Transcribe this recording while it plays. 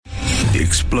The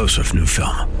explosive new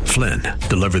film, Flynn,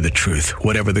 deliver the truth,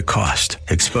 whatever the cost,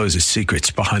 exposes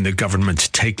secrets behind the government's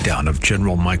takedown of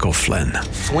General Michael Flynn.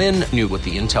 Flynn knew what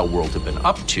the intel world had been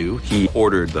up to. He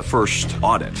ordered the first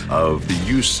audit of the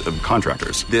use of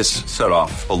contractors. This set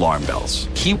off alarm bells.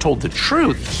 He told the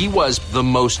truth. He was the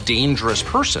most dangerous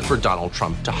person for Donald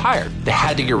Trump to hire. They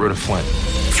had to get rid of Flynn.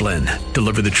 Flynn,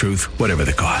 deliver the truth, whatever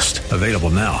the cost. Available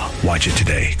now. Watch it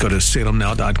today. Go to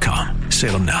salemnow.com.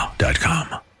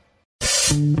 salemnow.com.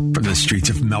 From the streets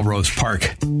of Melrose Park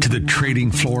to the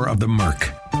trading floor of the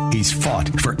Merc, he's fought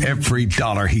for every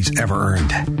dollar he's ever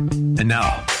earned. And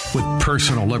now, with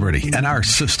personal liberty and our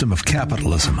system of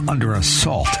capitalism under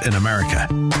assault in America,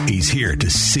 he's here to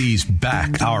seize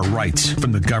back our rights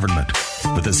from the government.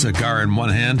 With a cigar in one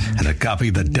hand and a copy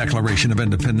of the Declaration of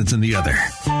Independence in the other,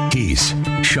 he's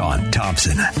Sean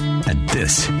Thompson. And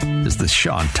this is the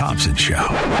Sean Thompson Show.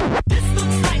 This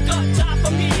looks like a job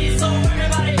for me, so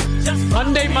everybody just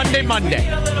Monday.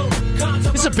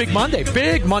 This is a big Monday.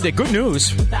 Big Monday. Good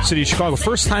news. City of Chicago,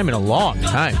 first time in a long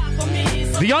time.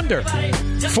 The under.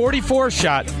 44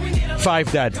 shot,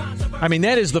 5 dead. I mean,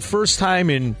 that is the first time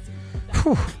in,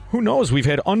 who knows, we've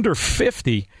had under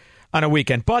 50 on a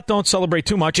weekend. But don't celebrate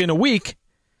too much. In a week,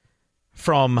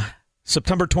 from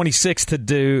September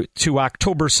 26th to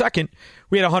October 2nd,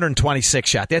 we had 126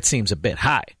 shot. That seems a bit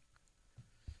high.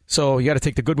 So you got to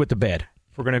take the good with the bad.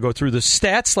 If we're going to go through the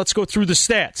stats, let's go through the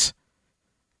stats.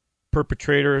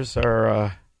 Perpetrators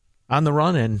are on the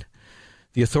run, and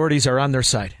the authorities are on their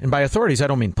side. And by authorities, I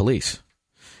don't mean police.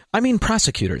 I mean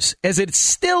prosecutors, as it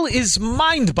still is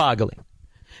mind-boggling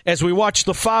as we watch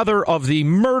the father of the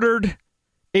murdered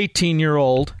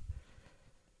 18-year-old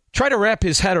try to wrap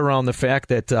his head around the fact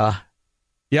that,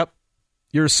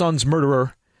 your son's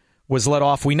murderer was let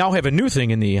off. We now have a new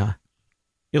thing in the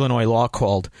Illinois law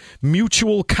called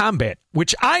mutual combat,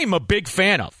 which I'm a big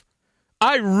fan of.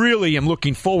 I really am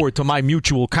looking forward to my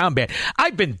mutual combat.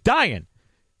 I've been dying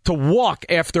to walk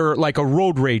after like a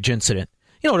road rage incident.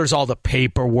 You know, there's all the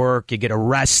paperwork. You get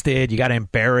arrested. You got to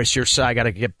embarrass yourself. I got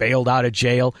to get bailed out of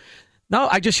jail. No,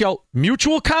 I just yell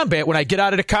mutual combat when I get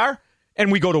out of the car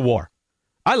and we go to war.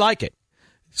 I like it.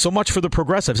 So much for the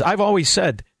progressives. I've always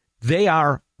said they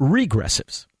are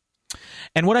regressives.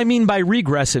 And what I mean by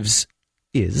regressives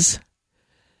is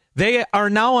they are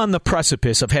now on the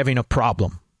precipice of having a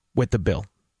problem with the bill.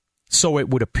 So it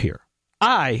would appear.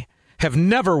 I have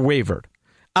never wavered.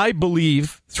 I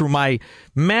believe through my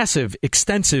massive,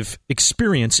 extensive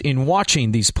experience in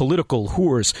watching these political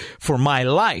whores for my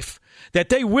life, that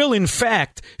they will, in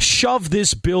fact, shove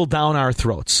this bill down our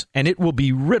throats. And it will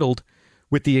be riddled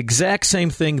with the exact same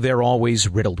thing they're always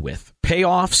riddled with.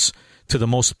 Payoffs to the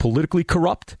most politically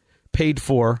corrupt, paid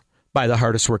for by the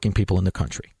hardest working people in the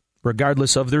country.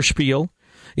 Regardless of their spiel,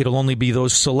 it'll only be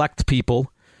those select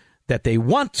people that they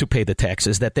want to pay the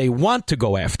taxes, that they want to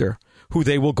go after, who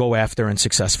they will go after and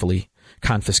successfully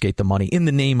confiscate the money in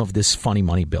the name of this funny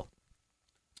money bill.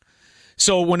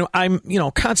 So when I'm,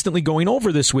 constantly going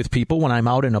over this with people, when I'm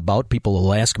out and about, people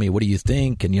will ask me, what do you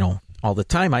think? And, all the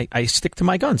time, I stick to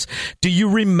my guns. Do you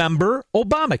remember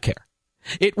Obamacare?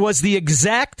 It was the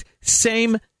exact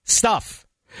same stuff.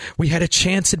 We had a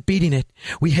chance at beating it.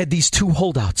 We had these two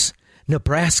holdouts,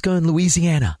 Nebraska and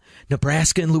Louisiana.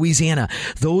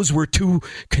 Those were two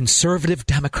conservative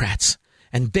Democrats.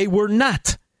 And they were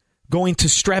not going to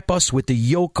strap us with the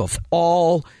yoke of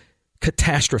all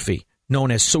catastrophe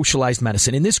known as socialized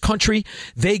medicine. In this country,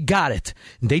 they got it.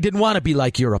 They didn't want to be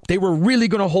like Europe. They were really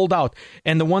going to hold out.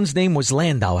 And the one's name was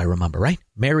Landau, I remember, right?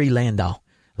 Mary Landau,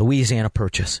 Louisiana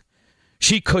Purchase.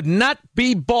 She could not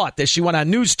be bought. As she went on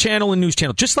news channel,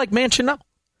 just like Manchin now.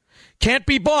 Can't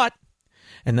be bought.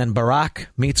 And then Barack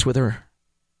meets with her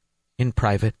in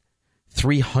private.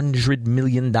 $300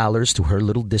 million to her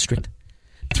little district.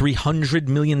 $300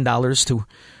 million to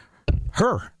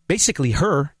her. Basically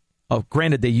her. Oh,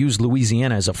 granted, they used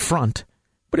Louisiana as a front,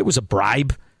 but it was a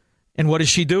bribe. And what does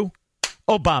she do?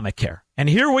 Obamacare. And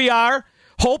here we are,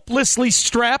 hopelessly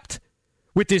strapped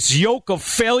with this yoke of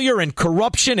failure and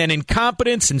corruption and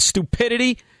incompetence and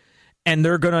stupidity. And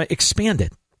they're going to expand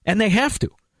it. And they have to,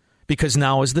 because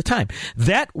now is the time.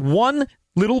 That one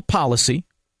little policy,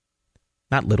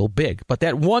 not little, big, but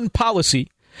that one policy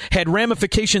had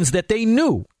ramifications that they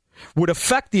knew would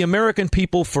affect the American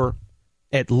people for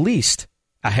at least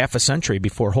a half a century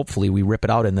before hopefully we rip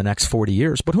it out in the next 40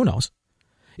 years. But who knows?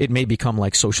 It may become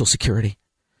like Social Security.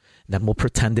 Then we'll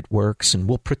pretend it works, and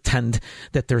we'll pretend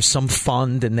that there's some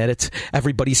fund and that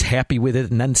everybody's happy with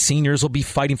it, and then seniors will be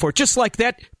fighting for it, just like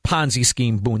that Ponzi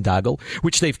scheme boondoggle,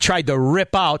 which they've tried to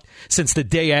rip out since the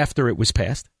day after it was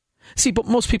passed. See, but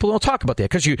most people don't talk about that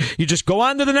because you just go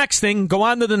on to the next thing,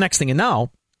 And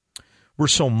now we're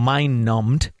so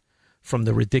mind-numbed from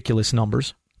the ridiculous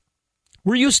numbers.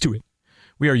 We're used to it.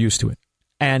 We are used to it.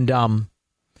 And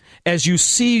as you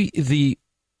see the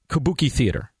Kabuki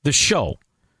Theater, the show,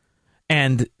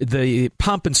 and the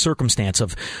pomp and circumstance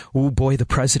of, oh boy, the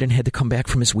president had to come back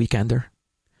from his weekender.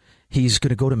 He's going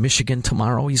to go to Michigan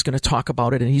tomorrow. He's going to talk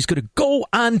about it, and he's going to go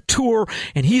on tour,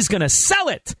 and he's going to sell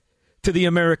it to the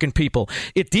American people.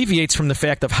 It deviates from the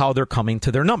fact of how they're coming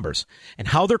to their numbers. And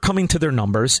how they're coming to their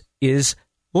numbers is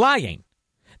lying.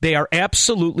 They are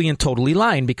absolutely and totally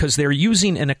lying because they're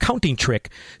using an accounting trick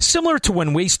similar to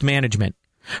when Waste Management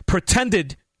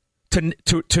pretended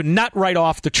to not write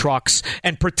off the trucks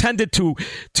and pretended to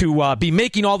be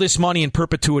making all this money in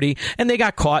perpetuity, and they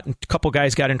got caught, and a couple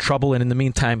guys got in trouble, and in the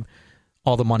meantime,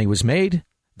 all the money was made.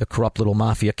 The corrupt little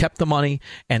mafia kept the money,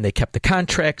 and they kept the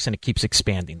contracts, and it keeps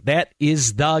expanding. That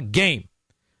is the game.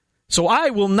 So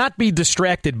I will not be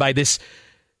distracted by this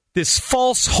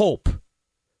false hope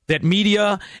that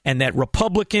media and that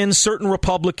certain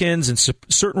Republicans and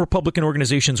certain Republican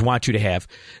organizations want you to have,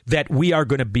 that we are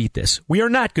going to beat this. We are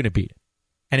not going to beat it.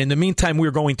 And in the meantime,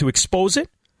 we're going to expose it.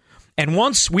 And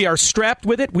once we are strapped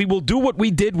with it, we will do what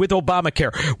we did with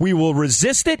Obamacare. We will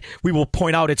resist it. We will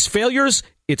point out its failures,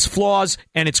 its flaws,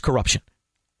 and its corruption.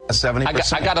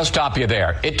 70%. I got to stop you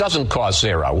there. It doesn't cost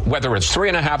zero. Whether it's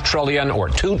 $3.5 trillion or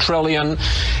 $2 trillion,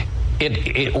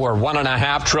 or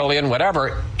 $1.5 trillion,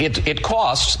 whatever, it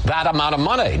costs that amount of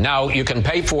money. Now, you can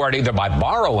pay for it either by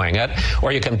borrowing it,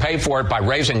 or you can pay for it by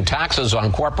raising taxes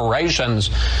on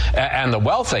corporations and the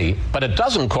wealthy, but it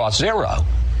doesn't cost zero.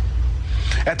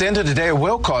 At the end of the day, it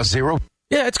will cost zero.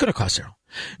 Yeah, it's going to cost zero.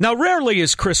 Now, rarely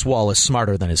is Chris Wallace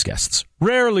smarter than his guests.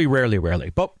 Rarely.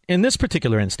 But in this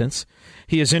particular instance,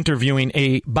 he is interviewing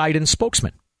a Biden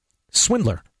spokesman,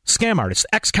 swindler, scam artist,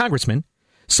 ex-congressman,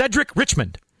 Cedric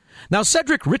Richmond. Now,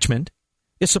 Cedric Richmond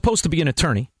is supposed to be an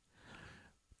attorney,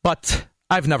 but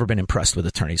I've never been impressed with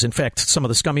attorneys. In fact, some of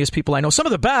the scummiest people I know, some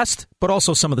of the best, but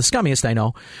also some of the scummiest I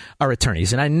know, are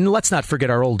attorneys. And let's not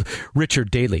forget our old Richard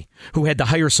Daley, who had to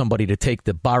hire somebody to take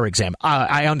the bar exam.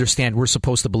 I understand we're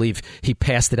supposed to believe he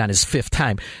passed it on his 5th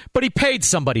time, but he paid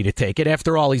somebody to take it.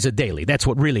 After all, he's a Daley. That's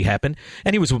what really happened.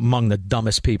 And he was among the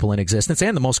dumbest people in existence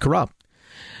and the most corrupt.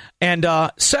 And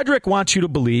Cedric wants you to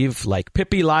believe, like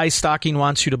Pippi Liestocking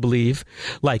wants you to believe,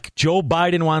 like Joe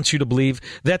Biden wants you to believe,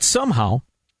 that somehow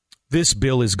this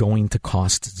bill is going to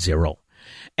cost zero.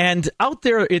 And out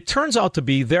there, it turns out to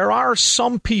be there are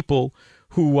some people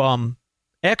who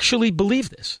actually believe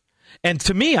this. And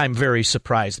to me, I'm very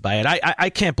surprised by it.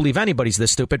 I can't believe anybody's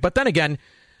this stupid. But then again,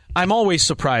 I'm always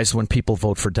surprised when people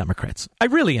vote for Democrats. I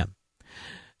really am.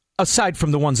 Aside from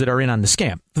the ones that are in on the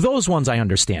scam. Those ones I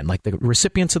understand, like the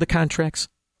recipients of the contracts.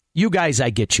 You guys,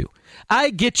 I get you.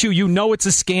 You know it's a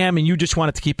scam and you just want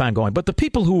it to keep on going. But the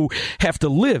people who have to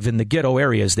live in the ghetto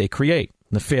areas they create,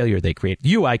 the failure they create,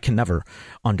 I can never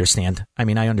understand. I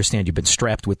mean, I understand you've been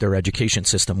strapped with their education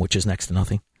system, which is next to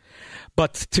nothing.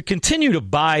 But to continue to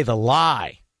buy the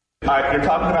lie. You're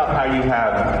talking about how you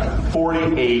have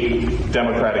 48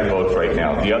 Democratic votes right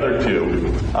now. The other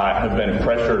 2 have been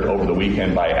pressured over the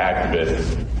weekend by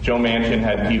activists. Joe Manchin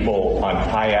had people on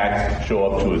kayaks show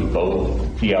up to his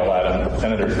boat to yell at him.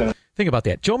 Senator. Think about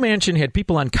that. Joe Manchin had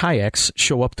people on kayaks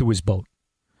show up to his boat.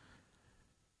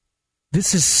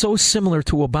 This is so similar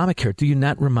to Obamacare. Do you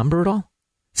not remember it all?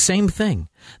 Same thing.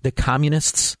 The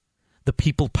communists, the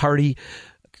People Party,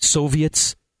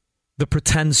 Soviets, the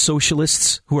pretend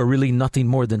socialists who are really nothing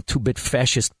more than 2-bit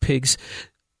fascist pigs,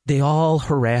 they all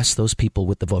harass those people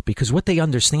with the vote because what they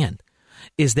understand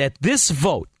is that this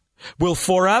vote will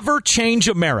forever change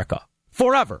America.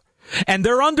 Forever. And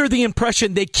they're under the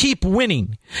impression they keep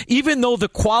winning, even though the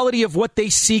quality of what they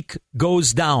seek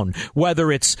goes down,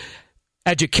 whether it's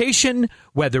education,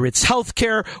 whether it's health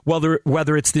care,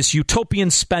 whether it's this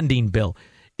utopian spending bill.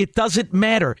 It doesn't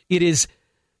matter. It is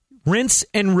rinse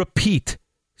and repeat.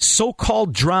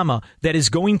 So-called drama that is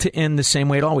going to end the same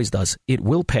way it always does. It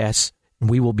will pass, and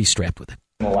we will be strapped with it.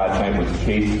 Last night was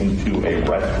chased into a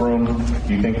restroom.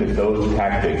 Do you think that those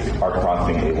tactics are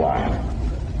crossing a line?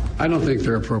 I don't think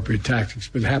they're appropriate tactics,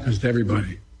 but it happens to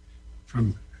everybody.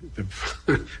 From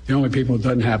the only people it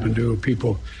doesn't happen to are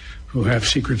people who have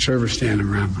Secret Service standing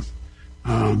around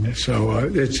them. It's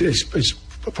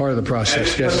part of the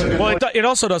process. Yes. Well, it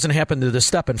also doesn't happen to the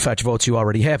step and fetch votes you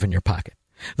already have in your pocket.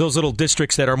 Those little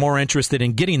districts that are more interested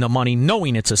in getting the money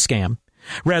knowing it's a scam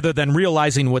rather than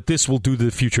realizing what this will do to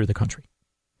the future of the country.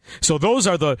 So those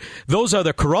are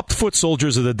the corrupt foot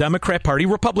soldiers of the Democrat Party.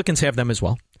 Republicans have them as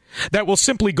well. That will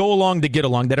simply go along to get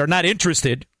along, that are not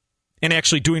interested and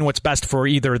actually doing what's best for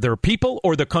either their people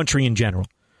or the country in general.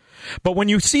 But when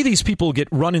you see these people get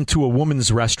run into a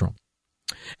woman's restroom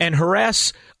and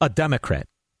harass a Democrat,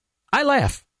 I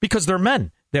laugh because they're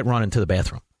men that run into the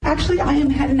bathroom. Actually, I am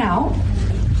heading out.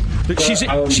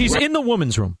 She's in the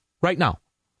woman's room right now.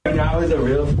 Right now is a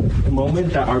real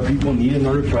moment that our people need in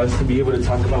order for us to be able to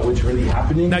talk about what's really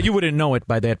happening. Now, you wouldn't know it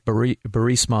by that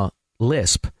Burisma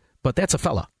lisp, but that's a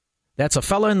fella. That's a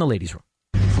fella in the ladies' room.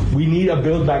 We need a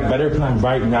Build Back Better plan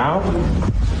right now.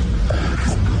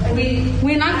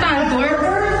 We knocked on a door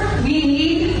first. We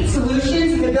need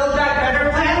solutions. The Build Back Better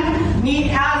plan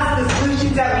has the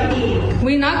solutions that we need.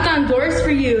 We knocked on doors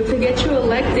for you to get you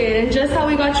elected. And just how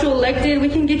we got you elected, we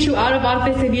can get you out of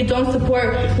office if you don't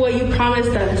support what you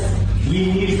promised us.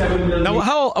 We need 7 million.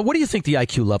 Now, what do you think the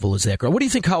IQ level is, that girl? What do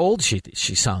you think how old she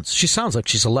sounds? She sounds like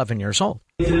she's 11 years old.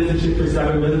 Citizenship for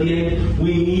 7 million.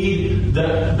 We need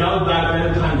the Build Back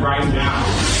Better plan right now.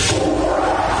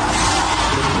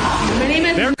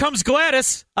 There comes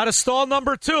Gladys out of stall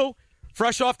number 2,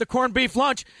 fresh off the corned beef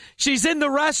lunch. She's in the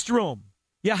restroom.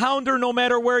 You hound her no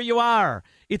matter where you are.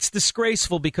 It's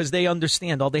disgraceful because they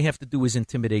understand all they have to do is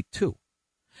intimidate too.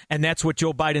 And that's what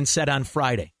Joe Biden said on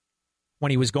Friday when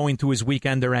he was going to his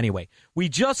weekender anyway. We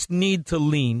just need to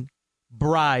lean,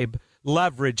 bribe,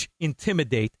 leverage,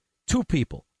 intimidate 2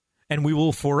 people, and we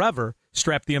will forever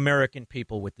strap the American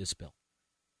people with this bill.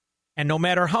 And no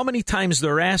matter how many times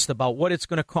they're asked about what it's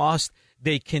going to cost,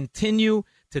 they continue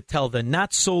to tell the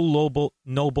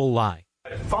not-so-noble lie.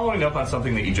 Following up on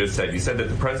something that you just said, you said that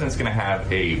the president's going to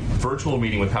have a virtual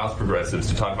meeting with House progressives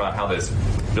to talk about how this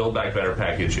Build Back Better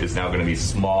package is now going to be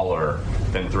smaller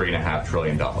than $3.5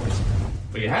 trillion.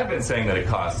 But you have been saying that it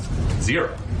costs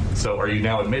 0. So are you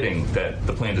now admitting that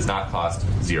the plan does not cost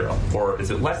 0? Or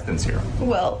is it less than 0?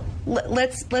 Well,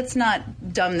 let's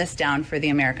not dumb this down for the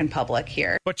American public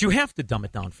here. But you have to dumb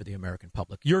it down for the American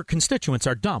public. Your constituents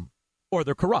are dumb or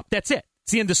they're corrupt. That's it.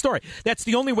 It's the end of the story. That's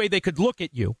the only way they could look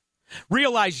at you.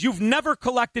 Realize you've never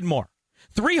collected more.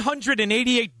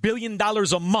 $388 billion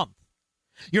a month.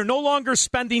 You're no longer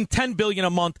spending $10 billion a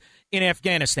month in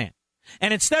Afghanistan.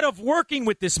 And instead of working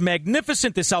with this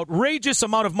magnificent, this outrageous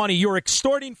amount of money, you're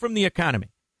extorting from the economy.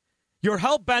 You're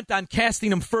hell-bent on casting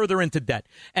them further into debt.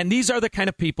 And these are the kind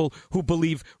of people who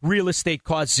believe real estate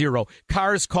costs 0.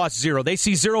 Cars cost 0. They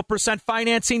see 0%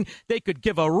 financing. They could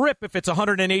give a rip if it's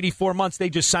 184 months. They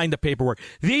just signed the paperwork.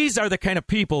 These are the kind of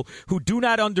people who do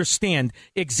not understand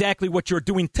exactly what you're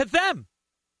doing to them.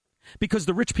 Because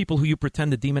the rich people who you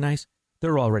pretend to demonize,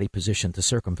 they're already positioned to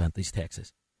circumvent these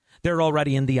taxes. They're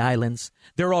already in the islands.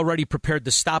 They're already prepared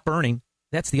to stop earning.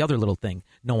 That's the other little thing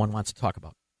no one wants to talk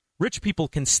about. Rich people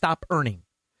can stop earning.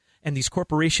 And these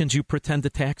corporations you pretend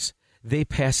to tax, they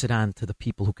pass it on to the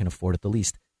people who can afford it the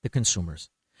least, the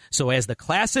consumers. So as the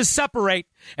classes separate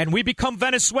and we become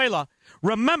Venezuela,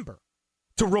 remember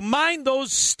to remind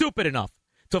those stupid enough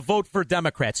to vote for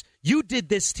Democrats. You did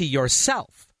this to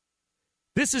yourself.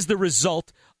 This is the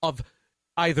result of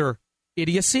either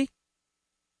idiocy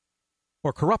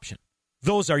or corruption.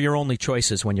 Those are your only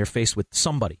choices when you're faced with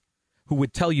somebody who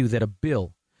would tell you that a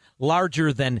bill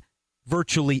larger than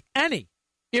virtually any,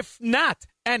 if not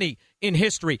any, in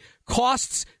history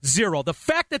costs 0. The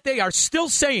fact that they are still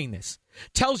saying this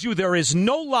tells you there is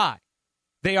no lie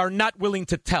they are not willing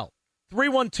to tell.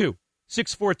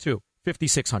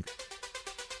 312-642-5600.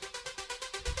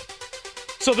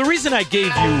 So the reason I gave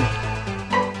you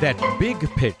that big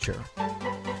picture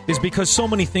is because so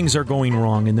many things are going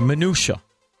wrong in the minutia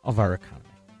of our economy.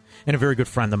 And a very good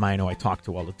friend of mine who I talk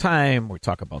to all the time, we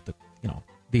talk about the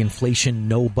inflation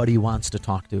nobody wants to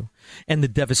talk to, and the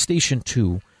devastation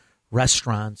to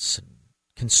restaurants and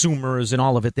consumers and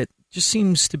all of it that just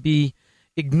seems to be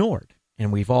ignored. And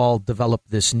we've all developed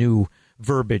this new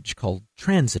verbiage called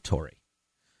transitory.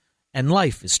 And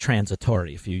life is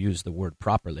transitory if you use the word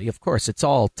properly. Of course, it's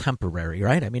all temporary,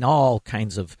 right? I mean, all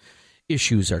kinds of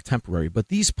issues are temporary, but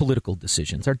these political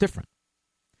decisions are different.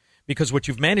 Because what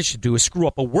you've managed to do is screw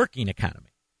up a working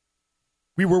economy.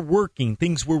 We were working.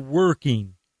 Things were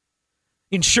working.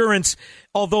 Insurance,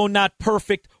 although not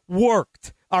perfect,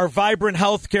 worked. Our vibrant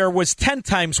health care was 10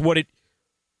 times what it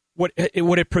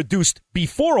produced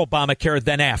before Obamacare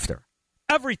than after.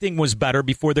 Everything was better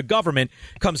before the government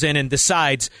comes in and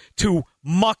decides to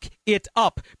muck it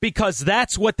up, because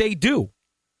that's what they do.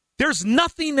 There's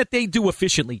nothing that they do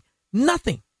efficiently.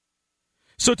 Nothing.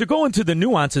 So to go into the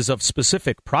nuances of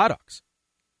specific products,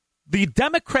 the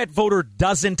Democrat voter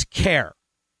doesn't care.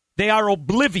 They are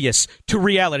oblivious to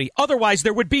reality. Otherwise,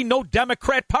 there would be no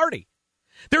Democrat Party.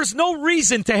 There's no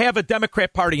reason to have a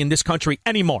Democrat Party in this country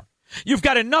anymore. You've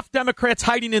got enough Democrats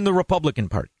hiding in the Republican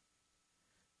Party.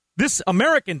 This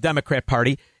American Democrat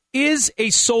Party is a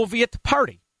Soviet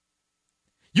party.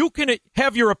 You can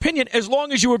have your opinion as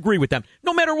long as you agree with them,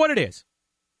 no matter what it is.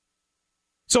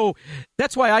 So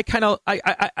that's why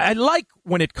I like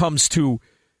when it comes to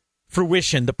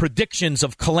fruition, the predictions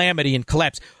of calamity and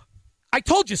collapse. I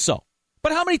told you so.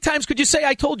 But how many times could you say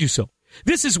I told you so?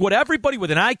 This is what everybody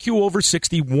with an IQ over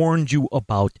 60 warned you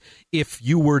about if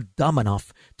you were dumb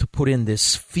enough to put in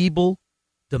this feeble,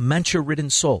 dementia-ridden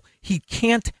soul. He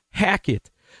can't hack it.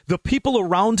 The people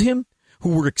around him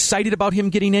who were excited about him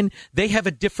getting in, they have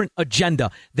a different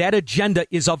agenda. That agenda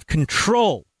is of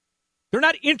control. They're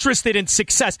not interested in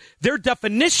success. Their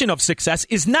definition of success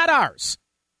is not ours.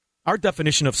 Our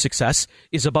definition of success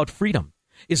is about freedom,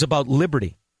 is about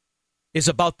liberty, is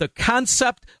about the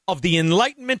concept of the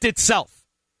Enlightenment itself.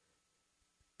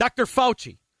 Dr.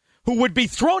 Fauci, who would be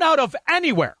thrown out of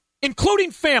anywhere,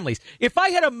 including families. If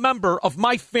I had a member of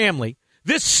my family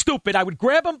this stupid, I would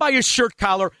grab him by his shirt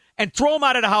collar and throw him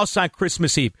out of the house on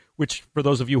Christmas Eve, which, for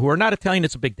those of you who are not Italian,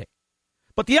 it's a big day.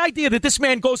 But the idea that this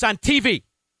man goes on TV,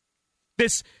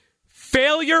 this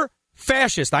failure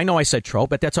fascist, I know I said Tro,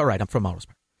 but that's all right, I'm from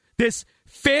Augsburg. This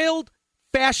failed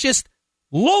fascist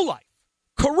lowlife,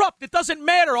 corrupt, it doesn't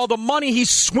matter all the money he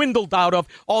swindled out of,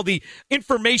 all the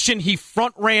information he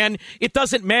front ran. It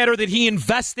doesn't matter that he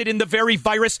invested in the very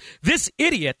virus. This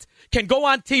idiot can go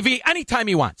on TV anytime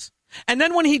he wants. And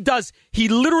then when he does, he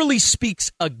literally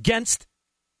speaks against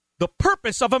the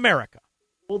purpose of America.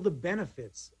 All the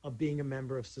benefits of being a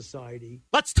member of society.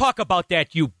 Let's talk about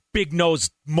that, you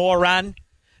big-nosed moron.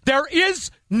 There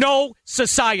is no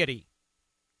society.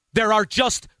 There are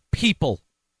just people.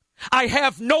 I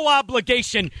have no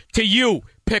obligation to you,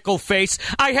 pickle face.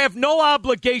 I have no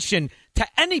obligation to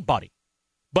anybody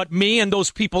but me and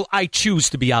those people I choose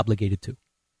to be obligated to.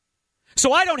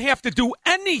 So I don't have to do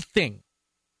anything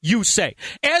you say.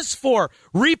 As for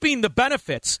reaping the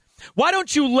benefits, why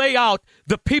don't you lay out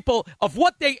the people of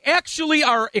what they actually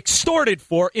are extorted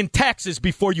for in taxes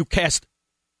before you cast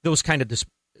those kind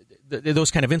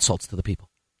of insults to the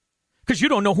people? Because you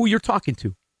don't know who you're talking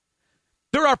to.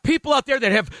 There are people out there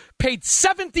that have paid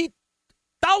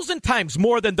 70,000 times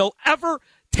more than they'll ever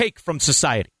take from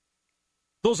society.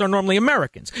 Those are normally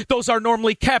Americans. Those are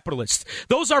normally capitalists.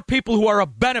 Those are people who are a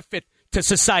benefit to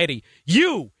society.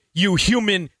 You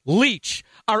human leech,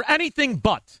 are anything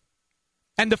but.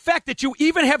 And the fact that you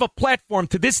even have a platform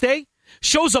to this day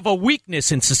shows of a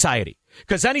weakness in society.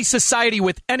 Because any society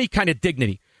with any kind of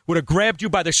dignity would have grabbed you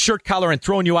by the shirt collar and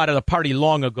thrown you out of the party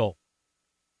long ago.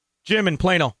 Jim in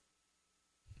Plano.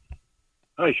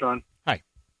 Hi, Sean. Hi.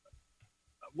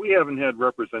 We haven't had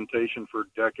representation for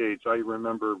decades. I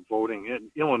remember voting.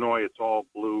 In Illinois, it's all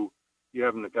blue. You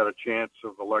haven't got a chance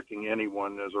of electing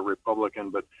anyone as a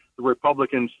Republican. But the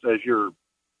Republicans, as you're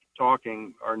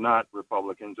talking, are not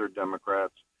Republicans. They're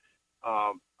Democrats.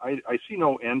 I see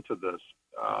no end to this.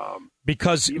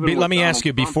 Because let me ask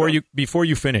you, before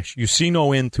you finish, you see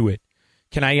no end to it.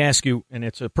 Can I ask you, and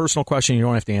it's a personal question you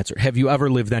don't have to answer, have you ever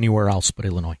lived anywhere else but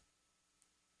Illinois?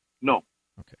 No.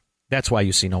 Okay. That's why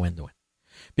you see no end to it.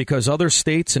 Because other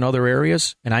states and other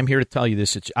areas, and I'm here to tell you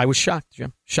this, I was shocked,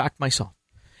 Jim, shocked myself.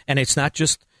 And it's not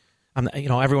just,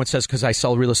 everyone says because I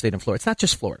sell real estate in Florida. It's not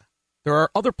just Florida. There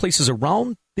are other places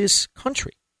around this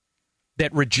country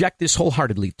that reject this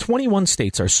wholeheartedly. 21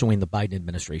 states are suing the Biden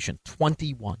administration.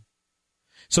 21.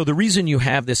 So the reason you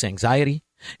have this anxiety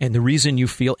and the reason you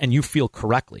feel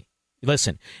correctly,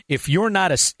 listen, if you're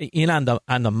not in on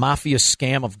the mafia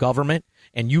scam of government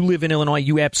and you live in Illinois,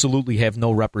 you absolutely have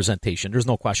no representation. There's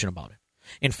no question about it.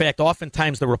 In fact,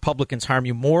 oftentimes the Republicans harm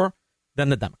you more than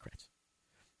the Democrats.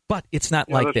 But it's not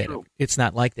like that. True. It's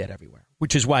not like that everywhere,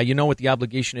 which is why you know what the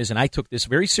obligation is. And I took this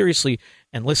very seriously.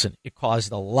 And listen, it caused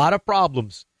a lot of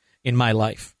problems in my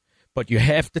life. But you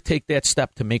have to take that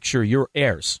step to make sure your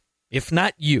heirs, if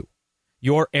not you,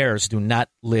 your heirs do not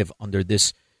live under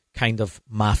this kind of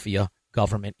mafia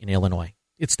government in Illinois.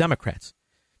 It's Democrats.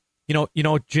 You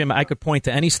know, Jim, I could point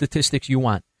to any statistics you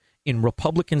want. In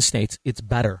Republican states, it's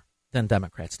better than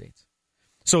Democrat states.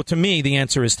 So to me, the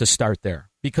answer is to start there.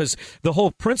 Because the whole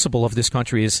principle of this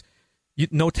country is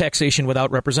no taxation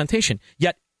without representation.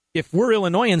 Yet, if we're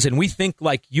Illinoisans and we think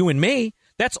like you and me,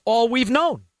 that's all we've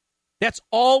known. That's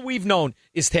all we've known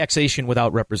is taxation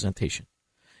without representation.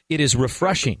 It is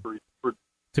refreshing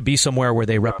to be somewhere where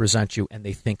they represent you and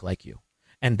they think like you.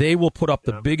 And they will put up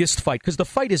the biggest fight, because the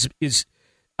fight is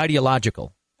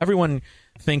ideological. Everyone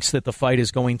thinks that the fight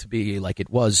is going to be like it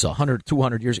was 100,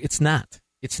 200 years. It's not.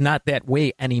 It's not that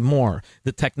way anymore.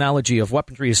 The technology of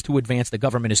weaponry is too advanced. The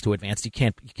government is too advanced. You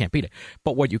can't beat it.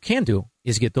 But what you can do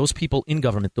is get those people in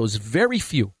government, those very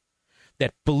few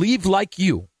that believe like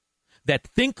you, that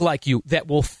think like you, that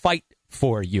will fight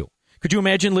for you. Could you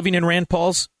imagine living in Rand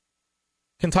Paul's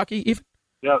Kentucky even?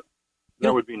 Yeah,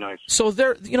 that would be nice. So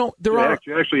there You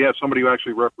actually have somebody who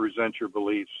actually represents your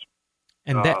beliefs.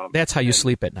 And that's how you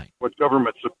sleep at night. What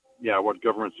government's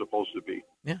supposed to be.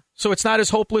 Yeah. So it's not as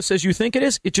hopeless as you think it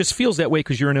is. It just feels that way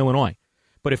because you're in Illinois.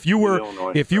 But if you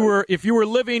were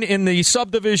living in the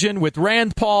subdivision with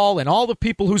Rand Paul and all the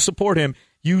people who support him,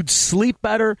 you'd sleep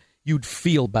better, you'd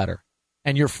feel better,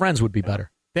 and your friends would be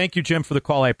better. Thank you, Jim, for the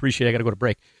call. I appreciate it. I got to go to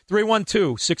break.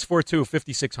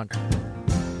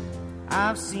 312-642-5600.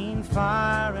 I've seen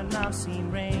fire and I've seen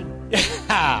rain.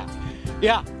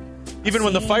 Yeah. Even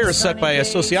when the fire is set by a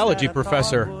sociology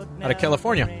professor out of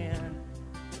California.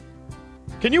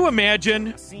 Can you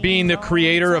imagine being the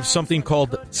creator of something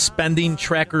called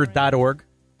spendingtracker.org? Can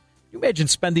you imagine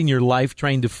spending your life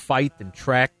trying to fight and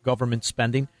track government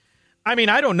spending? I mean,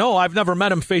 I don't know. I've never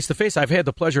met him face to face. I've had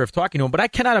the pleasure of talking to him, but I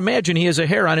cannot imagine he has a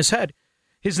hair on his head.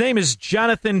 His name is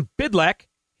Jonathan Bydlak.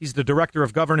 He's the director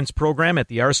of governance program at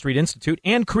the R Street Institute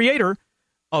and creator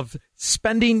of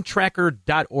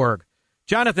spendingtracker.org.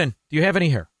 Jonathan, do you have any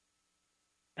hair?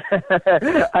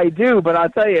 I do, but I'll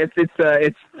tell you,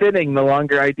 it's thinning the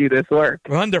longer I do this work.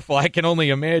 Wonderful. I can only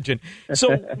imagine.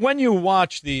 So when you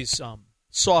watch these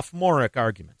sophomoric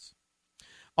arguments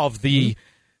of the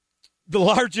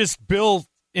largest bill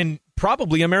in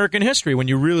probably American history, when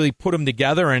you really put them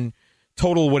together and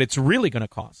total what it's really going to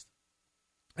cost,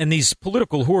 and these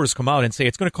political whores come out and say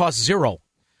it's going to cost $0,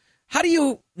 how do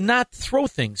you not throw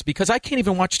things? Because I can't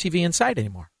even watch TV inside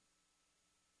anymore.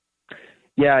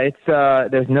 Yeah,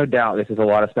 there's no doubt this is a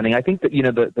lot of spending. I think that,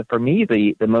 for me,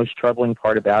 the most troubling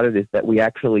part about it is that we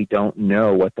actually don't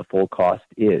know what the full cost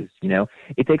is.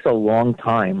 It takes a long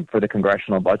time for the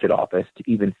Congressional Budget Office to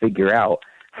even figure out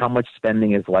how much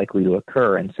spending is likely to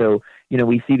occur. And so,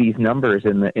 we see these numbers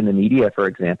in the media, for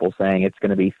example, saying it's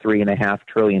going to be $3.5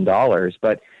 trillion.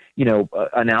 But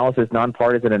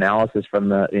nonpartisan analysis from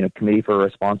the Committee for a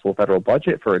Responsible Federal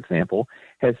Budget, for example,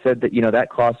 has said that that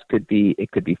cost could be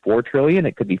 $4 trillion,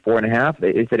 it could be $4.5.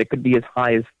 They said it could be as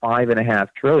high as $5.5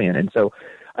 trillion. And so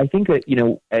I think that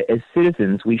as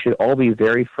citizens, we should all be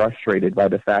very frustrated by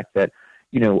the fact that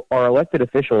our elected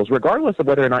officials, regardless of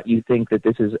whether or not you think that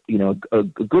this is a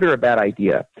good or a bad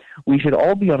idea, we should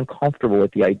all be uncomfortable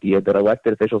with the idea that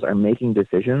elected officials are making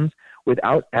decisions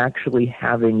without actually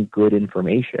having good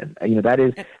information.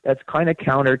 That's kind of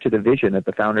counter to the vision that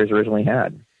the founders originally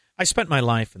had. I spent my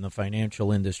life in the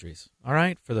financial industries, all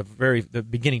right, for the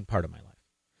beginning part of my life.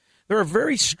 There are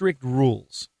very strict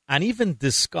rules on even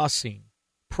discussing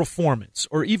performance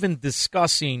or even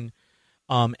discussing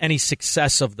any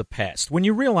success of the past. When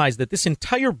you realize that this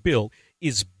entire bill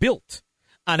is built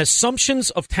on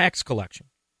assumptions of tax collection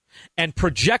and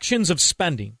projections of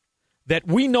spending that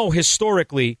we know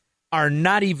historically are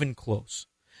not even close.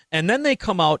 And then they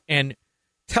come out and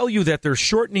tell you that they're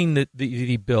shortening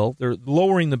the bill, they're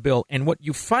lowering the bill, and what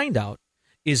you find out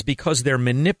is because they're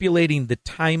manipulating the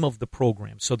time of the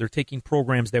program. So they're taking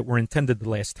programs that were intended to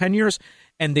last 10 years,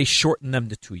 and they shorten them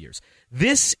to 2 years.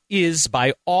 This is,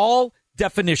 by all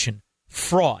definition,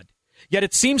 fraud. Yet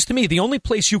it seems to me the only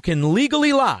place you can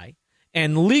legally lie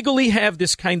and legally have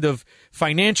this kind of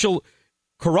financial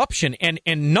corruption and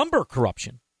number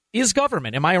corruption is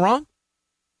government. Am I wrong?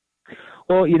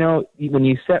 Well, when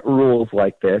you set rules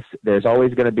like this, there's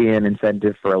always going to be an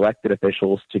incentive for elected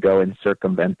officials to go and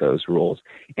circumvent those rules.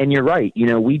 And you're right.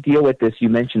 We deal with this. You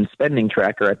mentioned spending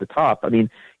tracker at the top. I mean,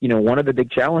 one of the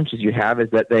big challenges you have is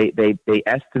that they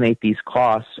estimate these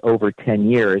costs over 10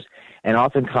 years. And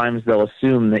oftentimes they'll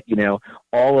assume that,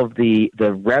 all of the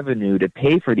revenue to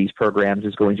pay for these programs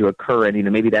is going to occur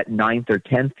in, maybe that 9th or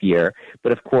 10th year.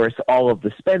 But of course, all of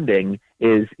the spending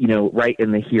is, right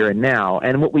in the here and now.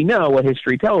 And what we know, what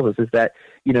history tells us is that,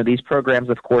 these programs,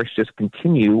 of course, just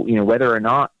continue, whether or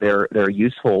not they're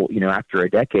useful, after a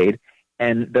decade.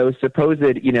 And those that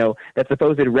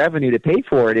supposed revenue to pay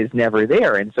for it is never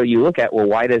there. And so you look at, well,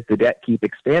 why does the debt keep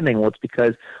expanding? Well, it's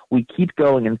because we keep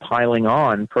going and piling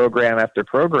on program after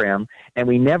program, and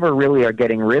we never really are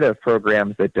getting rid of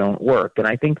programs that don't work. And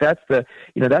I think that's the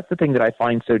thing that I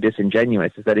find so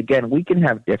disingenuous is that, again, we can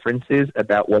have differences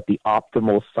about what the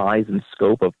optimal size and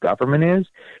scope of government is,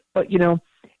 but,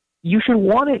 you should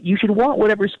want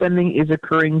whatever spending is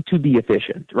occurring to be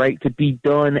efficient, right? To be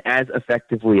done as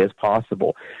effectively as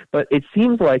possible. But it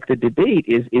seems like the debate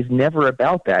is never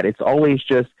about that. It's always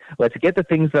just, let's get the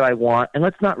things that I want, and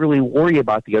let's not really worry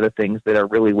about the other things that are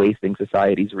really wasting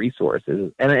society's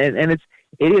resources. And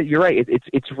you're right.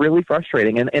 It's really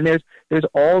frustrating. And there's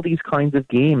all these kinds of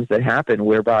games that happen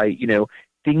whereby,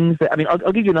 things that, I mean,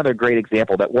 I'll give you another great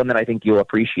example, one that I think you'll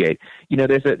appreciate.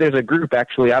 There's a group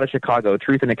actually out of Chicago,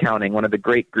 Truth in Accounting, one of the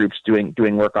great groups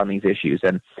doing work on these issues.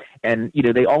 And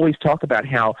they always talk about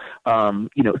how,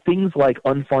 things like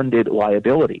unfunded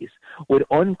liabilities would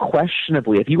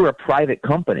unquestionably, if you were a private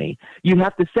company, you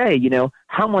have to say,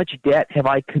 how much debt have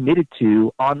I committed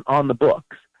to on the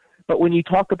books? But when you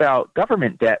talk about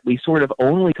government debt, we sort of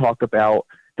only talk about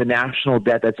the national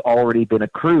debt that's already been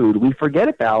accrued. We forget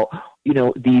about,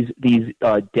 these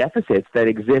deficits that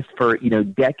exist for,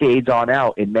 decades on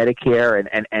out in Medicare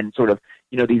and sort of,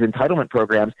 these entitlement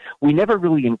programs. We never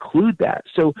really include that.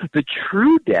 So the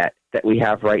true debt that we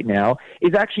have right now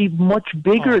is actually much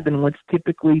bigger than what's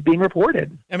typically being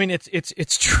reported. I mean, it's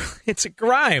true. It's a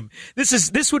crime.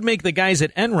 This would make the guys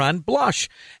at Enron blush.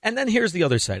 And then here's the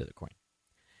other side of the coin.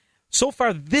 So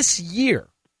far this year,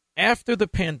 after the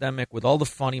pandemic, with all the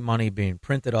funny money being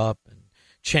printed up and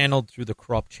channeled through the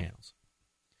corrupt channels,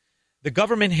 the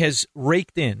government has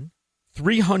raked in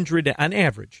on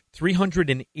average,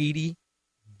 $380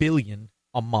 billion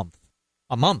a month.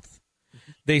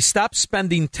 They stopped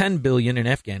spending $10 billion in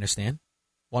Afghanistan.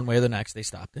 One way or the next, they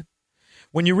stopped it.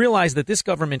 When you realize that this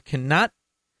government cannot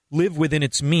live within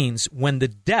its means when the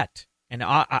debt, and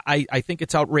I think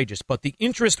it's outrageous, but the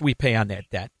interest we pay on that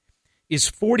debt is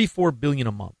 $44 billion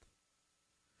a month.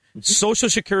 Social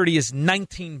Security is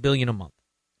 $19 billion a month.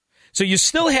 So you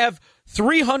still have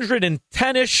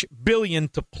 $310-ish billion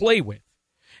to play with,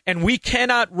 and we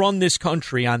cannot run this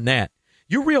country on that.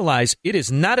 You realize it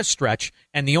is not a stretch,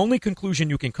 and the only conclusion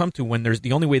you can come to when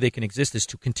the only way they can exist is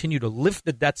to continue to lift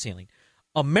the debt ceiling.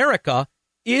 America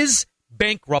is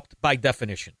bankrupt by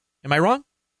definition. Am I wrong?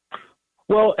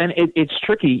 Well, and it's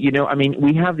tricky, I mean,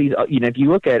 we have these, if you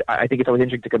look at, I think it's always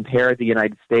interesting to compare the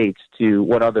United States to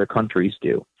what other countries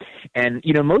do. And,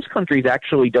 most countries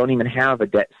actually don't even have a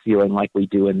debt ceiling like we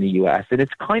do in the U.S. And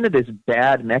it's kind of this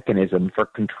bad mechanism for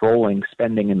controlling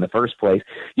spending in the first place.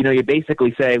 You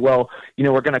basically say, well,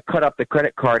 we're going to cut up the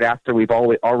credit card after we've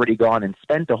already gone and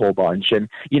spent a whole bunch. And,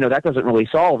 that doesn't really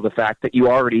solve the fact that you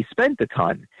already spent a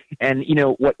ton. And,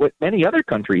 what many other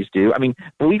countries do, I mean,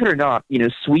 believe it or not,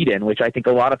 Sweden, which I think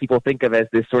a lot of people think of as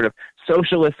this sort of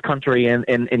socialist country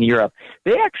in Europe,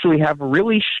 they actually have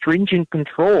really stringent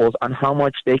controls on how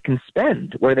much they can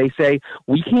spend, where they say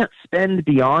we can't spend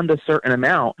beyond a certain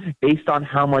amount based on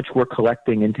how much we're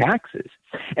collecting in taxes.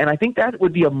 And I think that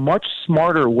would be a much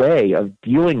smarter way of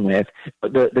dealing with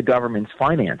the government's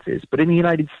finances. But in the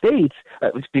United States,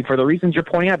 for the reasons you're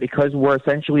pointing out, because we're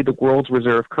essentially the world's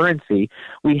reserve currency,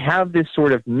 we have this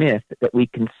sort of myth that we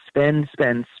can spend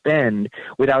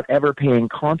without ever paying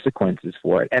consequences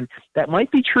for it. And that might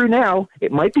be true now.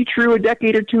 It might be true a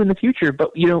decade or two in the future,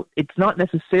 but, it's not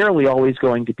necessarily always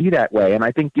going to be that way. And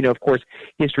I think, of course,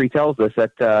 history tells us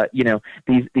that,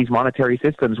 these monetary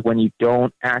systems, when you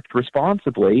don't act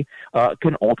responsibly,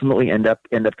 can ultimately end up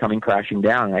coming crashing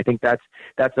down. And I think that's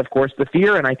of course the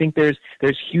fear. And I think there's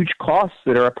huge costs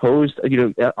that are imposed,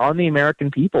 on the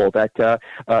American people that,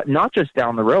 not just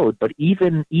down the road, but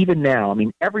even now. I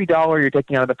mean, every dollar you're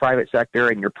taking out of the private sector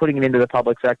and you're putting it into the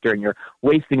public sector and you're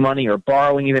wasting money or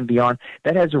borrowing even beyond,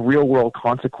 that has real world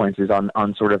consequences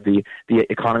on sort of the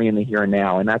economy in the here and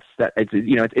now. And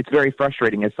it's very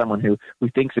frustrating as someone who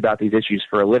thinks about these issues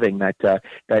for a living that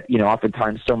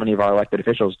oftentimes so many of our elected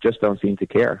officials just don't seem to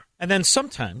care. And then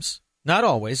sometimes, not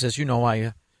always, as you know,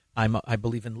 I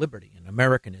believe in liberty and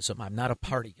Americanism. I'm not a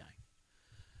party guy.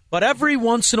 But every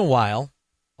once in a while,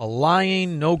 a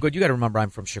lying, no good. You got to remember I'm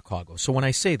from Chicago. So when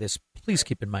I say this, please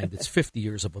keep in mind it's 50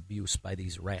 years of abuse by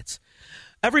these rats.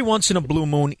 Every once in a blue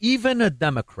moon, even a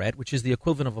Democrat, which is the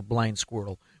equivalent of a blind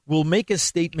squirrel, will make a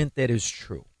statement that is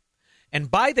true. And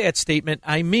by that statement,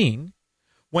 I mean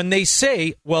when they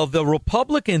say, well, the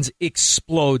Republicans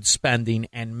explode spending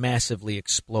and massively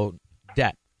explode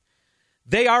debt.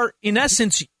 They are, in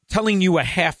essence, telling you a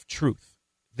half-truth.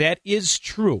 That is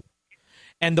true.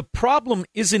 And the problem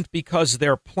isn't because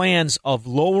their plans of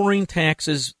lowering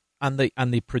taxes on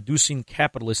the producing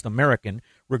capitalist American,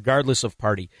 regardless of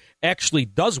party, actually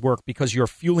does work because you're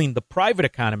fueling the private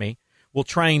economy while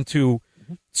trying to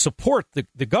support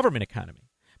the government economy.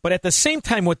 But at the same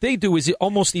time, what they do is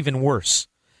almost even worse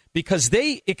because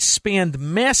they expand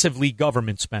massively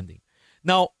government spending.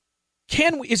 Now,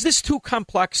 is this too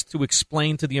complex to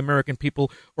explain to the American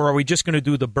people, or are we just going to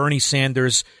do the Bernie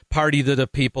Sanders party to the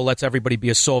people, let's everybody be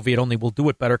a Soviet, only we'll do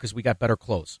it better because we got better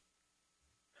clothes?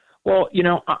 Well,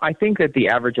 I think that the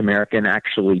average American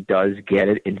actually does get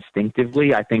it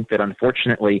instinctively. I think that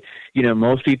unfortunately,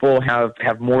 most people have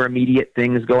more immediate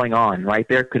things going on, right?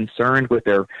 They're concerned with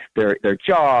their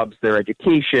jobs, their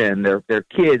education, their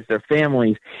kids, their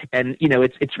families. And,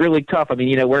 it's really tough. I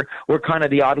mean, we're kind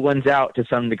of the odd ones out to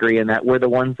some degree in that we're the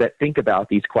ones that think about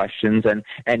these questions and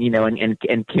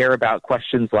care about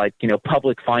questions like,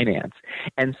 public finance.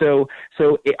 And so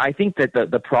I think that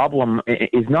the problem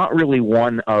is not really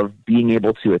one of being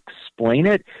able to explain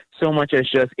it so much as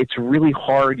just it's really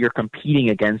hard. You're competing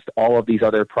against all of these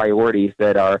other priorities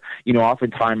that are,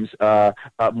 oftentimes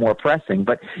more pressing.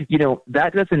 But,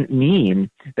 that doesn't mean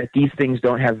that these things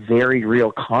don't have very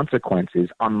real consequences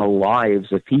on the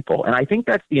lives of people. And I think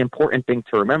that's the important thing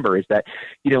to remember is that,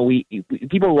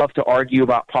 people love to argue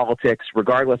about politics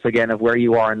regardless, again, of where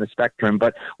you are in the spectrum.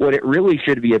 But what it really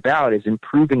should be about is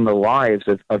improving the lives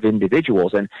of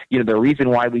individuals. And, the reason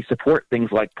why we support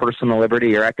things like personal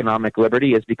liberty or economic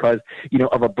liberty is because,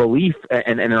 of a belief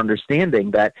and an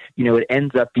understanding that, it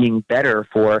ends up being better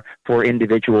for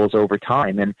individuals over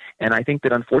time. And I think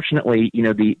that unfortunately,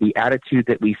 the attitude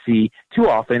that we see too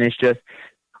often is just,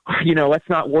 let's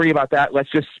not worry about that.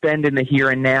 Let's just spend in the here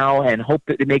and now and hope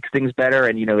that it makes things better.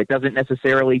 And, it doesn't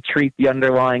necessarily treat the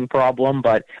underlying problem,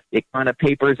 but it kind of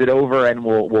papers it over and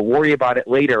we'll worry about it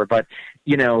later. But,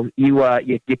 you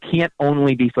can't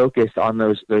only be focused on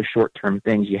those short-term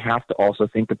things. You have to also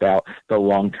think about the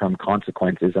long-term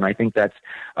consequences. And I think that's,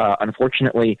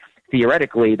 unfortunately,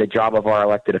 theoretically, the job of our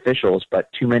elected officials,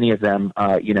 but too many of them,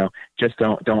 just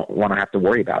don't want to have to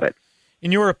worry about it.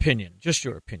 In your opinion, just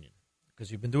your opinion,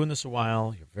 because you've been doing this a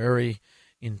while, you're very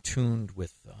in tune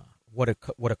with what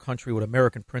a country, what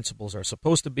American principles are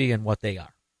supposed to be and what they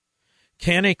are.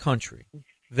 Can a country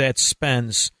that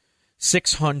spends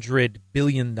 $600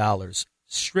 billion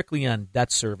strictly on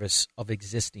debt service of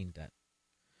existing debt,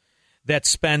 that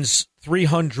spends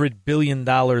 $300 billion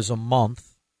a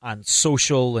month on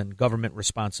social and government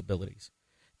responsibilities,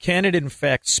 can it in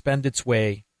fact spend its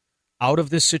way out of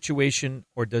this situation,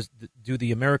 or do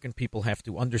the American people have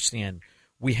to understand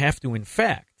we have to, in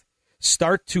fact,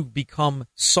 start to become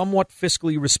somewhat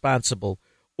fiscally responsible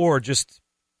or just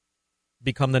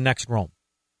become the next Rome?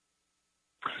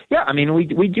 Yeah, I mean,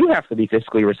 we do have to be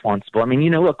fiscally responsible. I mean,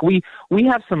 look, we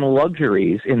have some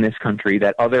luxuries in this country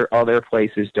that other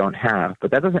places don't have,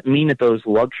 but that doesn't mean that those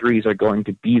luxuries are going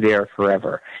to be there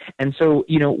forever. And so,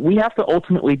 we have to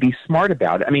ultimately be smart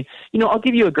about it. I mean, I'll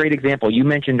give you a great example. You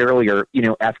mentioned earlier,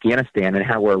 Afghanistan and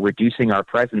how we're reducing our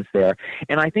presence there.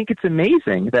 And I think it's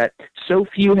amazing that so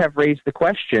few have raised the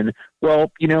question,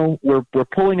 well, we're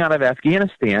pulling out of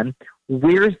Afghanistan.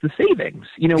 Where's the savings?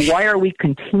 Why are we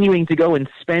continuing to go and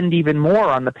spend even more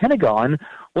on the Pentagon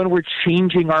when we're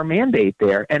changing our mandate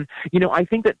there? And, I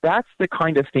think that that's the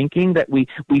kind of thinking that we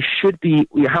should be,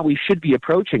 how we should be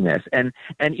approaching this. And,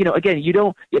 again,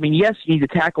 yes, you need to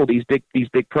tackle these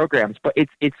big programs, but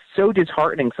it's so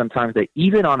disheartening sometimes that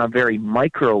even on a very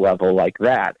micro level like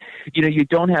that, you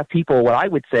don't have people, what I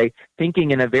would say,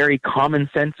 thinking in a very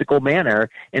commonsensical manner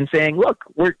and saying, look,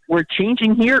 we're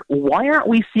changing here. Why aren't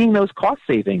we seeing those cost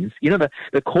savings?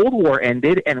 The Cold War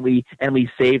ended and we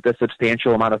saved a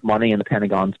substantial amount of money in the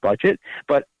Pentagon's budget,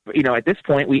 but at this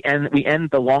point we end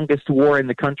the longest war in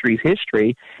the country's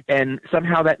history, and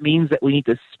somehow that means that we need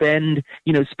to spend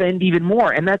even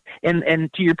more. And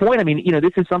to your point, I mean,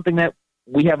 this is something that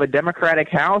we have a Democratic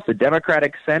House, a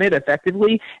Democratic Senate,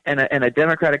 effectively, and a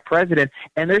Democratic president,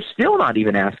 and they're still not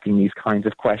even asking these kinds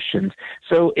of questions.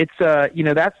 So it's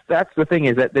that's the thing,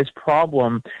 is that this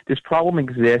problem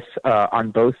exists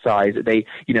on both sides. They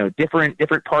different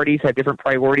parties have different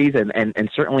priorities, and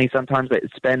certainly sometimes they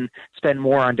spend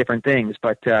more on different things.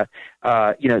 But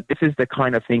this is the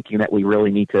kind of thinking that we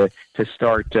really need to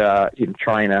start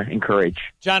trying to encourage.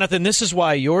 Jonathan, this is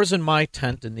why yours and my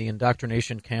tent in the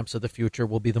indoctrination camps of the future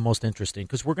will be the most interesting,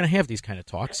 because we're going to have these kind of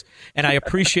talks. And I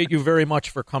appreciate you very much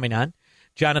for coming on.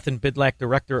 Jonathan Bydlak,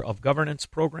 Director of Governance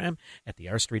Program at the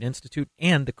R Street Institute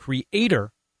and the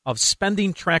creator of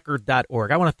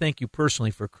spendingtracker.org. I want to thank you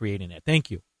personally for creating that. Thank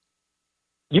you.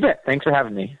 You bet. Thanks for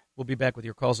having me. We'll be back with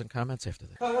your calls and comments after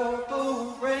this.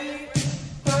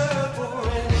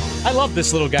 I love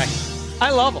this little guy.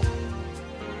 I love him.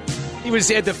 He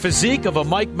had the physique of a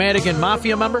Mike Madigan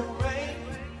Mafia member.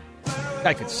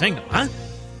 Guy could sing them, huh?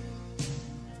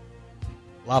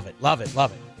 Love it, love it,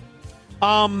 love it.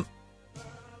 I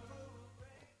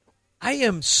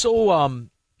am so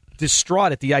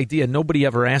distraught at the idea nobody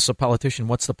ever asks a politician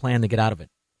what's the plan to get out of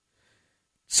it.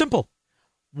 Simple.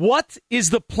 What is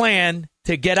the plan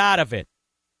to get out of it?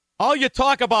 All you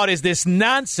talk about is this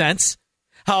nonsense,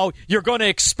 how you're going to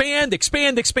expand.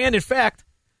 In fact,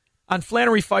 On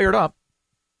Flannery Fired Up,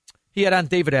 he had on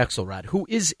David Axelrod, who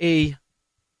is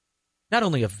not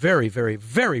only a very, very,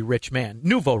 very rich man,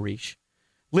 nouveau riche,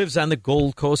 lives on the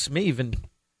Gold Coast. I'm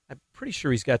pretty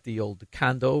sure he's got the old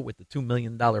condo with the $2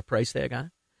 million price tag on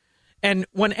it. And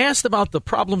when asked about the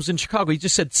problems in Chicago, he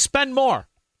just said, spend more.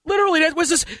 Literally, that was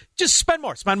this, just spend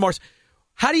more, spend more.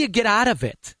 How do you get out of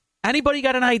it? Anybody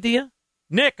got an idea?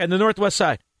 Nick on the Northwest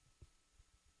Side.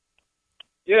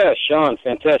 Yeah, Sean,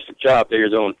 fantastic job that you're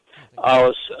doing. I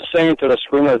was saying to the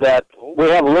screener that we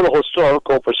have a little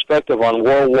historical perspective on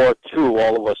World War II,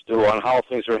 all of us do, on how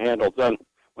things were handled then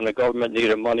when the government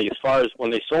needed money. As far as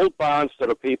when they sold bonds to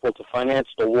the people to finance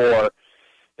the war,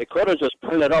 they could have just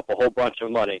printed up a whole bunch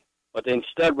of money. But they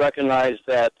instead recognized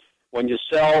that when you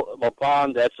sell a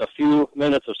bond that's a few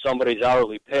minutes of somebody's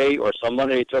hourly pay or some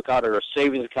money they took out of their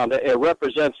savings account, it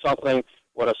represents something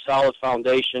with a solid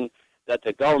foundation that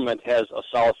the government has a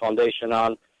solid foundation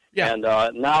on. Yeah. And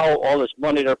now all this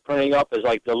money they're printing up is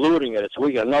like diluting it. It's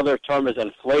weak. Another term is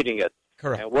inflating it.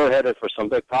 Correct. And we're headed for some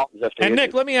big problems. And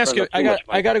Nick, let me ask you. I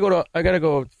got to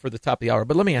go for the top of the hour,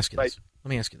 but let me ask you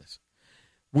this.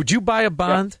 Would you buy a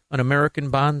bond, an American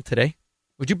bond today?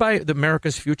 Would you buy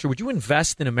America's future? Would you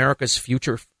invest in America's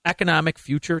future, economic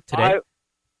future today?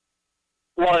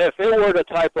 Well, if it were the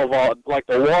type of like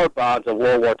the war bonds of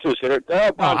World War II,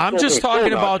 I'm just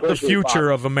talking about the future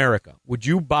of America. Would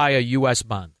you buy a U.S.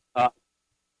 bond?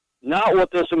 Not with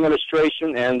this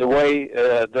administration and the way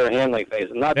they're handling things.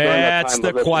 Not that's during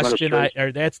the time the of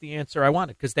question. That's the answer I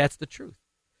wanted, because that's the truth.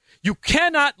 You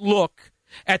cannot look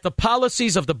at the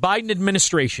policies of the Biden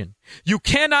administration. You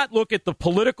cannot look at the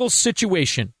political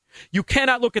situation. You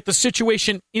cannot look at the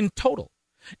situation in total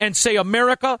and say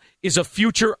America is a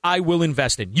future I will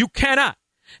invest in. You cannot.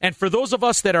 And for those of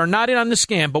us that are not in on the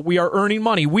scam, but we are earning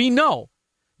money, we know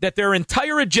that their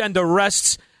entire agenda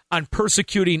rests on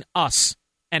persecuting us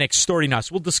and extorting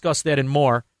us. We'll discuss that and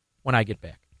more when I get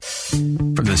back.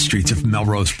 From the streets of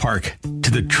Melrose Park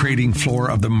to the trading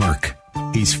floor of the Merc,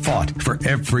 he's fought for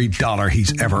every dollar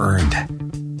he's ever earned.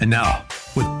 And now,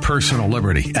 with personal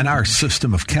liberty and our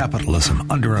system of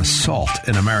capitalism under assault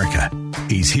in America,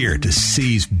 he's here to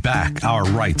seize back our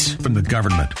rights from the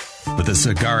government. With a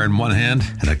cigar in one hand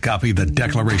and a copy of the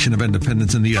Declaration of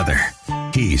Independence in the other,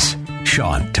 he's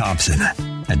Sean Thompson.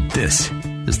 And this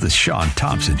is The Sean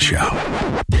Thompson Show.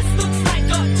 This looks like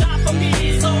a job for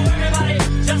me, so everybody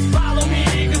just follow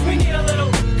me, because we need a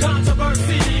little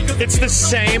controversy. It's the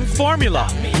same formula.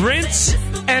 Rinse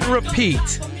and repeat.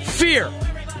 Fear.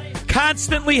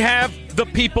 Constantly have the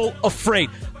people afraid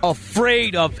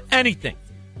of anything.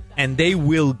 And they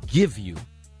will give you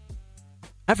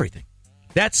everything.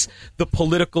 That's the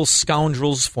political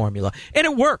scoundrels formula. And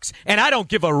it works. And I don't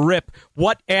give a rip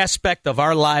what aspect of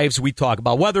our lives we talk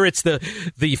about, whether it's the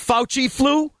Fauci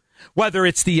flu, whether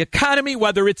it's the economy,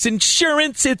 whether it's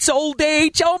insurance, it's old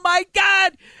age. Oh, my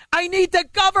God, I need the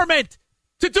government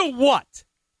to do what?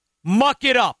 Muck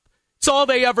it up. It's all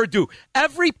they ever do.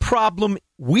 Every problem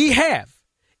we have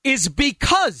is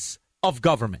because of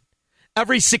government.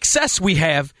 Every success we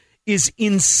have is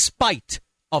in spite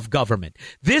of government.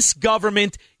 This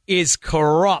government is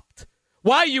corrupt.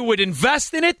 Why you would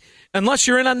invest in it unless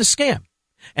you're in on the scam?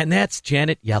 And that's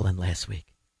Janet Yellen last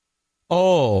week.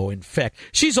 Oh, in fact,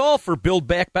 she's all for Build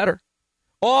Back Better.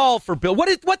 All for Build.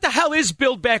 What the hell is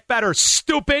Build Back Better,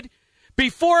 stupid?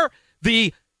 Before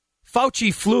the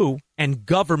Fauci flu and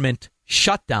government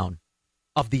shutdown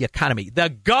of the economy, the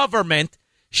government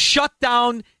shut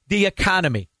down the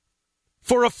economy.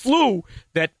 For a flu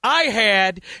that I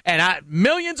had, and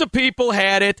millions of people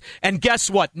had it, and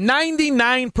guess what?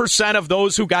 99% of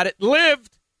those who got it lived.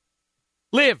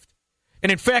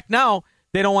 And in fact, now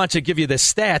they don't want to give you the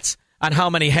stats on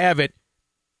how many have it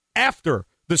after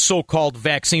the so-called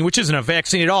vaccine, which isn't a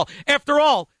vaccine at all. After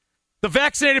all, the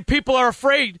vaccinated people are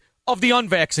afraid of the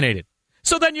unvaccinated.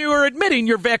 So then you are admitting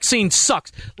your vaccine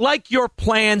sucks, like your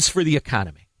plans for the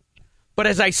economy. But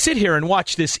as I sit here and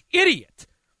watch this idiot,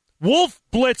 Wolf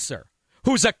Blitzer,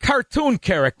 who's a cartoon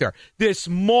character, this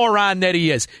moron that he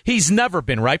is. He's never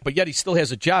been right, but yet he still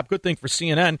has a job. Good thing for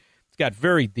CNN. He's got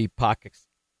very deep pockets.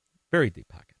 Very deep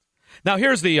pockets. Now,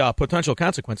 here's the potential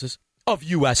consequences of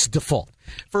U.S. default.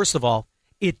 First of all,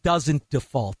 it doesn't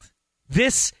default.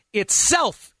 This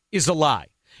itself is a lie.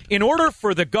 In order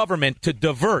for the government to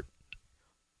divert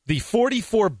the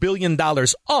 $44 billion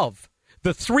of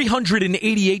the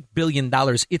 $388 billion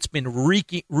it's been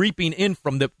reaping in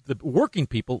from the working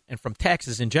people and from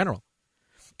taxes in general,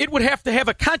 it would have to have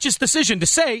a conscious decision to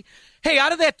say, hey,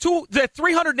 out of that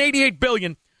 $388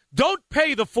 billion, don't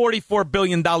pay the $44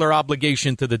 billion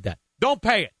obligation to the debt. Don't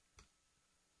pay it.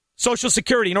 Social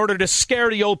Security, in order to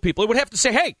scare the old people, it would have to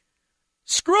say, hey,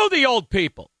 Screw the old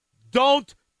people.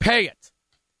 Don't pay it.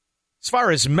 As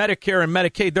far as Medicare and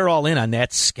Medicaid, they're all in on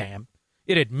that scam.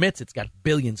 It admits it's got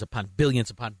billions upon billions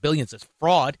upon billions as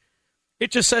fraud.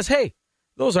 It just says, hey,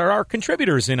 those are our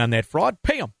contributors in on that fraud.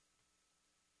 Pay them.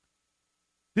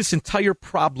 This entire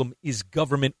problem is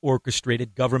government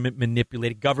orchestrated, government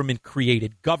manipulated, government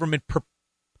created, government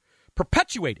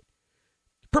perpetuated.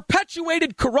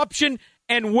 Perpetuated corruption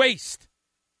and waste.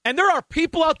 And there are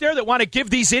people out there that want to give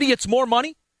these idiots more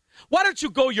money. Why don't you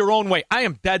go your own way? I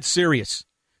am dead serious.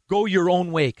 Go your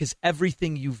own way, because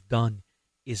everything you've done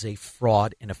is a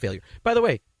fraud and a failure. By the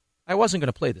way, I wasn't going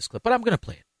to play this clip, but I'm going to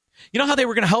play it. You know how they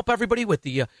were going to help everybody with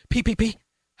the PPP?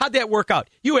 How'd that work out?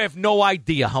 You have no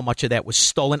idea how much of that was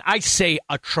stolen. I say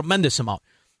a tremendous amount.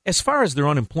 As far as their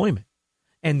unemployment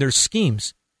and their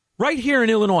schemes, right here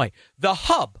in Illinois, the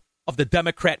hub of the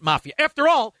Democrat mafia. After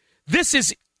all, this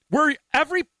is where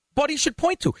everybody should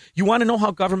point to. You want to know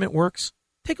how government works?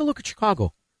 Take a look at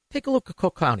Chicago. Take a look at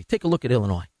Cook County. Take a look at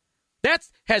Illinois. That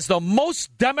has the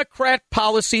most Democrat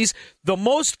policies, the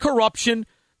most corruption,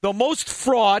 the most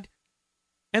fraud,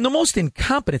 and the most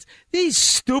incompetence. These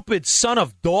stupid son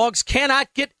of dogs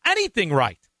cannot get anything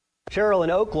right. Cheryl, in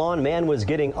Oaklawn, man was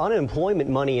getting unemployment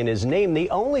money in his name. The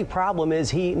only problem is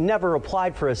he never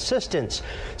applied for assistance.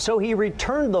 So he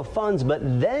returned the funds, but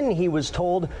then he was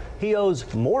told he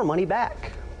owes more money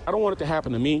back. I don't want it to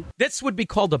happen to me. This would be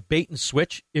called a bait and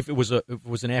switch if it was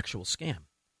an actual scam.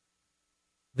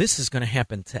 This is going to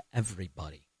happen to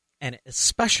everybody, and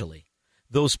especially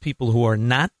those people who are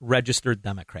not registered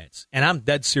Democrats. And I'm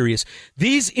dead serious.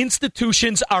 These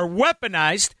institutions are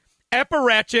weaponized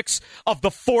apparatchiks of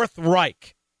the Fourth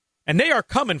Reich, and they are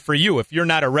coming for you if you're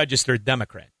not a registered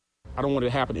Democrat. I don't want it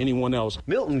to happen to anyone else.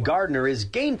 Milton Gardner is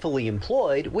gainfully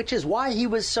employed, which is why he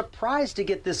was surprised to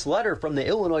get this letter from the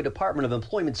Illinois Department of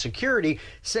Employment Security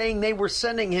saying they were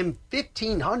sending him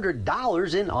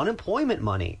 $1,500 in unemployment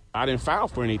money. I didn't file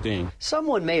for anything.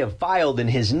 Someone may have filed in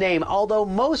his name, although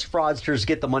most fraudsters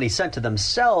get the money sent to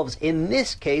themselves. In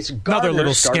this case, Gardner another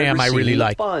little scam I really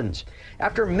like. Funds.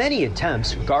 After many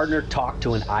attempts, Gardner talked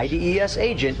to an IDES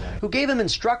agent who gave him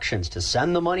instructions to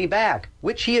send the money back,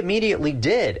 which he immediately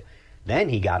did. Then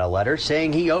he got a letter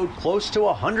saying he owed close to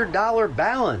a $100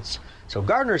 balance. So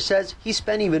Gardner says he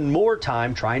spent even more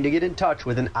time trying to get in touch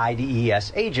with an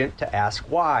IDES agent to ask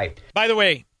why. By the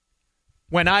way,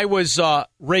 when I was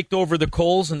raked over the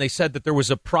coals and they said that there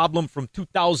was a problem from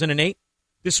 2008,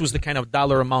 this was the kind of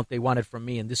dollar amount they wanted from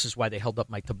me, and this is why they held up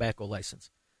my tobacco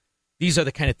license. These are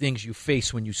the kind of things you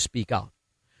face when you speak out.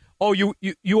 Oh, you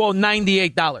owe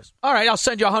 $98. All right, I'll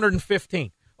send you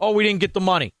 $115. Oh, we didn't get the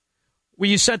money. Well,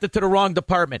 you sent it to the wrong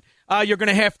department. You're going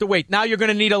to have to wait. Now you're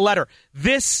going to need a letter.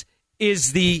 This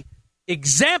is the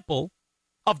example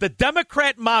of the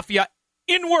Democrat mafia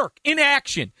in work, in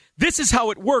action. This is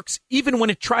how it works, even when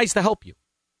it tries to help you.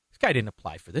 This guy didn't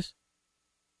apply for this.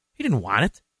 He didn't want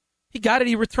it. He got it.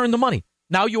 He returned the money.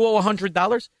 Now you owe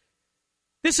 $100.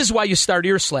 This is why you start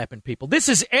ear slapping people. This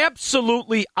is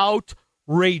absolutely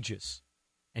outrageous.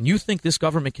 And you think this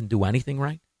government can do anything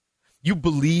right? You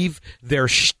believe their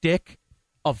shtick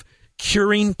of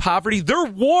curing poverty? Their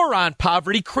war on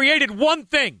poverty created one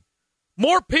thing: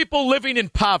 more people living in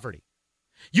poverty.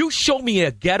 You show me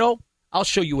a ghetto, I'll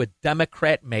show you a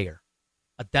Democrat mayor,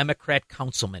 a Democrat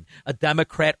councilman, a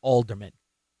Democrat alderman,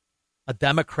 a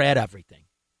Democrat everything.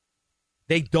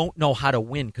 They don't know how to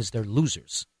win because they're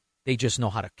losers. They just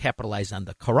know how to capitalize on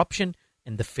the corruption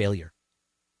and the failure.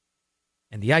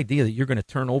 And the idea that you're going to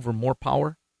turn over more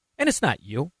power, and it's not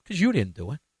you, because you didn't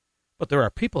do it, but there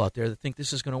are people out there that think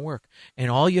this is going to work.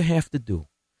 And all you have to do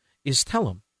is tell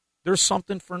them there's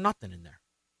something for nothing in there.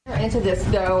 Into this,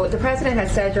 though, the president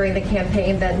has said during the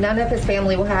campaign that none of his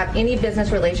family will have any business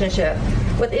relationship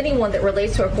with anyone that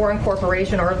relates to a foreign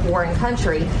corporation or a foreign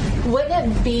country.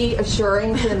 Wouldn't it be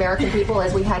assuring to the American people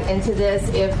as we head into this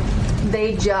if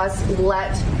they just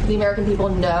let the American people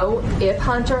know if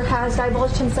Hunter has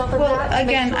divulged himself of that? Well,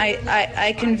 again,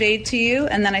 I conveyed to you,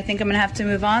 and then I think I'm going to have to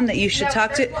move on, that you should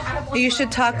talk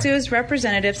to his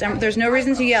representatives. And there's no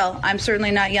reason to yell. I'm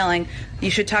certainly not yelling. You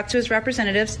should talk to his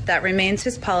representatives. That remains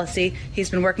his policy. He's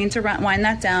been working to wind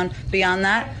that down. Beyond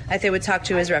that, I think would talk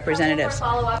to his representatives.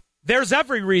 There's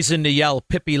every reason to yell,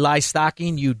 Pippi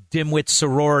Liestocking, you dimwit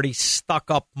sorority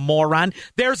stuck-up moron.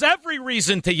 There's every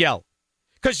reason to yell.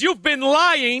 Because you've been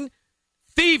lying,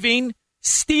 thieving,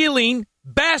 stealing,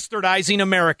 bastardizing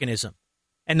Americanism.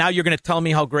 And now you're going to tell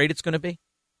me how great it's going to be?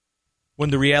 When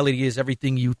the reality is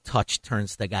everything you touch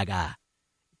turns to gaga.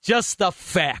 Just a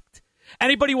fact.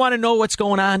 Anybody want to know what's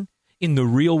going on in the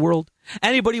real world?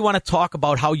 Anybody want to talk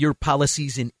about how your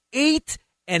policies in 8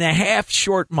 1.5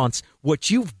 short months, what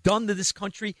you've done to this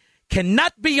country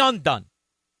cannot be undone.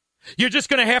 You're just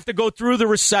going to have to go through the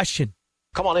recession.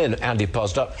 Come on in, Andy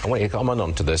Posner. I want you to comment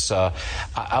on to this.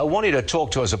 I want you to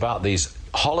talk to us about these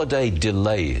holiday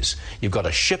delays. You've got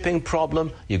a shipping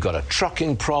problem, you've got a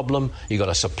trucking problem, you've got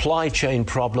a supply chain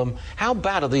problem. How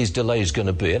bad are these delays going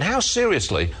to be, and how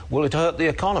seriously will it hurt the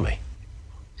economy?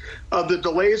 The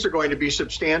delays are going to be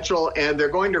substantial, and they're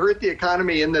going to hurt the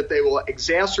economy in that they will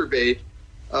exacerbate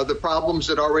the problems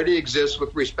that already exist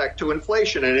with respect to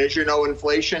inflation. And as you know,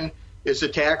 inflation is a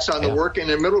tax on the working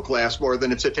and middle class more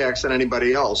than it's a tax on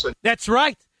anybody else. That's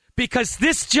right, because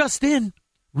this just in,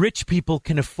 rich people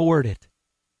can afford it.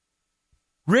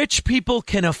 Rich people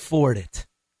can afford it.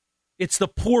 It's the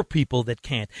poor people that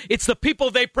can't. It's the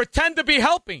people they pretend to be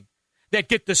helping that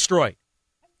get destroyed.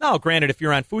 Now, granted, if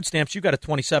you're on food stamps, you got a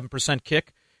 27%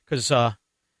 kick because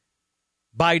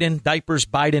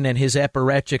Biden and his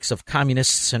apparatchiks of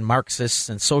communists and Marxists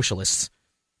and socialists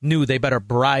knew they better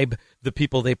bribe the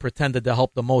people they pretended to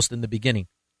help the most in the beginning.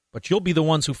 But you'll be the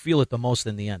ones who feel it the most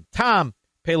in the end. Tom,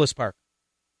 Palos Park.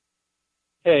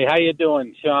 Hey, how you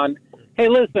doing, Sean? Hey,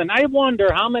 listen, I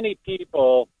wonder how many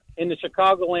people in the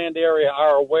Chicagoland area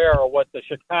are aware of what the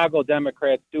Chicago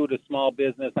Democrats do to small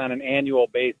business on an annual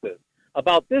basis.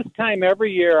 About this time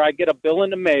every year, I get a bill in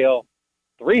the mail,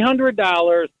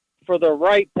 $300 for the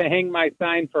right to hang my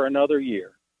sign for another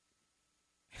year.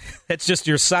 That's just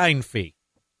your sign fee.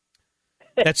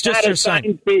 That's just your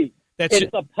sign fee.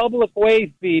 It's a public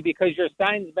way fee because your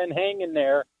sign's been hanging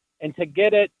there, and to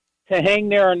get it to hang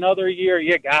there another year,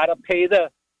 you gotta pay the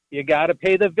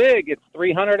VIG. It's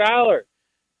 $300.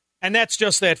 And that's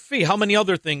just that fee. How many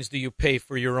other things do you pay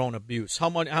for your own abuse? How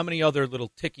many other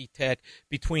little ticky-tack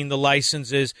between the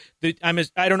licenses? I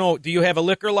don't know. Do you have a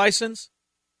liquor license?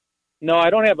 No, I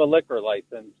don't have a liquor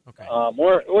license. Okay.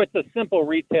 It's a simple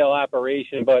retail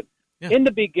operation. But in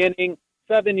the beginning,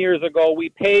 7 years ago, we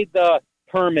paid the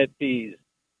permit fees.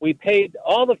 We paid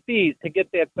all the fees to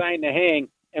get that sign to hang.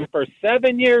 And for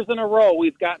 7 years in a row,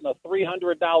 we've gotten a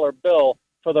 $300 bill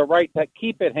for the right to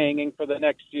keep it hanging for the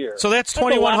next year. So that's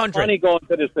 $2,100. A lot of money going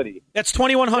to the city. That's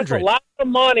 $2,100. That's a lot of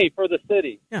money for the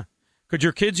city. Yeah. Could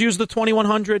your kids use the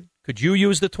 $2,100? Could you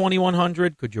use the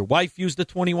 $2,100? Could your wife use the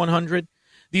 $2,100?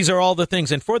 These are all the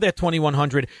things. And for that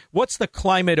 $2,100, what's the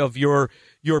climate of your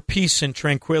peace and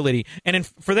tranquility? And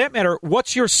for that matter,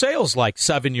 what's your sales like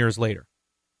 7 years later?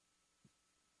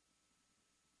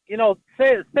 You know,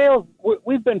 sales,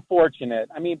 we've been fortunate.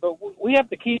 I mean, but we have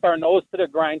to keep our nose to the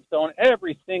grindstone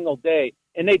every single day.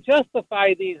 And they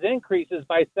justify these increases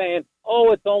by saying,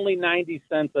 oh, it's only 90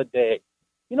 cents a day.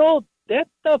 You know, that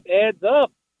stuff adds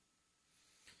up.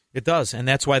 It does, and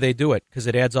that's why they do it, because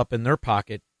it adds up in their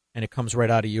pocket, and it comes right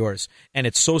out of yours. And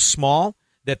it's so small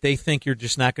that they think you're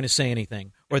just not going to say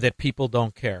anything or that people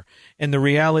don't care. And the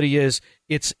reality is,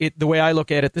 the way I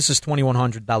look at it, this is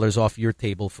 $2,100 off your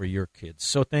table for your kids.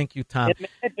 So thank you, Tom.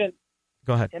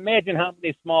 Go ahead. Imagine how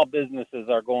many small businesses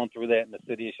are going through that in the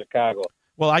city of Chicago.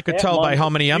 Well, I could tell by how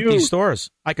many empty stores.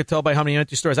 I had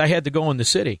to go in the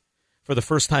city for the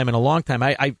first time in a long time.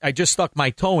 I just stuck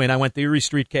my toe in. I went to Erie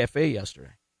Street Cafe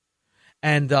yesterday.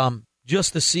 And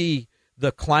just to see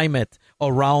the climate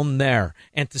around there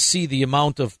and to see the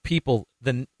amount of people,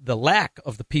 the lack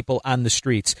of the people on the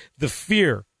streets, the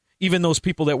fear, even those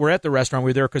people that were at the restaurant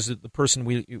were there because the person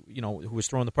who was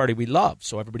throwing the party we love.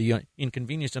 So everybody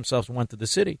inconvenienced themselves and went to the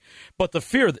city. But the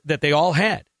fear that they all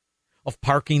had of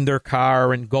parking their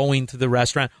car and going to the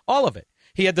restaurant, all of it.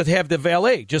 He had to have the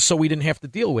valet just so we didn't have to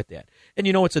deal with that. And,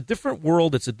 it's a different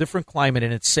world. It's a different climate,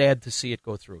 and it's sad to see it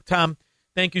go through. Tom,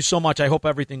 thank you so much. I hope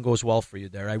everything goes well for you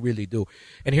there. I really do.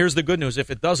 And here's the good news.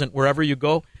 If it doesn't, wherever you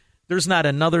go, there's not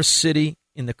another city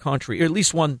in the country, or at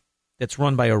least one that's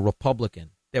run by a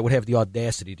Republican, that would have the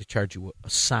audacity to charge you a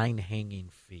sign-hanging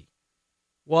fee.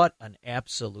 What an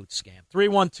absolute scam.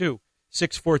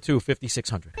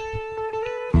 312-642-5600.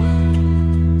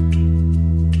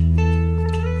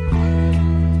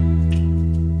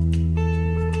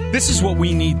 This is what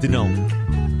we need to know.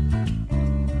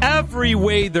 Every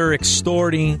way they're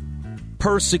extorting,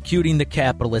 persecuting the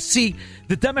capitalists. See,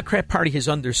 the Democrat Party has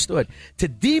understood to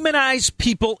demonize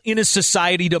people in a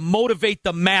society to motivate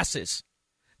the masses.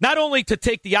 Not only to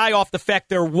take the eye off the fact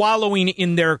they're wallowing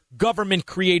in their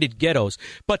government-created ghettos,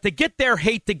 but to get their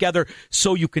hate together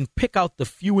so you can pick out the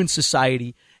few in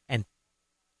society and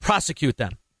prosecute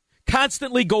them.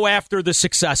 Constantly go after the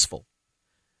successful.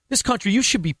 This country, you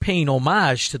should be paying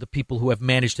homage to the people who have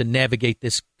managed to navigate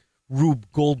this Rube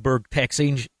Goldberg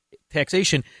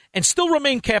taxation and still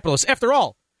remain capitalists. After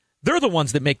all, they're the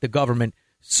ones that make the government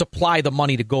supply the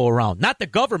money to go around. Not the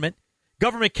government.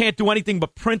 Government can't do anything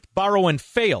but print, borrow, and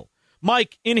fail.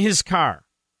 Mike, in his car.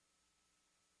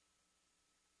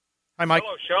 Hi, Mike.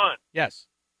 Hello, Sean. Yes.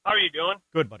 How are you doing?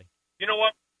 Good, buddy. You know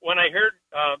what? When I heard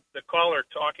the caller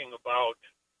talking about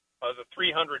the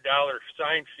 $300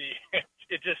 sign fee,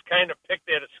 it just kind of picked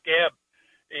at a scab.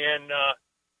 And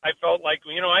I felt like,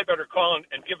 I better call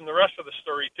and give him the rest of the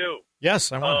story, too.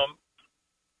 Yes, I want.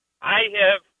 I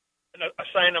have a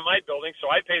sign on my building,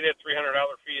 so I pay that $300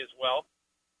 fee as well.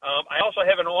 I also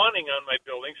have an awning on my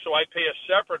building, so I pay a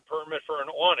separate permit for an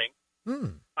awning.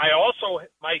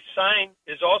 My sign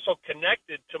is also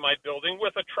connected to my building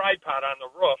with a tripod on the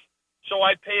roof, so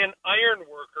I pay an iron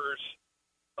worker's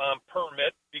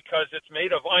permit because it's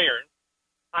made of iron.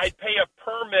 I pay a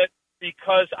permit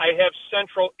because I have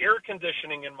central air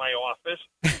conditioning in my office,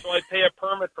 so I pay a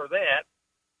permit for that.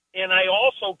 And I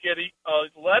also get a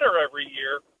letter every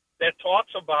year that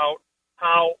talks about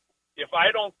how if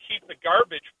I don't keep the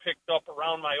garbage picked up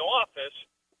around my office,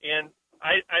 and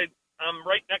I'm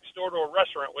right next door to a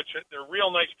restaurant, which they're real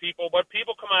nice people, but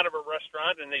people come out of a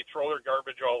restaurant and they throw their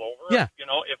garbage all over. Yeah.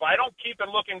 If I don't keep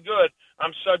it looking good,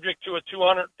 I'm subject to a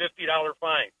 $250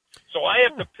 fine. So I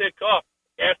have to pick up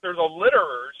after the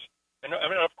litterers, and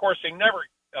of course they never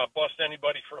bust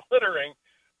anybody for littering,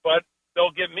 but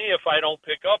they'll get me if I don't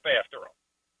pick up after them.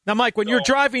 Now, Mike, when you're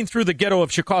driving through the ghetto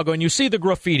of Chicago and you see the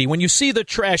graffiti, when you see the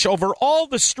trash over all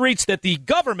the streets that the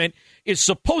government is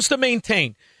supposed to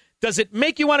maintain, does it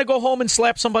make you want to go home and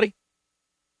slap somebody?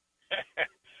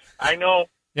 I know.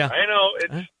 Yeah. I know.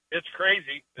 It's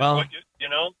crazy. Well,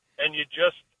 and you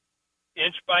just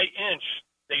inch by inch,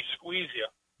 they squeeze you.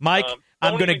 Mike,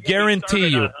 I'm going to guarantee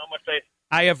you,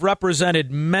 I have represented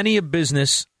many a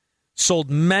business, sold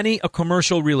many a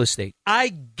commercial real estate. I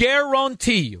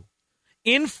guarantee you,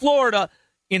 in Florida,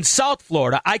 in South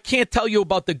Florida, I can't tell you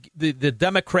about the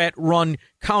Democrat-run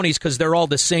counties because they're all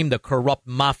the same, the corrupt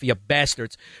mafia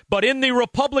bastards. But in the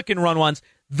Republican-run ones,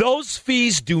 those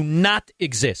fees do not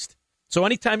exist. So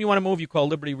anytime you want to move, you call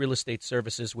Liberty Real Estate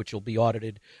Services, which will be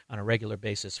audited on a regular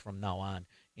basis from now on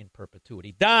in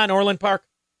perpetuity. Don, Orland Park.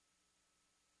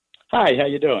 Hi, how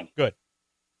you doing? Good.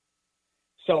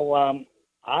 So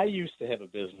I used to have a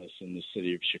business in the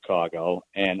city of Chicago,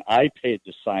 and I paid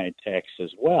the sign tax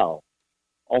as well.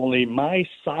 Only my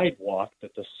sidewalk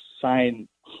that the sign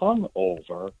hung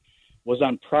over was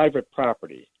on private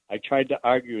property. I tried to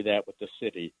argue that with the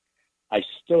city. I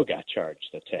still got charged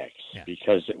the tax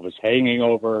because it was hanging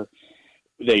over,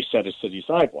 they said, a city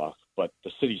sidewalk, but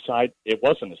it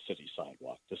wasn't a city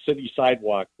sidewalk. The city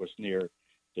sidewalk was near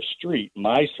the street.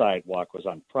 My sidewalk was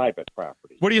on private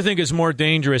property. What do you think is more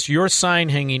dangerous, your sign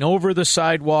hanging over the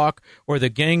sidewalk or the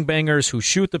gangbangers who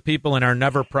shoot the people and are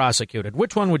never prosecuted?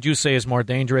 Which one would you say is more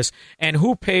dangerous, and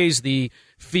who pays the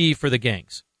fee for the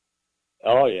gangs?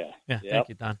 Oh, yeah. Yeah, Thank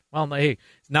you, Don. Well, hey,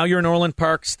 now you're in Orland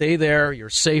Park. Stay there. You're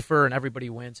safer, and everybody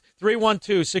wins.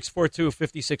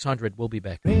 312-642-5600. We'll be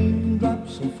back.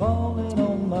 Raindrops are falling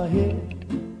on my head.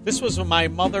 This was my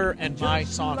mother and my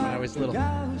song when I was little.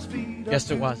 Yes,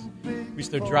 it was. We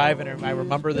used to drive, and I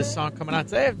remember this song coming on.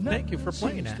 Hey, thank you for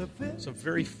playing that. It's a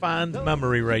very fond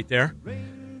memory right there.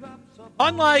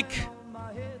 Unlike,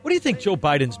 what do you think Joe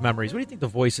Biden's memories, what do you think the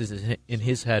voices in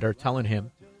his head are telling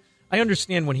him? I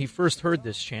understand when he first heard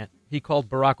this chant, he called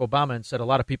Barack Obama and said, a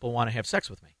lot of people want to have sex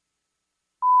with me.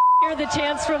 Hear the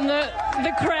chants from the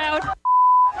crowd.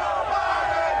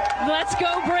 Let's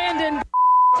go, Brandon.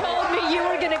 Told me you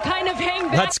were going to kind of hang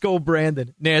back. Let's go,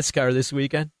 Brandon. NASCAR this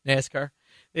weekend. NASCAR.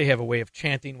 They have a way of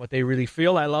chanting what they really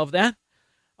feel. I love that.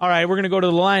 All right, we're going to go to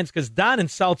the lines because Don in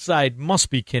Southside must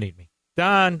be kidding me.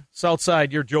 Don,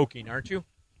 Southside, you're joking, aren't you?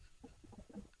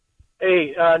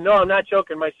 Hey, no, I'm not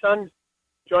joking. My son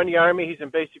joined the Army. He's in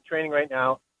basic training right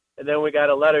now. And then we got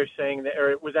a letter saying that, or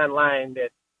it was online,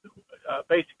 that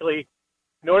basically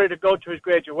in order to go to his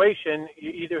graduation, you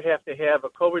either have to have a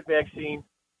COVID vaccine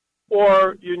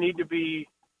or you need to be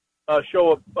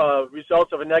show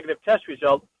results of a negative test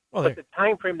result. Well, but the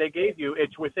time frame they gave you,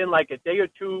 it's within like a day or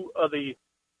two of the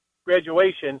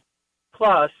graduation.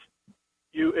 Plus,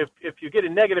 if you get a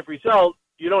negative result,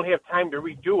 you don't have time to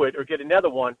redo it or get another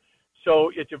one.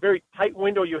 So it's a very tight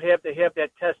window. You have to have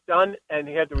that test done and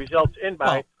have the results in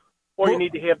by, or you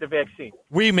need to have the vaccine.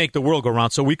 We make the world go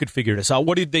round, so we could figure this out.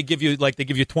 What did they give you? Like they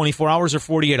give you 24 hours or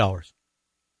 48 hours?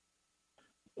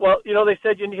 Well, they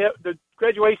said you have the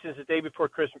graduation is the day before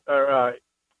Christmas or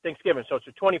Thanksgiving, so it's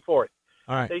the 24th.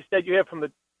 All right. They said you have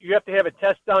to have a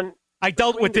test done. I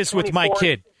dealt with this with my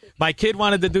kid. My kid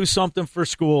wanted to do something for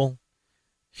school.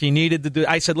 She needed to do.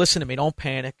 I said, "Listen to me. Don't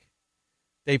panic."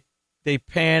 They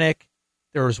panic.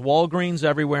 There was Walgreens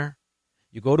everywhere.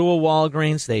 You go to a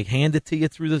Walgreens, they hand it to you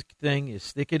through the thing, you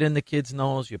stick it in the kid's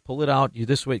nose, you pull it out, you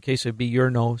this way, in case it'd be your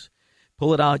nose,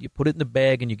 pull it out, you put it in the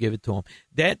bag, and you give it to them.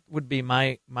 That would be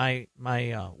my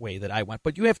way that I went.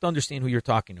 But you have to understand who you're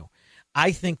talking to.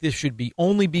 I think this should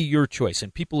only be your choice.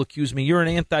 And people accuse me, you're an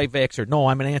anti-vaxxer. No,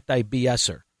 I'm an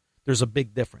anti-BSer. There's a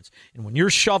big difference. And when you're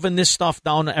shoving this stuff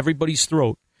down everybody's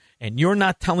throat, and you're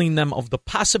not telling them of the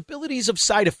possibilities of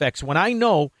side effects, when I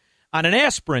know on an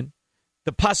aspirin,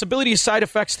 the possibility of side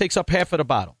effects takes up half of the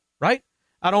bottle, right?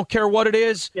 I don't care what it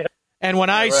is. Yeah. And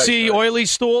when I see oily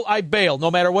stool, I bail,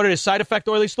 no matter what it is. Side effect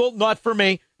oily stool, not for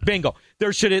me. Bingo.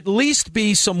 There should at least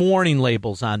be some warning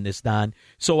labels on this, Don.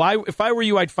 So if I were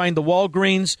you, I'd find the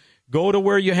Walgreens, go to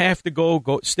where you have to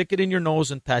go, stick it in your nose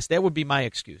and test. That would be my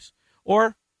excuse.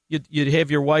 Or you'd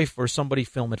have your wife or somebody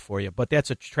film it for you. But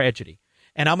that's a tragedy.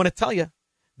 And I'm going to tell you,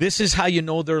 this is how you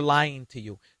know they're lying to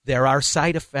you. There are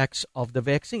side effects of the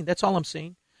vaccine. That's all I'm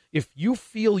saying. If you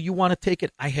feel you want to take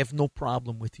it, I have no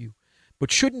problem with you.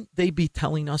 But shouldn't they be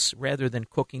telling us rather than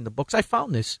cooking the books? I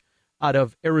found this out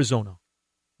of Arizona,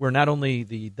 where not only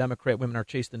the Democrat women are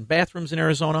chased in bathrooms in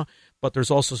Arizona, but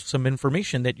there's also some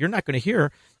information that you're not going to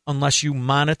hear unless you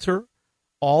monitor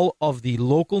all of the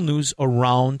local news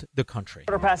around the country.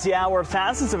 Quarter past the hour,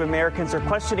 thousands of Americans are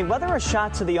questioning whether a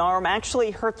shot to the arm actually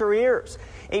hurt their ears.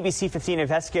 ABC 15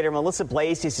 investigator Melissa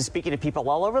Blaze is speaking to people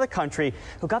all over the country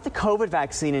who got the COVID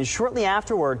vaccine and shortly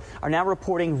afterward are now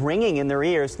reporting ringing in their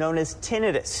ears known as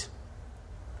tinnitus.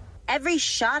 Every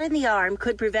shot in the arm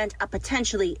could prevent a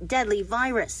potentially deadly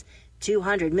virus.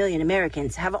 200 million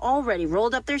Americans have already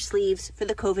rolled up their sleeves for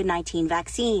the COVID-19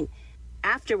 vaccine.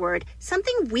 Afterward,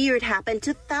 something weird happened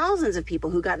to thousands of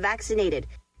people who got vaccinated.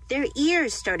 Their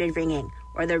ears started ringing,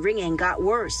 or the ringing got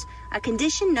worse, a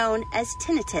condition known as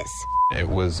tinnitus. It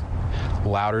was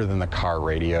louder than the car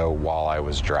radio while I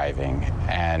was driving,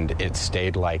 and it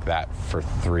stayed like that for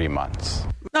 3 months.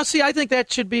 Now, see, I think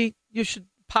that should be,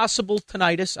 possible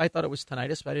tinnitus. I thought it was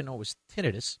tinnitus, but I didn't know it was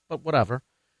tinnitus, but whatever,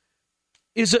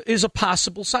 is a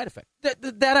possible side effect.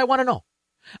 That I want to know.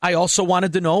 I also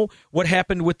wanted to know what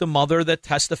happened with the mother that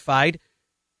testified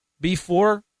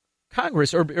before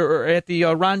Congress or at the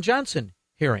Ron Johnson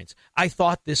hearings. I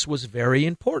thought this was very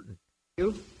important.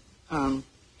 Thank you,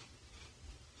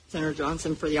 Senator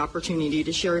Johnson, for the opportunity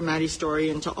to share Maddie's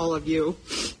story, and to all of you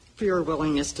for your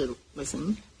willingness to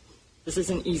listen. This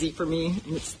isn't easy for me,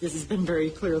 and this has been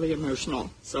very clearly emotional,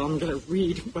 so I'm going to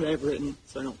read what I've written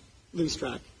so I don't lose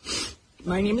track.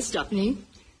 My name is Stephanie,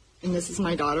 and this is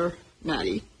my daughter,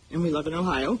 Maddie, and we live in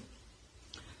Ohio.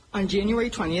 On January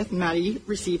 20th, Maddie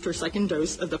received her second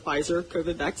dose of the Pfizer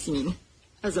COVID vaccine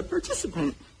as a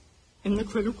participant in the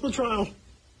clinical trial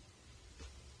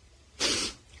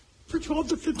for 12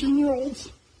 to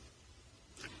 15-year-olds.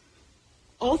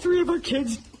 All three of our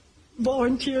kids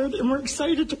volunteered and were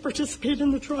excited to participate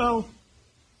in the trial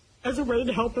as a way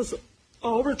to help us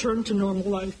all return to normal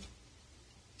life.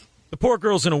 The poor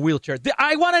girl's in a wheelchair.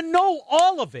 I want to know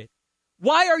all of it.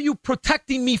 Why are you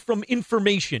protecting me from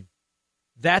information?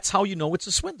 That's how you know it's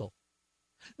a swindle.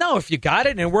 Now, if you got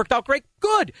it and it worked out great,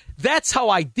 good. That's how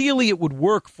ideally it would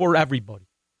work for everybody.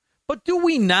 But do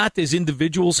we not, as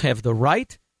individuals, have the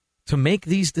right to make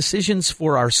these decisions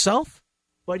for ourselves?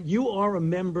 But you are a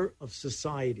member of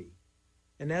society.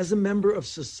 And as a member of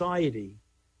society,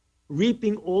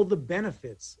 reaping all the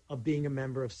benefits of being a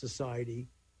member of society,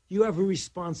 you have a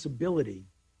responsibility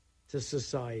to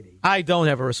society. I don't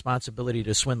have a responsibility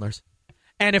to swindlers.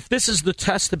 And if this is the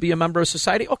test to be a member of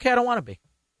society, okay, I don't want to be.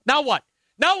 Now what?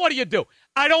 Now what do you do?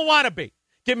 I don't want to be.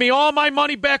 Give me all my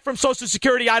money back from Social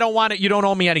Security. I don't want it. You don't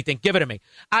owe me anything. Give it to me.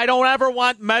 I don't ever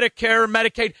want Medicare or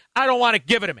Medicaid. I don't want it.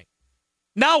 Give it to me.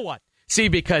 Now what? See,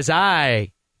 because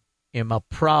I am a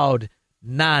proud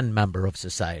non-member of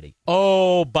society.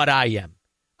 Oh, but I am.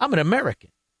 I'm an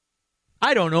American.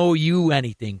 I don't owe you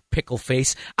anything, pickle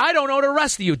face. I don't owe the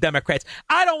rest of you Democrats.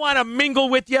 I don't want to mingle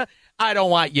with you. I don't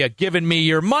want you giving me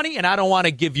your money, and I don't want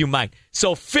to give you mine.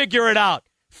 So figure it out,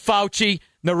 Fauci, and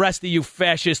the rest of you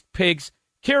fascist pigs.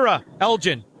 Kira,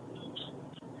 Elgin.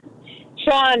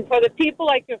 Sean, for the people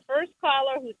like your first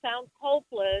caller who sounds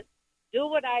hopeless, do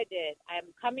what I did.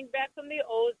 I'm coming back from the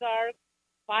Ozarks,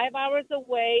 5 hours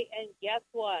away, and guess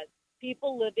what?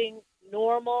 People living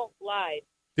normal lives.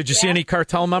 Did you see any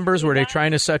cartel members? Were they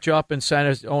trying to set you up and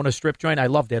own a strip joint? I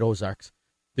love that Ozarks.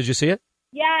 Did you see it?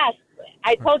 Yes.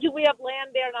 I told you we have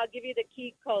land there, and I'll give you the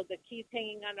key code. The key's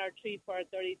hanging on our tree for a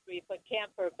 33-foot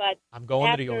camper. But I'm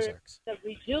going to the Ozarks. The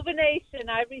rejuvenation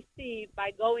I received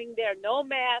by going there, no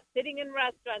mask, sitting in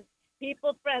restaurants,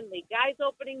 people friendly, guys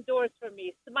opening doors for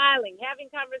me, smiling, having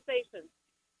conversations.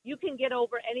 you can get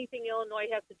over anything Illinois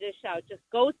has to dish out. Just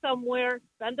go somewhere,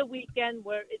 spend a weekend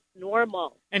where it's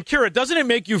normal. And Kira, doesn't it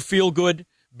make you feel good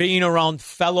being around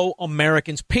fellow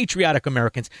Americans, patriotic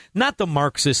Americans, not the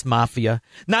Marxist mafia,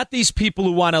 not these people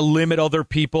who want to limit other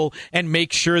people and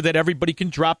make sure that everybody can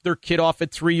drop their kid off at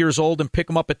 3 years old and pick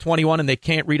them up at 21 and they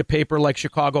can't read a paper like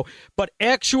Chicago, but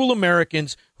actual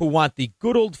Americans who want the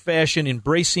good old-fashioned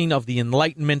embracing of the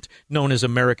Enlightenment known as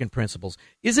American principles.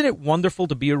 Isn't it wonderful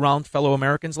to be around fellow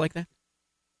Americans like that?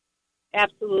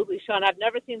 Absolutely, Sean. I've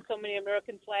never seen so many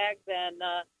American flags, and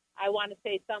I want to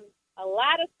say a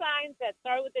lot of signs that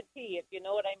start with a T, if you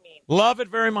know what I mean. Love it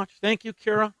very much. Thank you,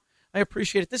 Kira. I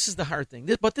appreciate it. This is the hard thing,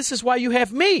 but this is why you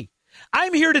have me.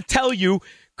 I'm here to tell you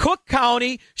Cook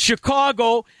County,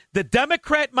 Chicago, the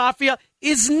Democrat mafia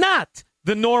is not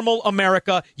the normal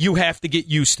America you have to get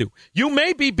used to. You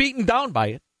may be beaten down by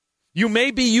it. You may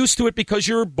be used to it because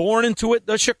you're born into it,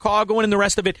 the Chicago and the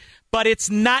rest of it, but it's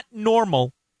not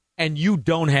normal, and you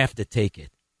don't have to take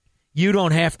it. You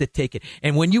don't have to take it.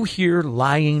 And when you hear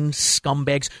lying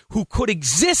scumbags who could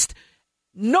exist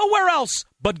nowhere else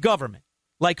but government,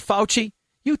 like Fauci,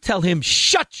 you tell him,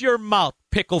 shut your mouth,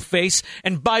 pickle face.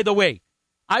 And by the way,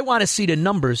 I want to see the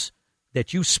numbers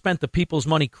that you spent the people's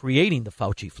money creating the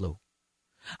Fauci flu.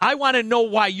 I want to know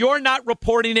why you're not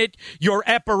reporting it. Your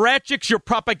apparatchiks, your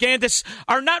propagandists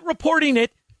are not reporting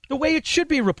it the way it should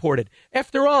be reported.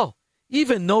 After all,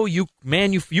 even though you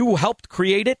helped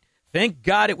create it, thank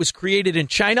God it was created in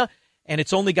China, and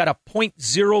it's only got a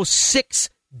 0.06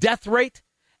 death rate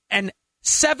and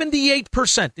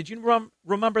 78%. Did you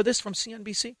remember this from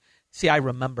CNBC? See, I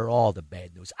remember all the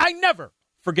bad news. I never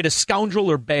forget a scoundrel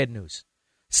or bad news.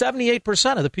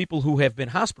 78% of the people who have been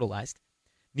hospitalized,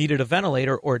 needed a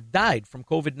ventilator, or died from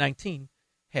COVID-19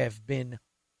 have been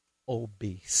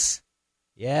obese.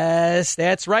 Yes,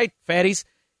 that's right, fatties.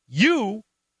 You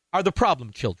are the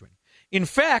problem children. In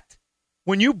fact,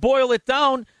 when you boil it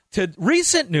down to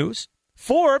recent news,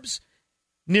 Forbes,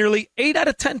 nearly 8 out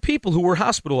of 10 people who were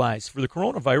hospitalized for the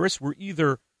coronavirus were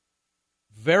either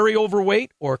very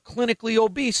overweight or clinically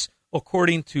obese,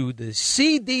 according to the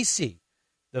CDC,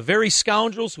 the very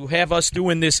scoundrels who have us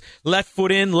doing this left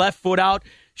foot in, left foot out,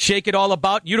 shake it all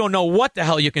about. You don't know what the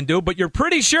hell you can do, but you're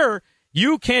pretty sure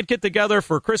you can't get together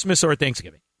for Christmas or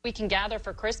Thanksgiving. We can gather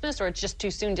for Christmas, or it's just too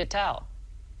soon to tell?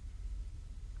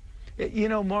 You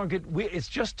know, Margaret, it's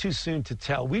just too soon to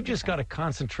tell. We've just got to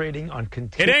concentrating on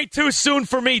It ain't too soon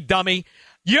for me, dummy.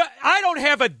 I don't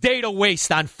have a day to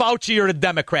waste on Fauci or the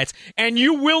Democrats, and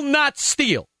you will not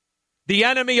steal the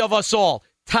enemy of us all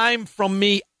time from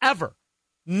me ever.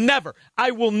 Never.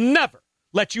 I will never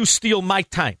let you steal my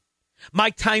time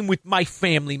with my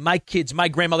family, my kids, my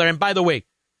grandmother. And by the way,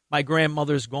 my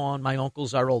grandmother's gone, my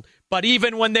uncles are old. But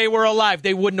even when they were alive,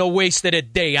 they wouldn't have wasted a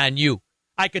day on you.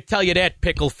 I could tell you that,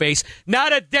 pickle face.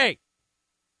 Not a day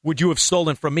would you have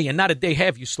stolen from me, and not a day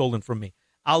have you stolen from me.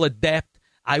 I'll adapt.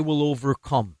 I will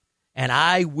overcome, and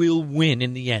I will win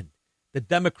in the end. The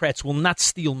Democrats will not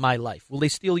steal my life. Will they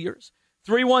steal yours?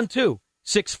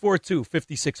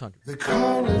 312-642-5600. They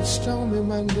call it Stormy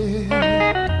Monday.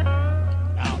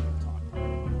 Now we're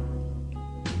talking.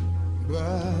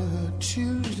 But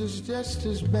Tuesday's just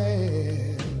as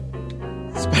bad.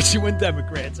 Especially when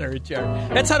Democrats are in charge.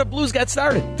 That's how the blues got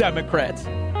started. Democrats.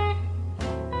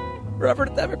 Wherever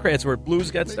the Democrats were, blues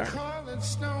got started.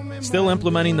 Still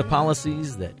implementing the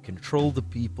policies that control the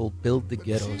people, build the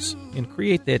ghettos, and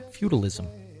create that feudalism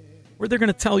where they're going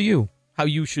to tell you how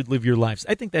you should live your lives.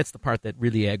 I think that's the part that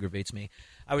really aggravates me.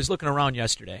 I was looking around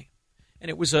yesterday, and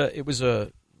it was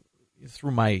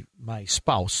through my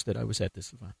spouse that I was at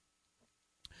this event.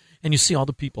 And you see all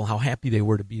the people, how happy they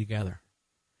were to be together.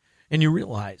 And you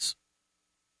realize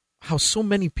how so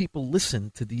many people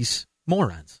listen to these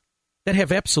morons that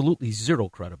have absolutely zero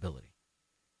credibility.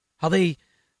 How they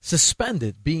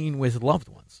suspended being with loved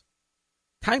ones.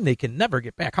 Time they can never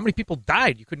get back. How many people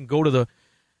died? You couldn't go to the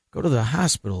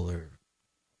hospital or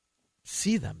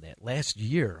see them that last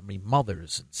year. I mean,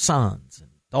 mothers and sons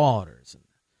and daughters and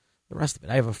the rest of it.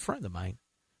 I have a friend of mine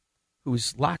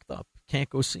who's locked up. Can't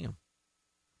go see him.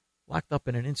 Locked up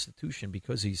in an institution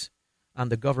because he's on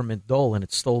the government dole and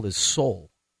it stole his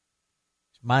soul.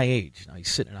 He's my age. Now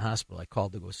he's sitting in a hospital. I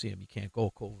called to go see him. You can't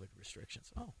go, COVID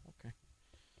restrictions. Oh, okay.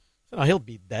 So now he'll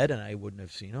be dead and I wouldn't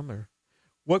have seen him. Or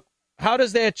what? How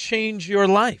does that change your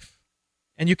life?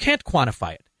 And you can't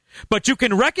quantify it. But you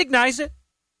can recognize it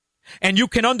and you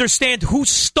can understand who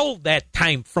stole that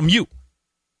time from you.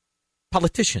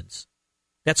 Politicians.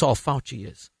 That's all Fauci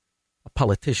is. A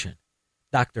politician.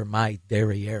 Dr. My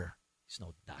Derriere. He's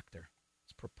no doctor.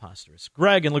 It's preposterous.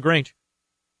 Greg in LaGrange.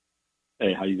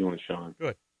 Hey, how you doing, Sean?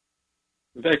 Good.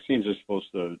 The vaccines are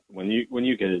supposed to, when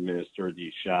you get administered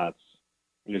these shots,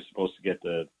 you're supposed to get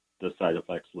the side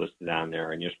effects listed on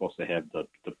there, and you're supposed to have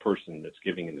the person that's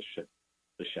giving you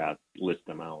the shot list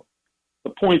them out.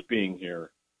 The point being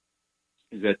here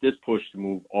is that this push to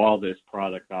move all this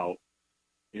product out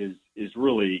is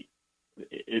really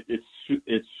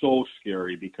it's so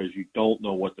scary because you don't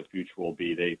know what the future will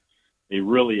be. They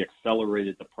really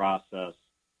accelerated the process,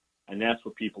 and that's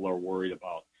what people are worried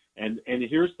about. And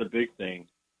here's the big thing,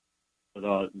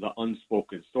 the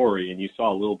unspoken story, and you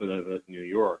saw a little bit of it in New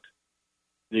York.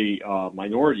 The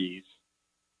minorities,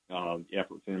 the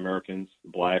African Americans,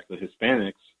 the blacks, the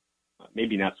Hispanics,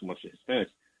 maybe not so much the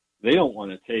Hispanics, they don't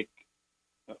want to take,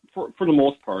 for the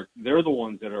most part, they're the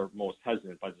ones that are most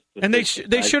hesitant by the and they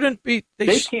shouldn't be.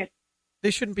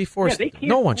 They shouldn't be forced. Yeah, they can't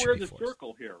no one should be square the forced.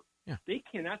 circle here. Yeah. They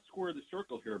cannot square the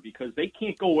circle here because they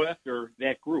can't go after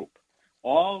that group.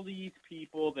 All these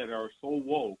people that are so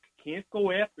woke can't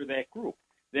go after that group.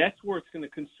 That's where it's going to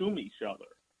consume each other.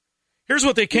 Here's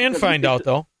what they can find out,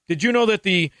 though. Did you know that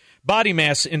the body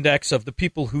mass index of the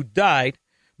people who died,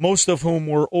 most of whom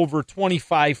were over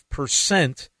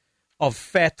 25% of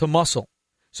fat to muscle,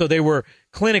 so they were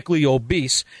clinically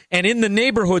obese, and in the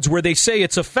neighborhoods where they say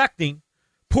it's affecting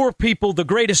poor people the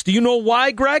greatest. Do you know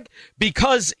why, Greg?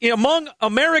 Because among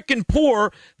American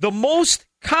poor, the most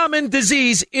common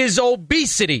disease is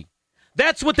obesity.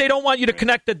 That's what they don't want you to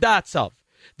connect the dots of.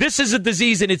 This is a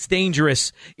disease and it's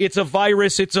dangerous. It's a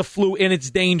virus, it's a flu, and it's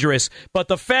dangerous. But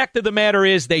the fact of the matter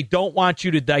is they don't want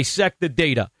you to dissect the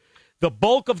data. The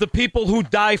bulk of the people who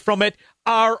die from it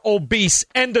are obese.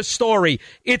 End of story.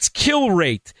 Its kill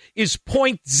rate is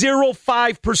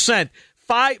 0.05%.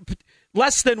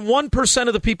 Less than 1%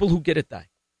 of the people who get it die.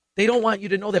 They don't want you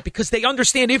to know that because they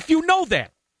understand if you know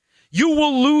that, you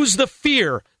will lose the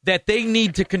fear that they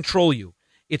need to control you.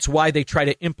 It's why they try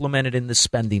to implement it in the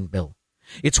spending bill.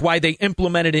 It's why they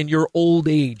implement it in your old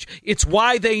age. It's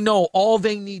why they know all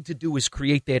they need to do is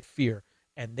create that fear.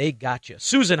 And they got you.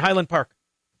 Susan, Highland Park.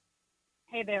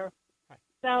 Hey there.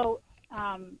 So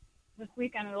this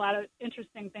weekend, a lot of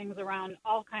interesting things around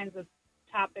all kinds of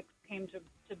topics came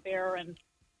to bear. And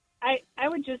I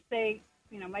would just say,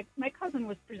 my cousin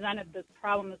was presented this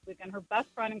problem this weekend. Her best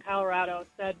friend in Colorado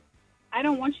said, I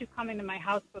don't want you coming to my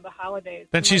house for the holidays.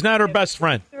 Then she's not her best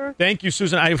friend. Thank you,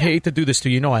 Susan. I hate to do this to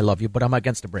you. You know I love you, but I'm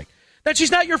against the break. Then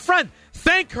she's not your friend.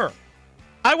 Thank her.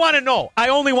 I want to know. I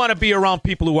only want to be around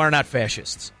people who are not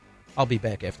fascists. I'll be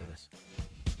back after this.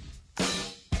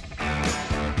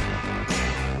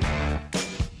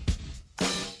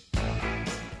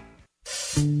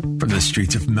 From the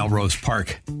streets of Melrose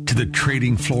Park to the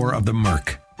trading floor of the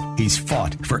Merc, he's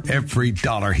fought for every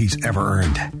dollar he's ever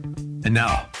earned. And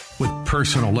now, with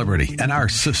personal liberty and our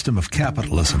system of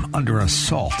capitalism under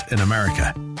assault in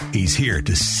America, he's here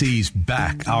to seize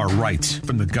back our rights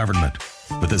from the government.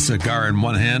 With a cigar in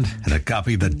one hand and a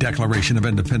copy of the Declaration of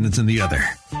Independence in the other,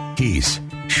 he's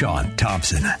Sean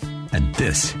Thompson. And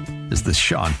this is The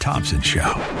Sean Thompson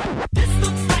Show. This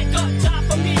looks like a job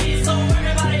for me, so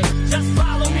everybody just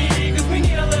follow me, because we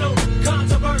need a little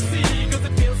controversy, because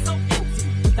it feels so empty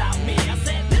without me. I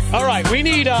said this. All right, we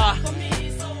need...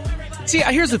 See,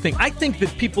 here's the thing. I think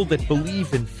that people that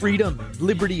believe in freedom and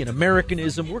liberty and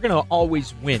Americanism, we're going to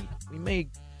always win. We may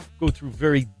go through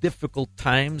very difficult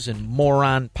times and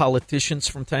moron politicians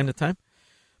from time to time,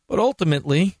 but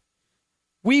ultimately,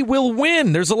 we will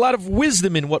win. There's a lot of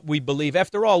wisdom in what we believe.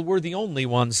 After all, we're the only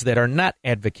ones that are not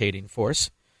advocating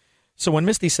force. So when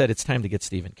Misty said it's time to get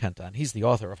Stephen Kent on, he's the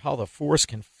author of How the Force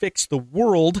Can Fix the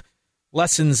World,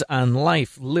 Lessons on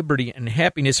Life, Liberty, and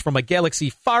Happiness from a Galaxy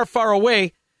Far, Far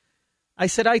Away. I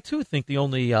said, I, too, think the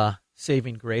only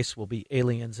saving grace will be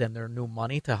aliens and their new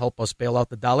money to help us bail out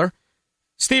the dollar.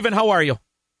 Stephen, how are you?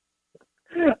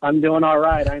 I'm doing all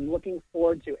right. I'm looking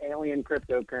forward to alien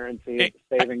cryptocurrency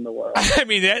saving the world. I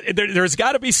mean, there's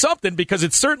got to be something, because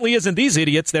it certainly isn't these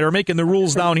idiots that are making the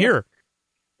rules down here.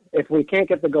 If we can't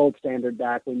get the gold standard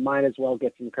back, we might as well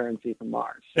get some currency from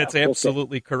Mars. That's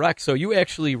absolutely correct. So you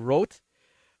actually wrote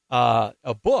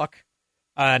a book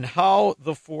on how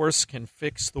the Force can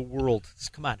fix the world.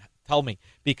 Come on, tell me.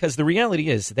 Because the reality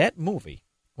is that movie,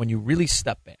 when you really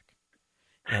step back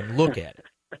and look at it,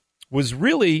 was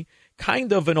really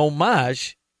kind of an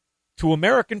homage to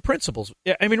American principles.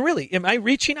 I mean, really, am I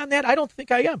reaching on that? I don't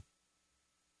think I am.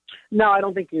 No, I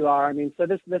don't think you are. I mean, so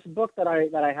this book that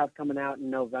I have coming out in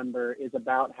November is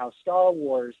about how Star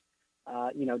Wars,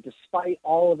 despite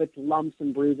all of its lumps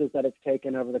and bruises that it's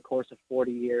taken over the course of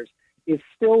 40 years, is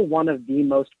still one of the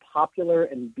most popular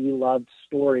and beloved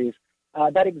stories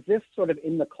that exists sort of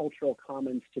in the cultural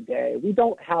commons today. We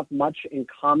don't have much in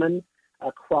common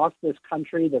across this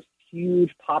country, this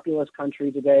huge populist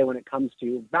country today when it comes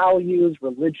to values,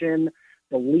 religion,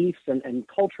 beliefs, and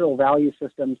cultural value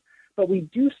systems. But we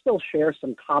do still share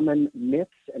some common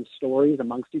myths and stories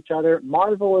amongst each other.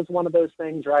 Marvel is one of those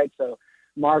things, right? So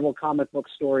Marvel comic book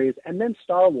stories, and then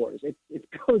Star Wars. It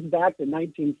goes back to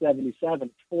 1977.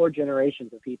 4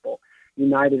 generations of people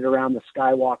united around the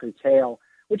Skywalker tale,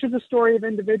 which is a story of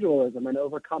individualism and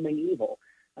overcoming evil.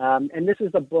 And this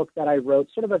is a book that I wrote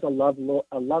sort of as a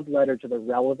love letter to the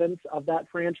relevance of that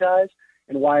franchise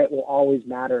and why it will always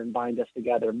matter and bind us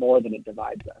together more than it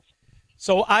divides us.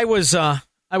 So I was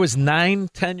 9,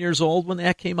 10 years old when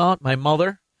that came out. My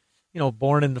mother,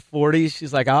 born in the 40s,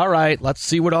 she's like, all right, let's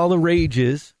see what all the rage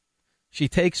is. She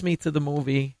takes me to the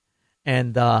movie,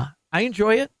 and I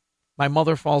enjoy it. My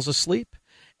mother falls asleep.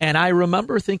 And I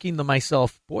remember thinking to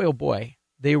myself, boy, oh boy,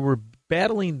 they were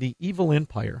battling the evil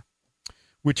empire,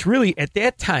 which really, at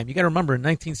that time, you got to remember, in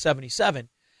 1977,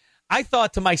 I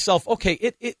thought to myself, okay,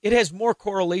 it has more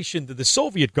correlation to the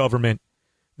Soviet government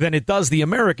than it does the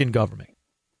American government.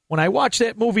 When I watch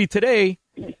that movie today,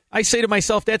 I say to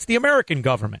myself, that's the American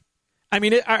government. I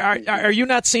mean, are you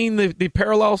not seeing the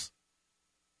parallels?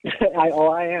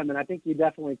 I am, and I think you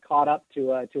definitely caught up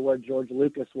to where George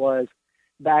Lucas was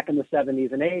back in the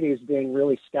 70s and 80s, being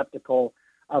really skeptical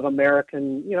of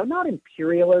American, not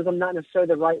imperialism, not necessarily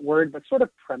the right word, but sort of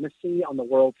primacy on the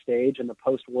world stage in the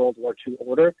post-World War II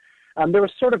order. There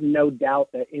was sort of no doubt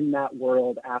that in that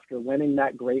world, after winning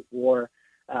that great war,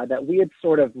 that we had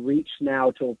sort of reached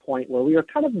now to a point where we were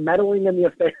kind of meddling in the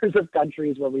affairs of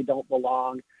countries where we don't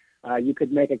belong. You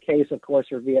could make a case, of course,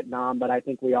 for Vietnam, but I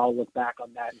think we all look back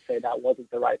on that and say that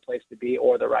wasn't the right place to be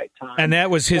or the right time. And that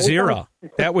was his era.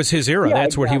 That was his era. Yeah, That's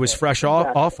exactly. what he was fresh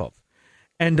off of.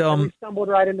 And we stumbled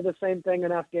right into the same thing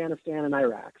in Afghanistan and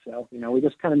Iraq. So, we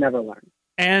just kind of never learned.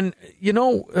 And,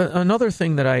 another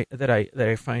thing that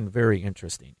I find very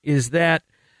interesting is that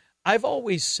I've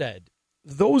always said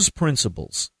those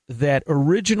principles that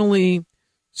originally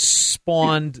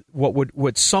spawned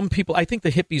what some people, I think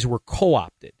the hippies were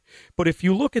co-opted. But if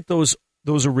you look at those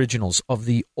originals of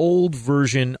the old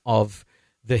version of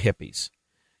the hippies,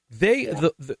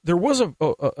 there was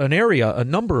a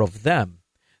number of them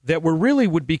that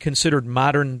would be considered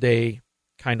modern day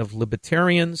kind of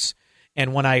libertarians.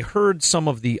 And when I heard some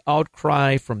of the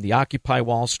outcry from the Occupy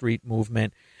Wall Street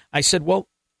movement, I said, well,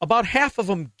 about half of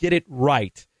them get it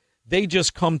right. They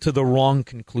just come to the wrong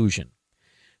conclusion.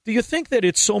 Do you think that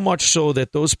it's so much so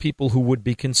that those people who would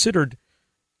be considered,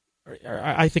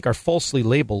 I think, are falsely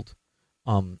labeled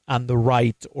on the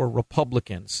right or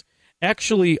Republicans,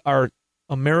 actually are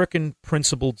American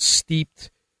principled, steeped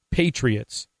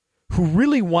patriots who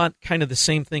really want kind of the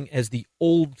same thing as the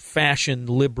old-fashioned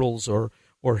liberals or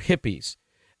hippies,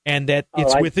 and that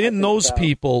it's within those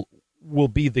people will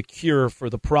be the cure for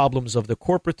the problems of the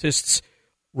corporatists,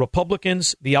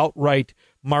 Republicans, the outright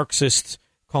Marxists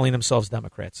calling themselves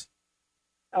Democrats?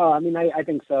 Oh, I mean, I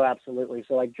think so, absolutely.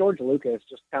 So like George Lucas,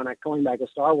 just kind of going back to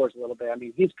Star Wars a little bit, I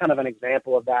mean, he's kind of an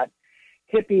example of that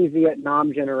hippie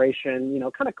Vietnam generation,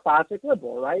 kind of classic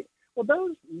liberal, right? Well,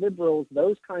 those liberals,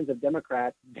 those kinds of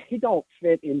Democrats, they don't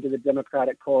fit into the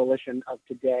Democratic coalition of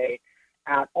today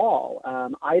at all,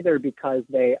 either because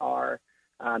they are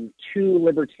too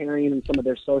libertarian in some of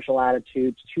their social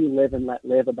attitudes, too live and let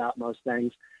live about most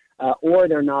things, or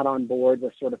they're not on board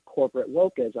with sort of corporate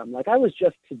wokeism. Like I was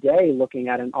just today looking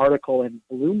at an article in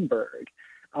Bloomberg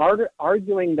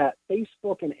arguing that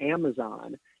Facebook and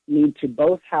Amazon need to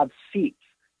both have seats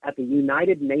at the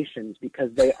United Nations because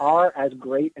they are as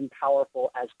great and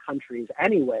powerful as countries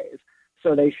anyways,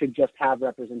 so they should just have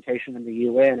representation in the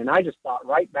UN. And I just thought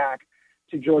right back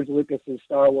to George Lucas's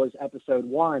Star Wars Episode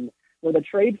 1, where the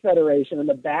Trade Federation and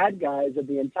the bad guys of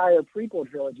the entire prequel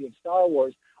trilogy of Star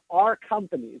Wars are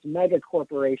companies, mega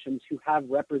corporations who have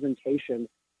representation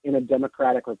in a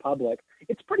democratic republic.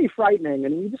 It's pretty frightening,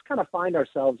 and we just kind of find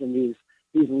ourselves in these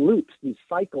loops, these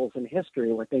cycles in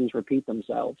history where things repeat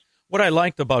themselves. What I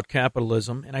liked about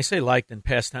capitalism, and I say liked in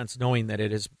past tense knowing that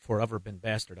it has forever been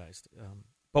bastardized,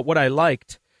 but what I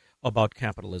liked about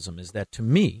capitalism is that, to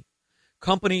me,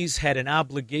 companies had an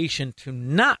obligation to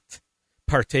not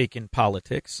partake in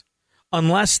politics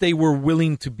unless they were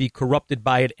willing to be corrupted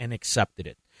by it and accepted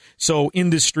it. So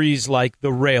industries like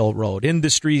the railroad,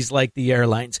 industries like the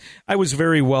airlines, I was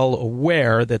very well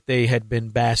aware that they had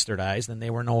been bastardized and they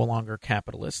were no longer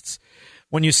capitalists.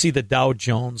 When you see the Dow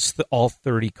Jones, all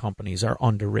 30 companies are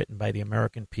underwritten by the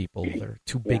American people. They're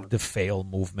too big to fail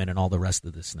movement and all the rest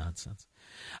of this nonsense.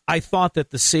 I thought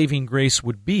that the saving grace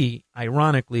would be,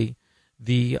 ironically,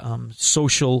 the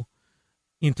social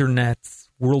internet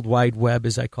World Wide Web,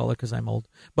 as I call it, because I'm old.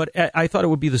 But I thought it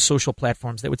would be the social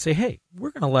platforms that would say, hey,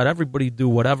 we're going to let everybody do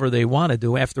whatever they want to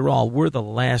do. After all, we're the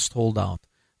last holdout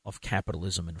of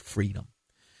capitalism and freedom.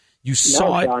 You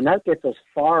saw John, that gets us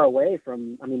far away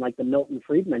from, like the Milton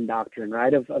Friedman doctrine,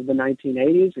 right, of the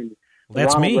 1980s and the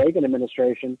Ronald Reagan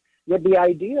administration. Yet the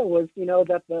idea was,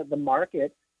 that the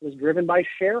market was driven by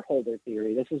shareholder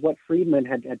theory. This is what Friedman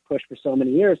had pushed for so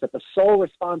many years, that the sole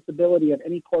responsibility of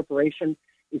any corporation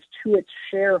is to its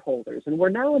shareholders. And we're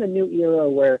now in a new era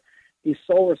where the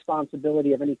sole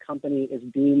responsibility of any company is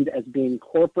deemed as being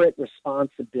corporate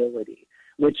responsibility,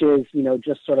 which is,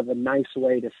 just sort of a nice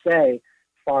way to say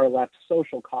far left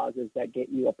social causes that get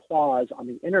you applause on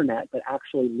the internet but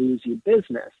actually lose you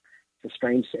business.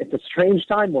 It's a strange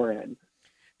time we're in.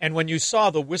 And when you saw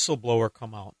the whistleblower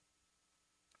come out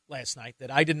last night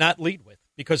that I did not lead with,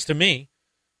 because to me,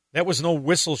 that was no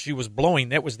whistle she was blowing.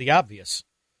 That was the obvious.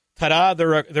 Ta-da,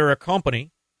 they're a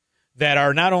company that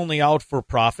are not only out for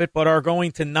profit, but are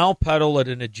going to now peddle at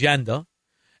an agenda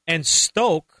and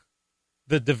stoke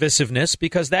the divisiveness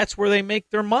because that's where they make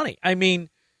their money. I mean,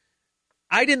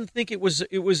 I didn't think it was a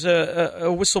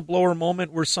whistleblower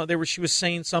moment where she was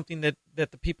saying something that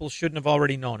the people shouldn't have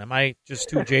already known. Am I just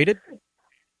too jaded?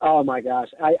 Oh my gosh,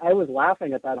 I was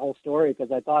laughing at that whole story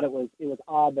because I thought it was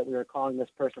odd that we were calling this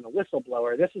person a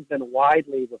whistleblower. This has been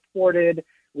widely reported.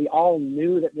 We all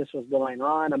knew that this was going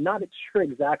on. I'm not sure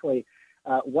exactly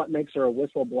what makes her a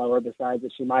whistleblower besides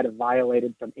that she might have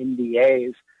violated some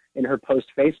NDAs in her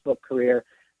post-Facebook career.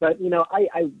 But,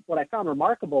 what I found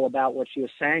remarkable about what she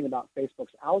was saying about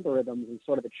Facebook's algorithms and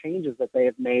sort of the changes that they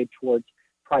have made towards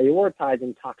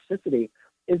prioritizing toxicity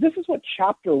is this is what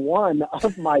chapter 1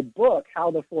 of my book, How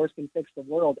the Force Can Fix the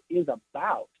World, is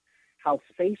about. How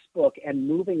Facebook and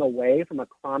moving away from a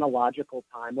chronological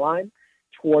timeline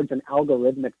towards an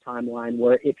algorithmic timeline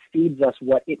where it feeds us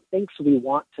what it thinks we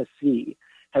want to see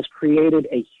has created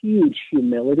a huge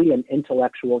humility and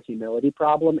intellectual humility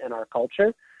problem in our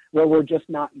culture, where we're just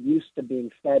not used to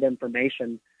being fed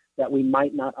information that we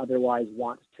might not otherwise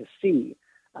want to see.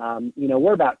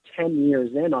 We're about 10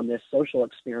 years in on this social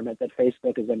experiment that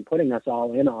Facebook has been putting us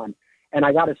all in on. And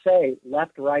I got to say,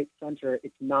 left, right, center,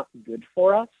 it's not good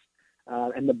for us.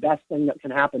 And the best thing that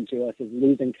can happen to us is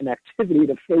losing connectivity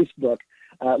to Facebook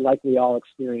like we all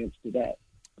experience today.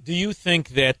 Do you think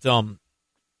that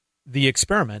the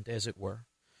experiment, as it were,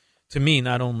 to me,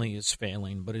 not only is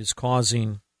failing, but is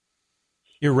causing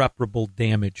irreparable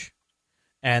damage,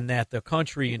 and that the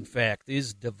country, in fact,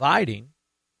 is dividing,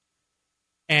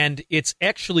 and it's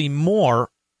actually more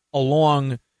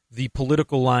along the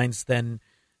political lines than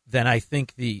I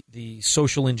think the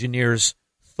social engineers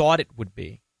thought it would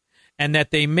be, and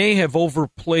that they may have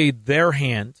overplayed their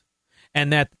hand,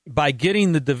 and that by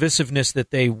getting the divisiveness that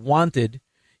they wanted,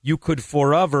 you could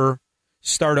forever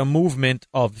start a movement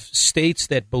of states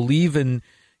that believe in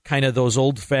kind of those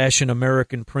old-fashioned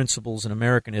American principles and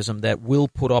Americanism that will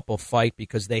put up a fight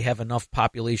because they have enough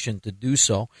population to do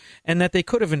so, and that they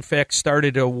could have, in fact,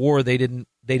 started a war they didn't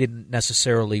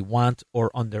necessarily want or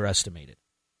underestimated.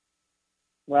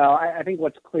 Well, I think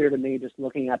what's clear to me, just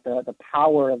looking at the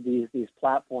power of these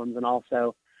platforms and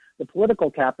also the political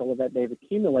capital that they've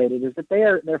accumulated, is that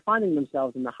they're finding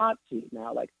themselves in the hot seat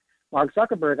now. Like Mark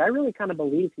Zuckerberg, I really kind of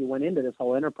believe he went into this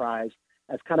whole enterprise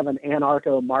as kind of an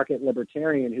anarcho-market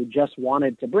libertarian who just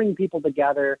wanted to bring people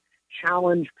together,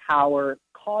 challenge power,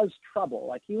 cause trouble.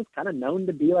 Like he was kind of known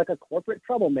to be like a corporate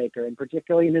troublemaker, and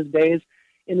particularly in his days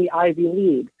in the Ivy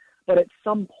League. But at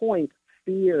some point,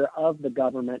 fear of the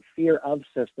government, fear of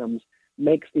systems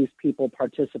makes these people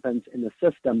participants in the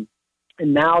system.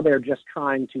 And now they're just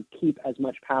trying to keep as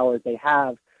much power as they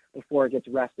have before it gets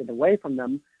wrested away from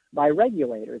them by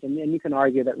regulators. And you can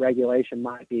argue that regulation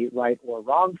might be right or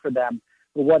wrong for them.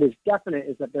 But what is definite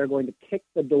is that they're going to kick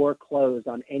the door closed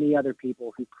on any other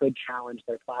people who could challenge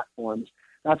their platforms.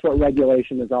 That's what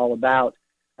regulation is all about,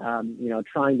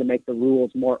 trying to make the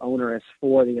rules more onerous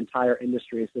for the entire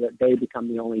industry so that they become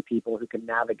the only people who can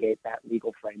navigate that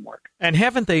legal framework. And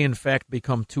haven't they, in fact,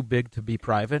 become too big to be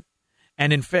private?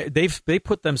 And in fact, they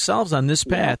put themselves on this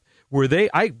path where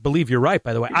I believe you're right,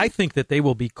 by the way. I think that they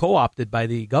will be co-opted by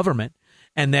the government,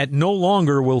 and that no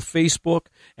longer will Facebook,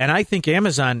 and I think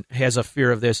Amazon has a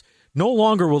fear of this, no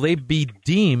longer will they be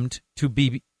deemed to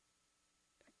be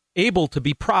able to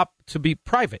be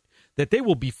private, that they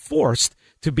will be forced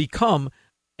to become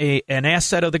an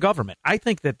asset of the government. I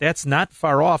think that that's not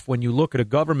far off when you look at a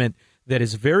government that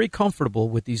is very comfortable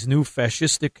with these new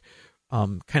fascistic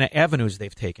kind of avenues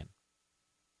they've taken.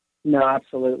 No,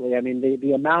 absolutely. I mean,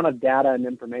 the amount of data and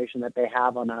information that they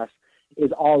have on us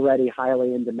is already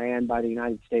highly in demand by the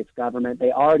United States government.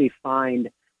 They already find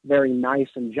very nice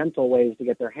and gentle ways to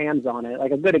get their hands on it.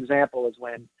 Like a good example is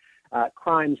when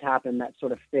crimes happen that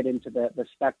sort of fit into the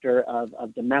specter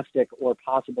of domestic or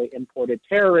possibly imported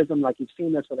terrorism. Like you've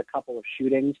seen this with a couple of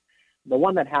shootings. The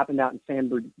one that happened out in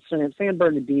San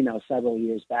Bernardino several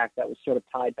years back that was sort of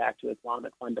tied back to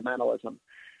Islamic fundamentalism.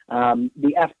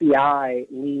 The FBI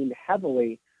leaned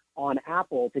heavily on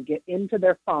Apple to get into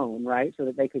their phone, right, so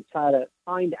that they could try to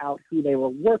find out who they were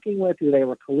working with, who they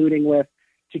were colluding with,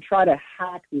 to try to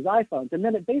hack these iPhones. And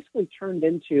then it basically turned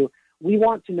into, we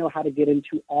want to know how to get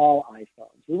into all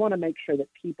iPhones. We want to make sure that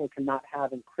people cannot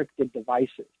have encrypted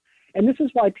devices. And this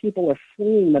is why people are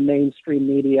fleeing the mainstream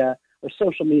media or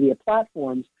social media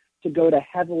platforms to go to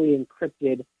heavily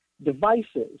encrypted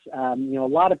devices. A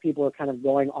lot of people are kind of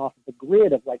going off the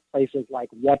grid of like places like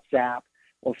WhatsApp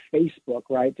or Facebook,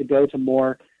 right, to go to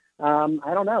more,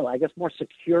 more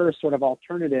secure sort of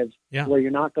alternatives where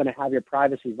you're not going to have your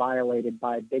privacy violated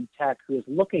by big tech who is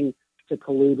looking to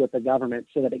collude with the government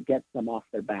so that it gets them off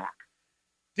their back.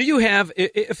 Do you have,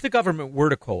 if the government were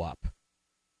to co-op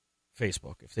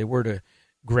Facebook, if they were to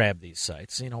grab these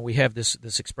sites, we have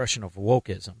this expression of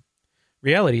wokeism.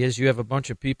 Reality is you have a bunch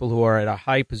of people who are at a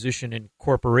high position in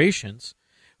corporations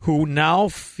who now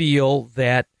feel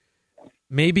that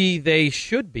maybe they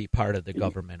should be part of the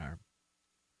government arm.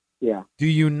 Yeah. Do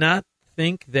you not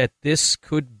think that this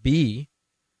could be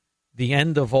the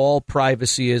end of all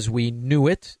privacy as we knew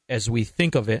it, as we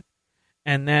think of it,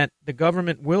 and that the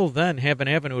government will then have an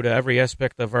avenue to every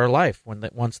aspect of our life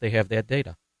once they have that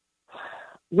data?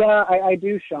 Yeah, I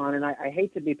do, Sean, and I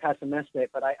hate to be pessimistic,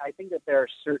 but I think that there are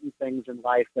certain things in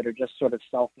life that are just sort of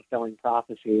self-fulfilling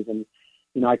prophecies. And,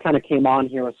 I kind of came on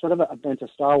here with sort of a bent of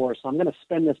Star Wars, so I'm going to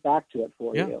spin this back to it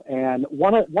for you. And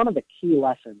one of the key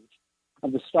lessons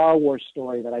of the Star Wars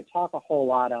story that I talk a whole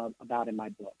lot about in my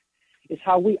book is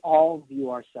how we all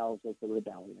view ourselves as the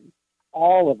rebellion.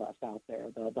 All of us out there,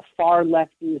 the far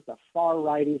lefties, the far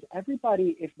righties,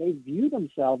 everybody, if they view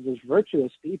themselves as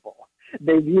virtuous people,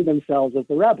 they view themselves as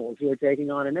the rebels who are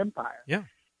taking on an empire. Yeah.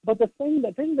 But the thing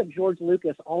that George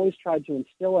Lucas always tried to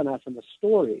instill in us in the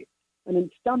story, and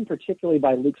it's done particularly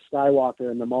by Luke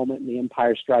Skywalker in the moment in The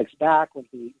Empire Strikes Back when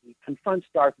he confronts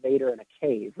Darth Vader in a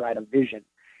cave, right, a vision,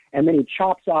 and then he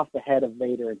chops off the head of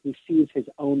Vader and he sees his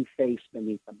own face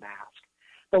beneath the mask.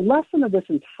 The lesson of this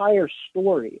entire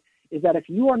story is that if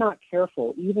you are not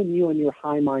careful, even you and your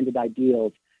high-minded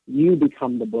ideals, you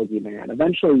become the boogeyman.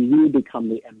 Eventually, you become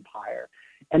the empire.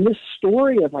 And this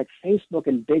story of like Facebook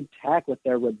and big tech with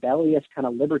their rebellious kind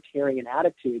of libertarian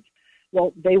attitudes,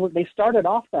 well, they started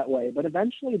off that way, but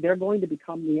eventually they're going to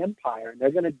become the empire, and they're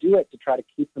going to do it to try to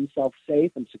keep themselves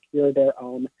safe and secure their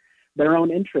own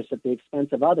interests at the expense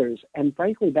of others. And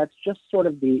frankly, that's just sort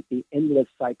of the endless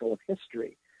cycle of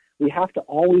history. We have to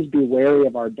always be wary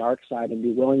of our dark side and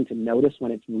be willing to notice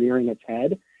when it's rearing its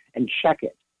head and check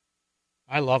it.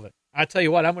 I love it. I tell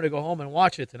you what, I'm going to go home and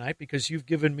watch it tonight because you've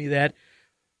given me that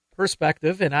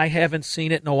perspective, and I haven't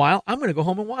seen it in a while. I'm going to go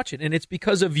home and watch it, and it's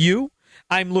because of you.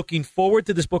 I'm looking forward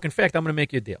to this book. In fact, I'm going to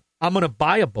make you a deal. I'm going to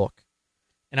buy a book,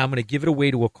 and I'm going to give it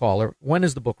away to a caller. When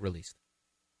is the book released?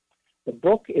 The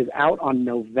book is out on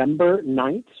November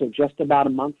 9th, so just about a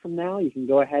month from now. You can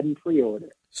go ahead and pre-order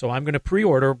it. So I'm going to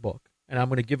pre-order a book, and I'm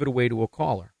going to give it away to a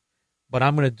caller. But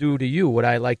I'm going to do to you what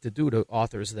I like to do to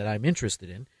authors that I'm interested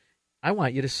in. I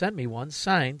want you to send me one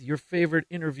signed, your favorite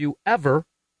interview ever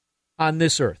on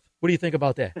this earth. What do you think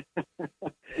about that?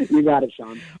 You got it,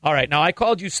 Sean. All right. Now, I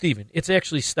called you Stephen. It's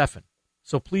actually Stefan,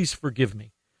 so please forgive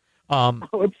me.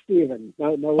 It's Stephen.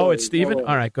 No worries. Oh, it's Stephen? No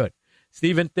all right, good.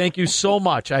 Stephen, thank you so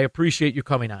much. I appreciate you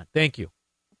coming on. Thank you.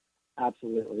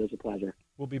 Absolutely. It was a pleasure.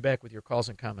 We'll be back with your calls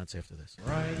and comments after this.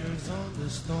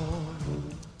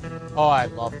 Oh, I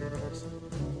love the Doors.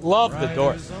 Love the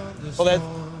Doors.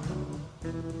 Well,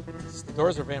 the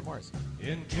Doors are Van Morrison.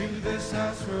 Into this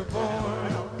house we're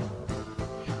born.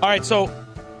 All right, so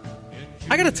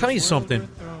I got to tell you something.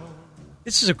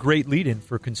 This is a great lead-in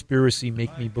for Conspiracy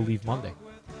Make Me Believe Monday.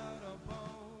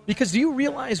 Because do you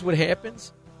realize what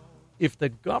happens if the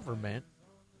government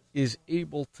is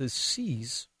able to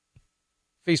seize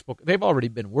Facebook? They've already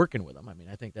been working with them. I mean,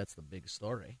 I think that's the big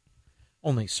story.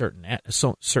 Only certain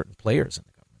players in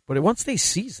the government. But once they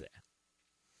seize that,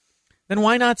 then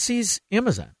why not seize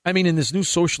Amazon? I mean, in this new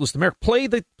socialist America,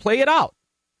 play it out.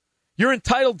 You're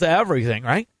entitled to everything,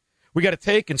 right? We got to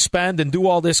take and spend and do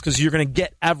all this because you're going to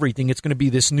get everything. It's going to be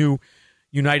this new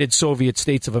United Soviet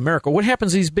States of America. What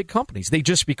happens to these big companies? They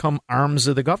just become arms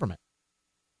of the government.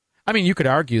 I mean, you could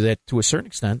argue that to a certain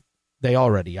extent, they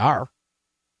already are.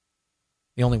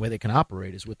 The only way they can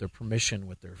operate is with their permission,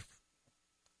 with their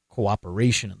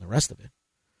cooperation, and the rest of it.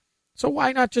 So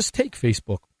why not just take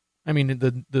Facebook I mean,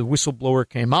 the whistleblower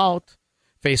came out.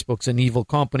 Facebook's an evil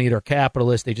company. They're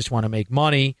capitalists. They just want to make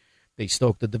money. They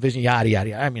stoke the division, yada, yada,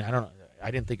 yada. I mean, I don't know. I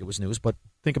didn't think it was news, but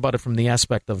think about it from the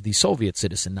aspect of the Soviet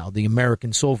citizen now, the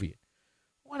American Soviet.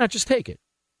 Why not just take it?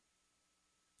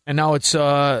 And now it's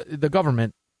the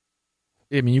government.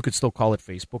 I mean, you could still call it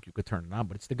Facebook. You could turn it on,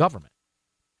 but it's the government.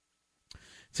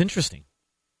 It's interesting.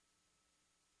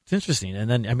 It's interesting. And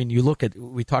then, I mean, you look at,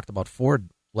 we talked about Ford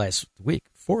last week.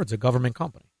 Ford's a government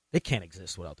company. They can't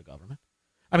exist without the government.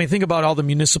 I mean, think about all the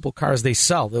municipal cars they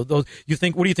sell. Those, you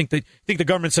think, what do you think? They think the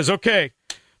government says, okay,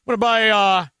 I'm going to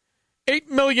buy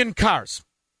 8 million cars.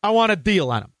 I want a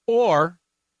deal on them. Or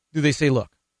do they say,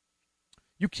 look,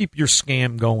 you keep your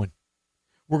scam going.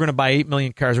 We're going to buy 8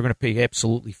 million cars. We're going to pay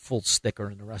absolutely full sticker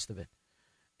and the rest of it.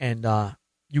 And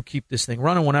you keep this thing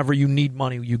running. Whenever you need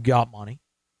money, you got money.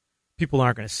 People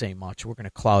aren't going to say much. We're going to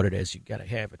cloud it as you got to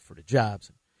have it for the jobs.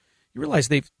 And you realize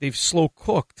they've slow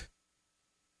cooked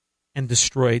and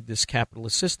destroyed this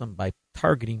capitalist system by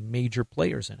targeting major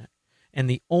players in it. And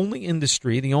the only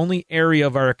industry, the only area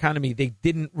of our economy they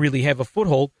didn't really have a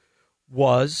foothold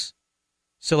was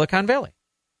Silicon Valley.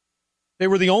 They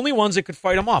were the only ones that could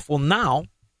fight them off. Well, now,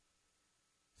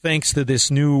 thanks to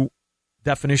this new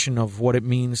definition of what it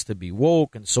means to be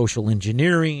woke and social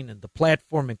engineering and the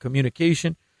platform and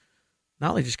communication,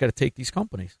 now they just got to take these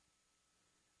companies.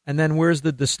 And then where's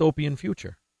the dystopian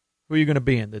future? Who are you going to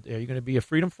be in? Are you going to be a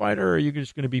freedom fighter, or are you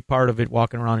just going to be part of it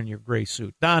walking around in your gray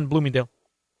suit? Don, Bloomingdale.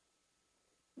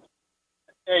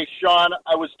 Hey, Sean,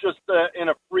 I was just in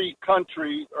a free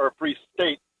country or a free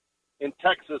state in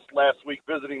Texas last week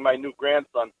visiting my new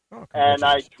grandson, and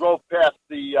I drove past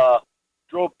the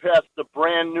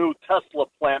brand new Tesla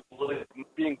plant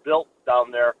being built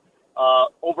down there,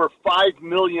 over 5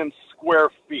 million square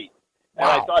feet. And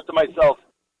I thought to myself,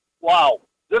 wow,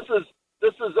 this is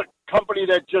a company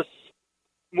that just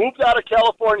moved out of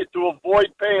California to avoid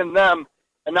paying them,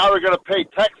 and now they're going to pay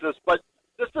Texas. But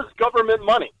this is government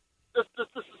money. This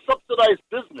is subsidized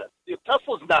business.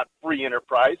 Tesla's not free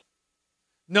enterprise.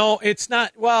 No, it's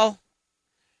not. Well,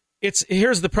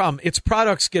 here's the problem. Its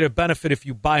products get a benefit if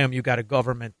you buy them. You got a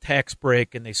government tax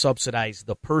break, and they subsidize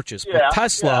the purchase. But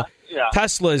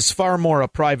Tesla is far more a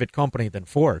private company than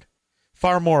Ford,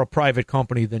 far more a private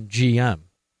company than GM.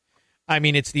 I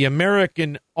mean, it's the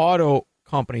American auto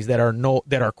companies that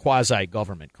are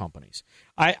quasi-government companies.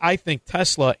 I think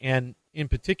Tesla, and in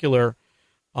particular,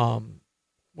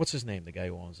 what's his name? The guy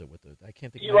who owns it I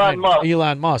can't think. Elon Musk.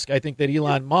 Elon Musk. I think that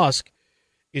Elon Musk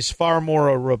is far more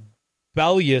a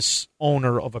rebellious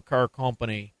owner of a car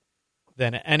company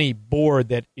than any board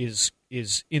that is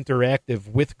interactive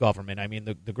with government. I mean,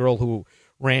 the girl who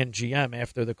ran GM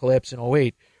after the collapse in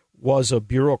 2008 was a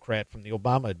bureaucrat from the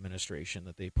Obama administration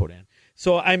that they put in.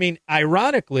 So, I mean,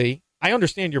 ironically, I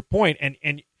understand your point,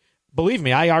 and believe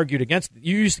me, I argued against it.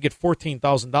 You used to get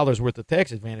 $14,000 worth of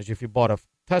tax advantage if you bought a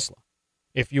Tesla.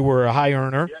 If you were a high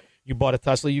earner, you bought a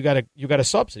Tesla, you got a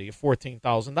subsidy of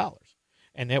 $14,000.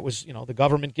 And that was, the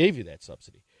government gave you that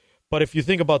subsidy. But if you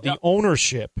think about the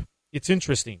ownership, it's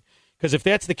interesting. Because if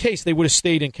that's the case, they would have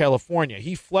stayed in California.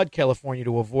 He fled California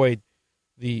to avoid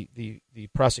the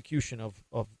prosecution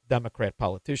of Democrat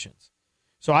politicians.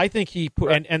 So I think he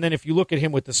put, and then if you look at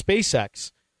him with the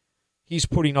SpaceX, he's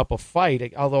putting up a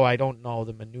fight, although I don't know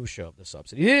the minutia of the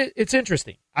subsidy. It's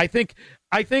interesting. I think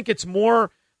it's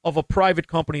more of a private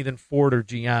company than Ford or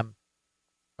GM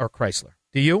or Chrysler.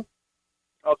 Do you?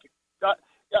 Okay.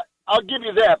 I'll give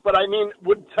you that, but I mean,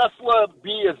 would Tesla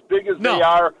be as big as they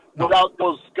are without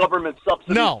those government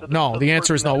subsidies? No. The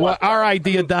answer is no. Well, our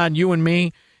idea, Don, you and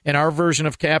me, and our version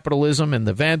of capitalism and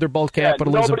the Vanderbilt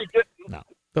capitalism.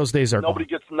 Those days are gone. Nobody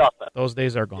gets nothing. Those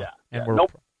days are gone.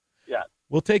 Yeah.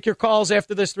 We'll take your calls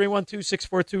after this.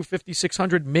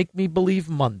 312-642-5600. Make Me Believe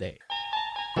Monday.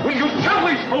 Will you tell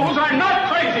these fools I'm not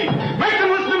crazy? Make them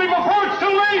listen to me before it's too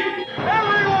late!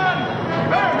 Everyone!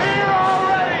 They're here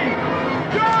already!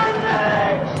 You're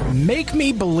next! Make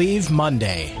Me Believe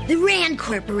Monday. The RAND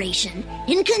Corporation,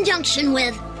 in conjunction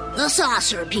with the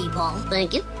Saucer People,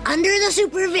 thank you, under the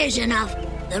supervision of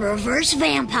the Reverse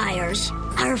Vampires,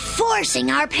 are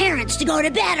forcing our parents to go to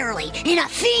bed early in a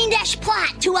fiendish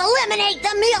plot to eliminate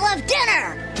the meal of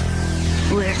dinner.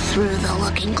 We're through the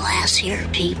looking glass here,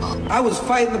 people. I was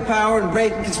fighting the power and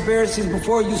breaking conspiracies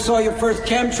before you saw your first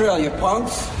chemtrail, you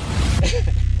punks.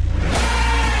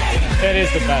 That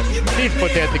is the best. Keith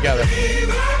put that together.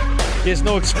 He has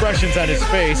no expressions on his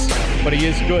face, but he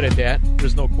is good at that.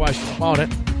 There's no question about it.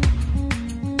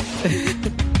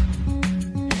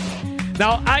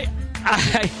 Now,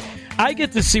 I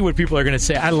get to see what people are going to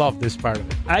say. I love this part of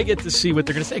it. I get to see what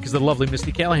they're going to say because the lovely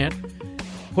Misty Callahan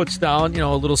puts down,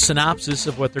 a little synopsis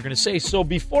of what they're going to say. So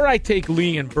before I take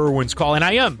Lee and Berwyn's call, and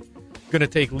I am going to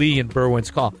take Lee and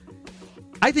Berwyn's call,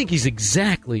 I think he's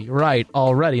exactly right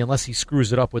already, unless he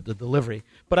screws it up with the delivery.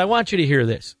 But I want you to hear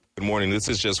this. Good morning. This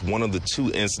is just one of the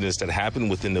 2 incidents that happened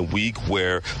within the week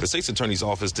where the state's attorney's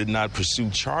office did not pursue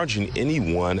charging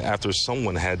anyone after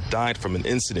someone had died from an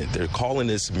incident. They're calling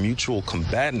this mutual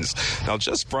combatants. Now,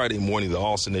 just Friday morning, the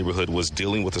Austin neighborhood was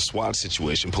dealing with a SWAT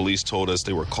situation. Police told us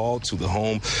they were called to the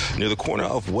home near the corner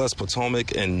of West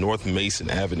Potomac and North Mason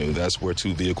Avenue. That's where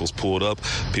 2 vehicles pulled up.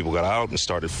 People got out and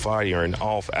started firing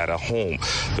off at a home.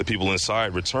 The people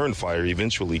inside returned fire,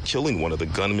 eventually killing one of the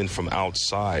gunmen from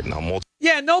outside. Now,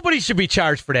 yeah, nobody should be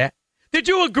charged for that. Did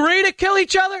you agree to kill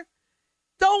each other?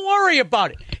 Don't worry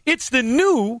about it. It's the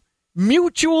new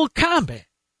mutual combat.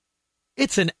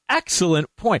 It's an excellent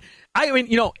point. I mean,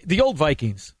 the old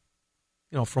Vikings,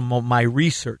 from my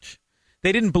research,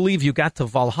 they didn't believe you got to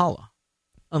Valhalla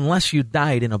unless you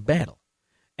died in a battle.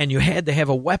 And you had to have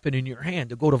a weapon in your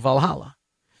hand to go to Valhalla.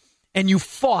 And you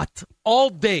fought all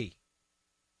day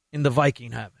in the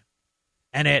Viking heaven.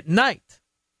 And at night,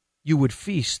 you would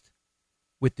feast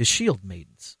with the shield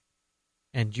maidens,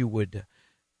 and you would,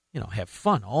 have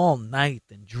fun all night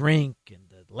and drink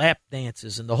and the lap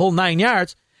dances and the whole 9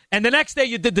 yards. And the next day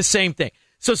you did the same thing.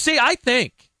 So see, I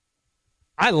think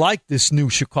I like this new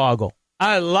Chicago.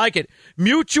 I like it.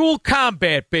 Mutual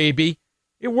combat, baby.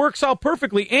 It works out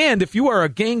perfectly. And if you are a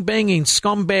gang-banging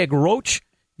scumbag roach,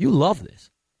 you love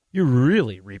this. You're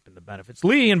really reaping the benefits.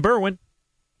 Lee and Berwyn.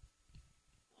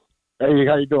 Hey,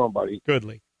 how you doing, buddy? Good,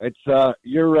 Lee. It's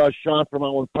you're Sean from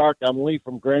Outland Park. I'm Lee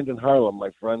from Grandin, Harlem, my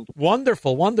friend.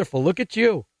 Wonderful, wonderful. Look at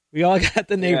you. We all got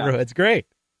the neighborhood. Yeah. It's great.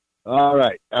 All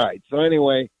right. So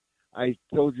anyway, I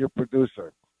told your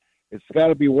producer, it's got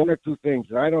to be 1 or 2 things,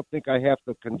 and I don't think I have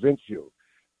to convince you.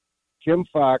 Kim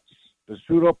Foxx, the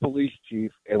pseudo police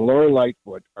chief, and Lori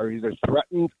Lightfoot are either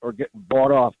threatened or getting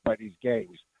bought off by these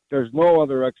gangs. There's no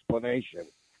other explanation,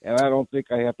 and I don't think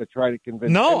I have to try to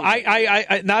convince. No,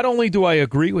 I not only do I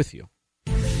agree with you.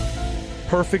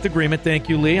 Perfect agreement. Thank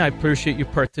you, Lee. I appreciate you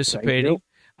participating.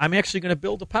 I'm actually going to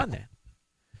build upon that.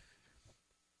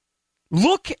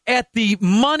 Look at the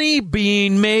money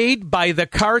being made by the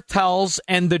cartels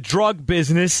and the drug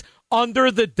business under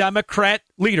the Democrat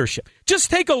leadership. Just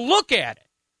take a look at it.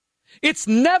 It's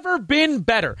never been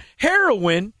better.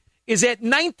 Heroin is at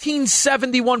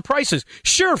 1971 prices.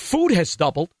 Sure, food has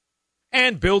doubled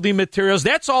and building materials.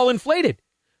 That's all inflated.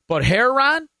 But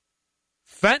heroin,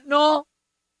 fentanyl,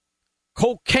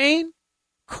 cocaine,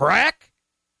 crack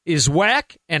is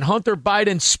whack, and Hunter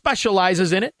Biden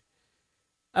specializes in it.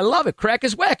 I love it. Crack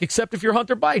is whack, except if you're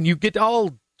Hunter Biden. You get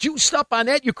all juiced up on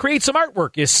that. You create some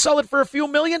artwork. You sell it for a few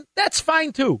million. That's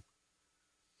fine, too.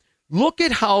 Look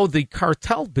at how the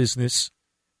cartel business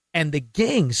and the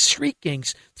gangs, street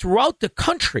gangs, throughout the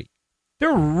country,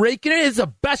 they're raking it. It's the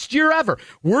best year ever.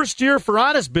 Worst year for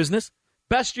honest business.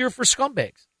 Best year for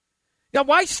scumbags. Now,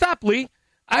 why stop, Lee?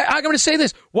 I'm going to say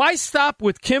this. Why stop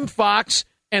with Kim Foxx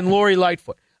and Lori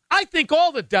Lightfoot? I think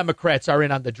all the Democrats are in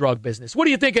on the drug business. What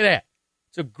do you think of that?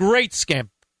 It's a great scam.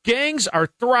 Gangs are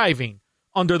thriving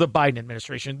under the Biden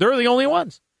administration. They're the only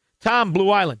ones. Tom, Blue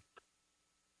Island.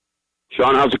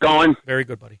 Sean, how's it going? Very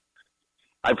good, buddy.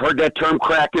 I've heard that term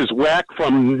crack is whack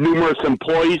from numerous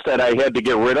employees that I had to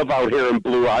get rid of out here in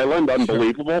Blue Island.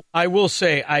 Unbelievable. Sure. I will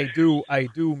say I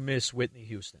do miss Whitney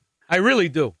Houston. I really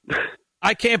do.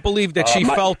 I can't believe that she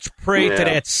fell prey to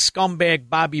that scumbag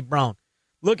Bobby Brown.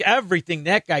 Look, everything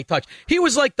that guy touched. He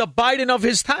was like the Biden of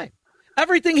his time.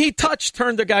 Everything he touched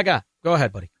turned to gaga. Go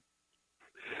ahead, buddy.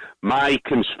 My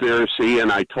conspiracy,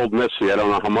 and I told Missy, I don't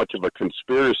know how much of a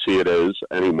conspiracy it is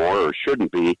anymore or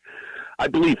shouldn't be. I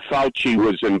believe Fauci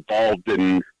was involved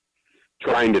in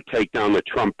trying to take down the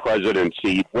Trump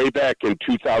presidency. Way back in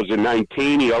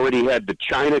 2019, he already had the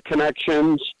China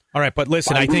connections. All right, but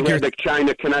listen, I think you're the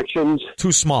China connections.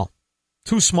 Too small.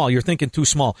 Too small. You're thinking too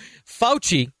small.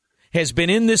 Fauci has been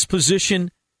in this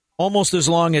position almost as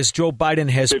long as Joe Biden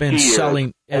has been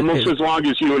selling. Almost as long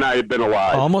as you and I have been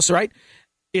alive. Almost, right?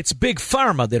 It's Big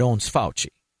Pharma that owns Fauci.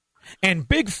 And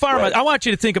Big Pharma, right. I want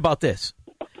you to think about this.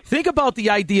 Think about the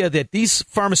idea that these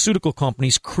pharmaceutical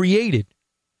companies created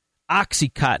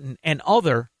OxyContin and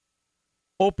other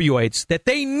opioids that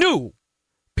they knew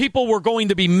people were going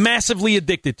to be massively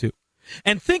addicted to.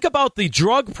 And think about the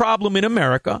drug problem in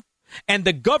America and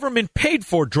the government paid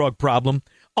for drug problem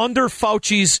under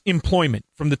Fauci's employment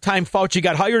from the time Fauci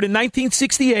got hired in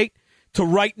 1968 to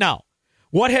right now.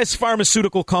 What has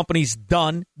pharmaceutical companies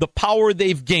done, the power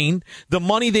they've gained, the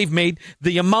money they've made,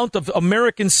 the amount of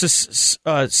American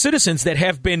citizens that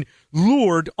have been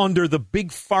lured under the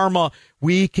big pharma,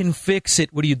 we can fix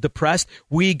it. What are you, depressed?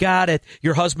 We got it.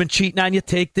 Your husband cheating on you,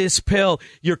 take this pill.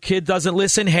 Your kid doesn't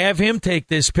listen, have him take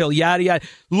this pill, yada, yada.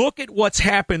 Look at what's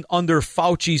happened under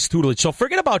Fauci's tutelage. So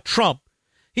forget about Trump.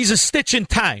 He's a stitch in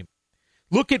time.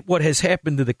 Look at what has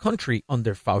happened to the country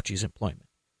under Fauci's employment.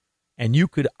 And you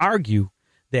could argue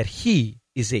that he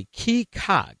is a key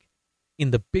cog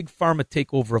in the big pharma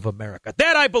takeover of America.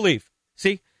 That I believe.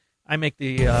 See, I make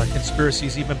the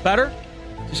conspiracies even better.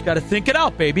 Just got to think it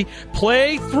out, baby.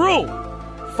 Play through.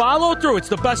 Follow through. It's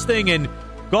the best thing in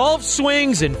golf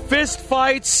swings and fist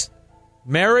fights,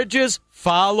 marriages.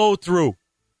 Follow through.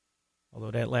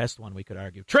 Although that last one we could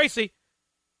argue. Tracy.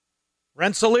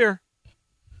 Rensselaer.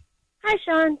 Hi,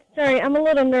 Sean. Sorry, I'm a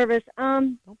little nervous.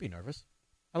 Don't be nervous.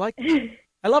 I like it.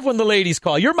 I love when the ladies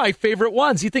call. You're my favorite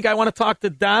ones. You think I want to talk to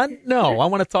Don? No, I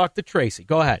want to talk to Tracy.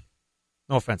 Go ahead.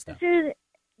 No offense, Don.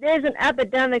 There's an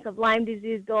epidemic of Lyme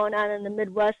disease going on in the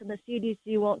Midwest, and the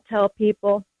CDC won't tell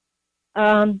people.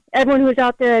 Everyone who's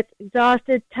out there is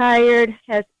exhausted, tired,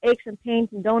 has aches and pains,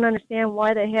 and don't understand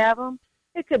why they have them.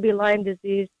 It could be Lyme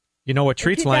disease. You know what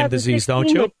treats Lyme disease, don't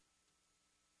you?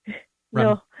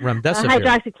 No. Remdesivir.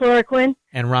 Hydroxychloroquine.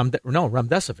 And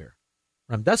remdesivir.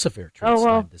 Remdesivir treats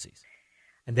Lyme disease.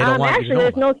 And they don't want you to know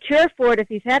there's no cure for it if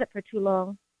he's had it for too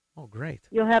long. Oh, great.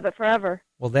 You'll have it forever.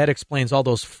 Well, that explains all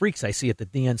those freaks I see at the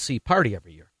DNC party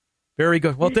every year. Very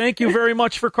good. Well, thank you very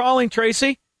much for calling,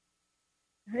 Tracy.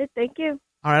 All right, thank you.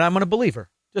 All right, I'm going to believe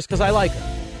her just because I like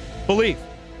her. Believe.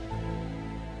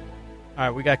 All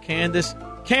right, we got Candace.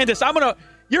 Candace,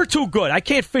 you're too good. I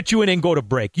can't fit you in and go to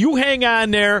break. You hang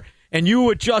on there and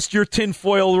you adjust your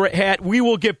tinfoil hat. We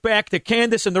will get back to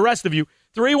Candace and the rest of you.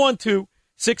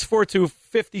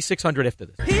 312-642-5600 after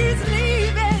this. He's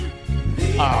leaving.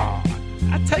 Oh,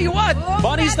 I tell you what,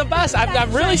 Bunny's the best.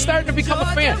 I'm really starting to become a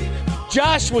fan.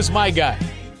 Josh was my guy,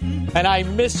 and I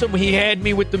miss him. He had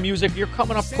me with the music. You're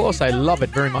coming up close. I love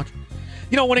it very much.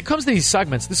 You know, when it comes to these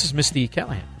segments, this is Misty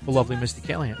Callahan, the lovely Misty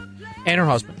Callahan, and her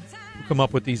husband who come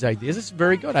up with these ideas. It's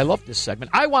very good. I love this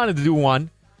segment. I wanted to do one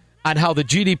on how the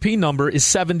GDP number is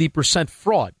 70%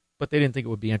 fraud, but they didn't think it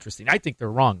would be interesting. I think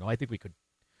they're wrong, though. I think we could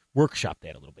workshop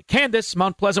that a little bit. Candace,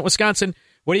 Mount Pleasant, Wisconsin.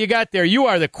 What do you got there? You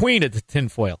are the queen of the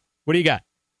tinfoil. What do you got?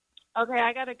 Okay,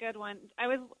 I got a good one. I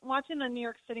was watching a New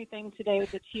York City thing today with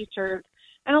the teachers,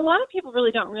 and a lot of people really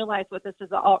don't realize what this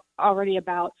is already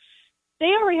about. They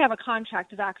already have a contract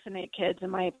to vaccinate kids,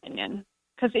 in my opinion.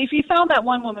 Because if you found that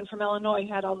one woman from Illinois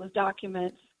who had all those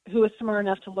documents, who was smart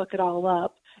enough to look it all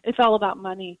up, it's all about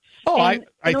money. Oh, I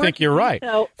think you're right.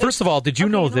 So, first of all, did you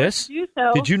know this?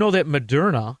 Did you know that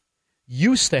Moderna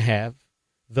used to have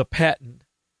the patent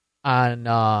on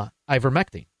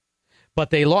ivermectin, but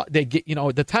they get,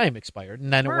 the time expired,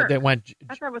 and then they went.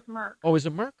 I thought it was Merck. Oh, is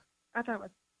it Merck? I thought it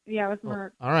was. Yeah, it was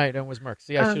Merck. All right, it was Merck.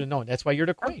 See, I should have known. That's why you're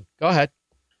the queen. Go ahead.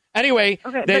 Anyway,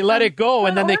 they let it go,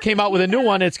 and then they came out with a new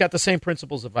one. It's got the same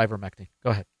principles of ivermectin. Go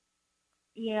ahead.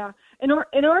 Yeah. In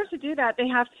order to do that, they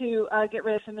have to get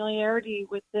rid of familiarity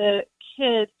with the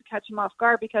kids to catch them off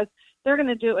guard, because they're going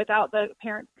to do it without the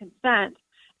parents' consent.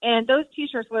 And those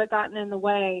teachers would have gotten in the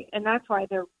way, and that's why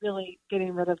they're really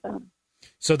getting rid of them.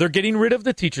 So they're getting rid of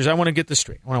the teachers. I want to get this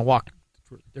straight. I want to walk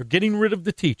through. They're getting rid of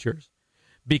the teachers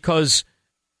because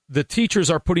the teachers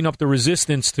are putting up the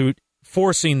resistance to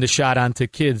forcing the shot onto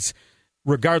kids,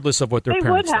 regardless of what their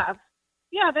parents would have.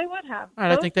 Yeah, they would have. All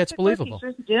right, I think that's believable.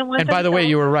 And by the way,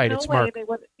 you were right. No it's Mark.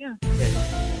 Yeah.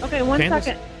 Okay, one Candace?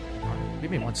 second.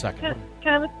 Give me 1 second. Can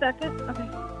I have a second? Okay.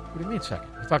 What do you mean second?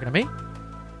 You talking to me? You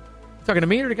talking to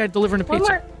me or the guy delivering the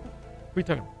pizza? More. What are you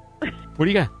talking about? What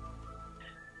do you got?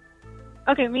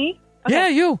 Okay, me? Okay. Yeah,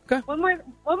 you. Go. One more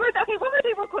thing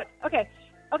real quick. Okay,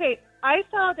 I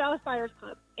saw Dallas Buyers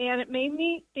Club, and it made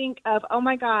me think of, oh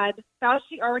my God,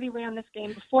 Fauci already ran this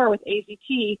game before with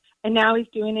AZT, and now he's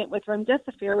doing it with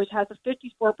remdesivir, which has a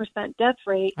 54% death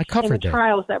rate I covered in the that.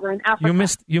 trials that were in Africa.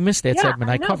 You missed that segment.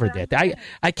 I covered that.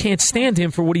 I can't stand him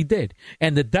for what he did.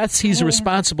 And the deaths he's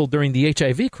responsible during the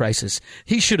HIV crisis,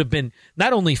 he should have been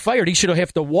not only fired, he should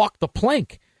have to walk the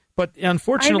plank. But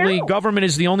unfortunately, government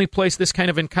is the only place this kind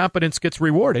of incompetence gets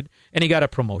rewarded, and he got a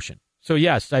promotion. So,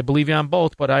 yes, I believe you on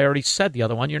both, but I already said the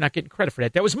other one. You're not getting credit for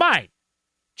that. That was mine.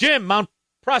 Jim, Mount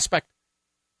Prospect.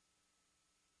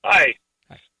 Hi.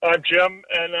 I'm Jim,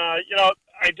 and, I've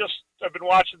been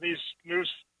watching these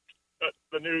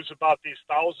the news about these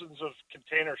thousands of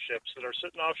container ships that are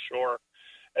sitting offshore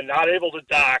and not able to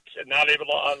dock and not able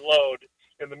to unload.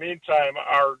 In the meantime,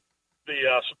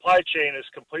 the supply chain is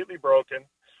completely broken.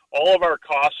 All of our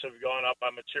costs have gone up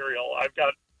on material. I've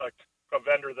got a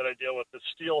vendor that I deal with. The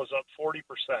steel is up 40%.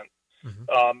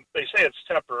 They say it's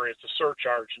temporary. It's a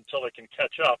surcharge until they can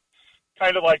catch up,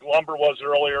 kind of like lumber was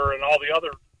earlier and all the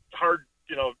other hard,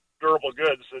 durable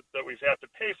goods that we've had to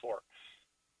pay for.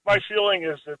 My feeling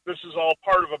is that this is all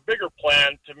part of a bigger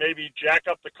plan to maybe jack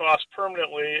up the cost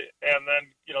permanently, and then,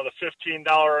 the $15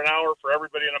 an hour for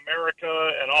everybody in America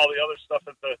and all the other stuff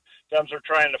that the Dems are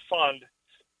trying to fund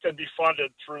can be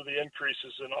funded through the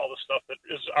increases in all the stuff that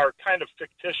are kind of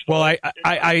fictitious. Well, I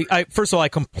first of all, I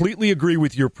completely agree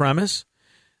with your premise.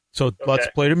 So let's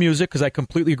play the music, because I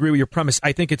completely agree with your premise.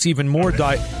 I think it's even more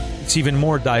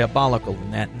diabolical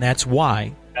than that, and that's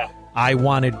why I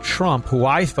wanted Trump, who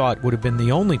I thought would have been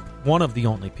one of the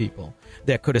only people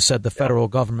that could have said the federal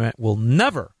government will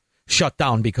never shut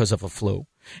down because of a flu.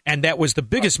 And that was the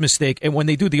biggest mistake. And when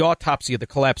they do the autopsy of the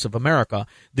collapse of America,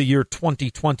 the year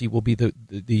 2020 will be the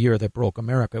year that broke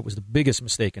America. It was the biggest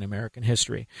mistake in American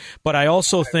history. But I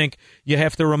also think you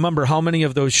have to remember how many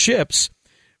of those ships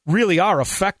really are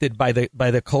affected by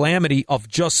the calamity of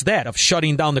just that, of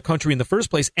shutting down the country in the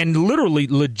first place, and literally,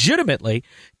 legitimately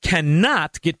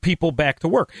cannot get people back to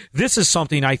work. This is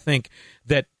something I think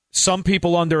that some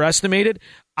people underestimated.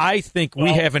 I think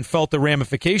we haven't felt the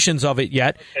ramifications of it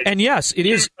yet. And yes, it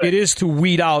is to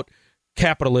weed out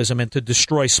capitalism and to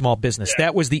destroy small business.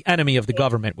 That was the enemy of the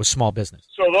government, was small business.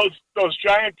 So those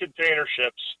giant container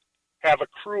ships have a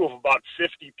crew of about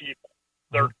 50 people.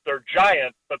 They're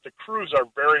giant, but the crews are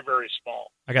very, very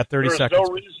small. I got 30 seconds. There's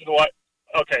no reason why.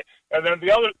 Okay, and then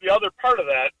the other part of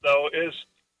that though is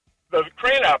the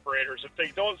crane operators. If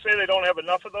they don't say they don't have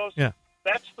enough of those,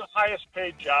 that's the highest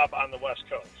paid job on the West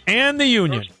Coast. And the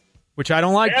union, which I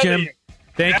don't like, Jim.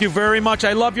 Thank you very much.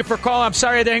 I love you for calling. I'm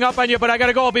sorry I had to hang up on you, but I got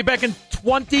to go. I'll be back in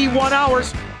 21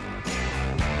 hours.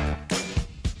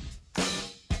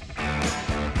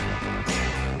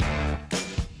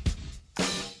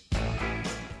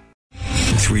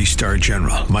 Three-star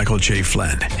General Michael J.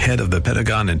 Flynn, head of the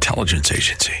Pentagon Intelligence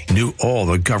Agency, knew all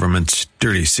the government's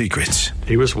dirty secrets.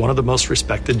 He was one of the most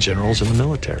respected generals in the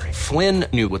military. Flynn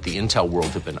knew what the intel world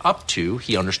had been up to.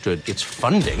 He understood its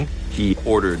funding. He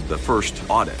ordered the first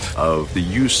audit of the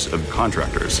use of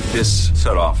contractors. This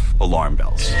set off alarm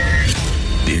bells.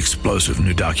 The explosive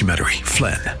new documentary,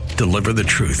 Flynn, Deliver the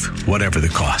Truth, Whatever the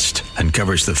Cost,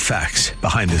 uncovers the facts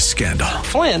behind this scandal.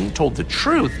 Flynn told the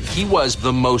truth. He was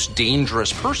the most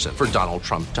dangerous person for Donald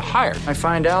Trump to hire. I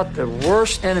find out the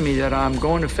worst enemy that I'm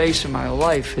going to face in my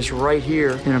life is right here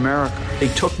in America. They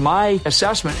took my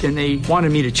assessment and they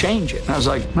wanted me to change it. And I was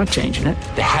like, I'm not changing it.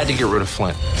 They had to get rid of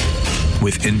Flynn.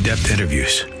 With in-depth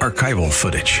interviews, archival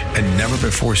footage, and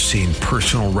never-before-seen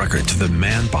personal records of the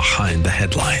man behind the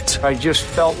headlines. I just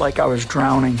felt like I was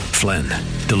drowning. Flynn,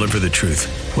 Deliver the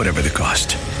Truth, Whatever the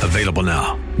Cost. Available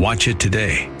now. Watch it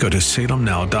today. Go to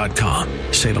salemnow.com.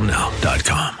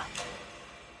 salemnow.com.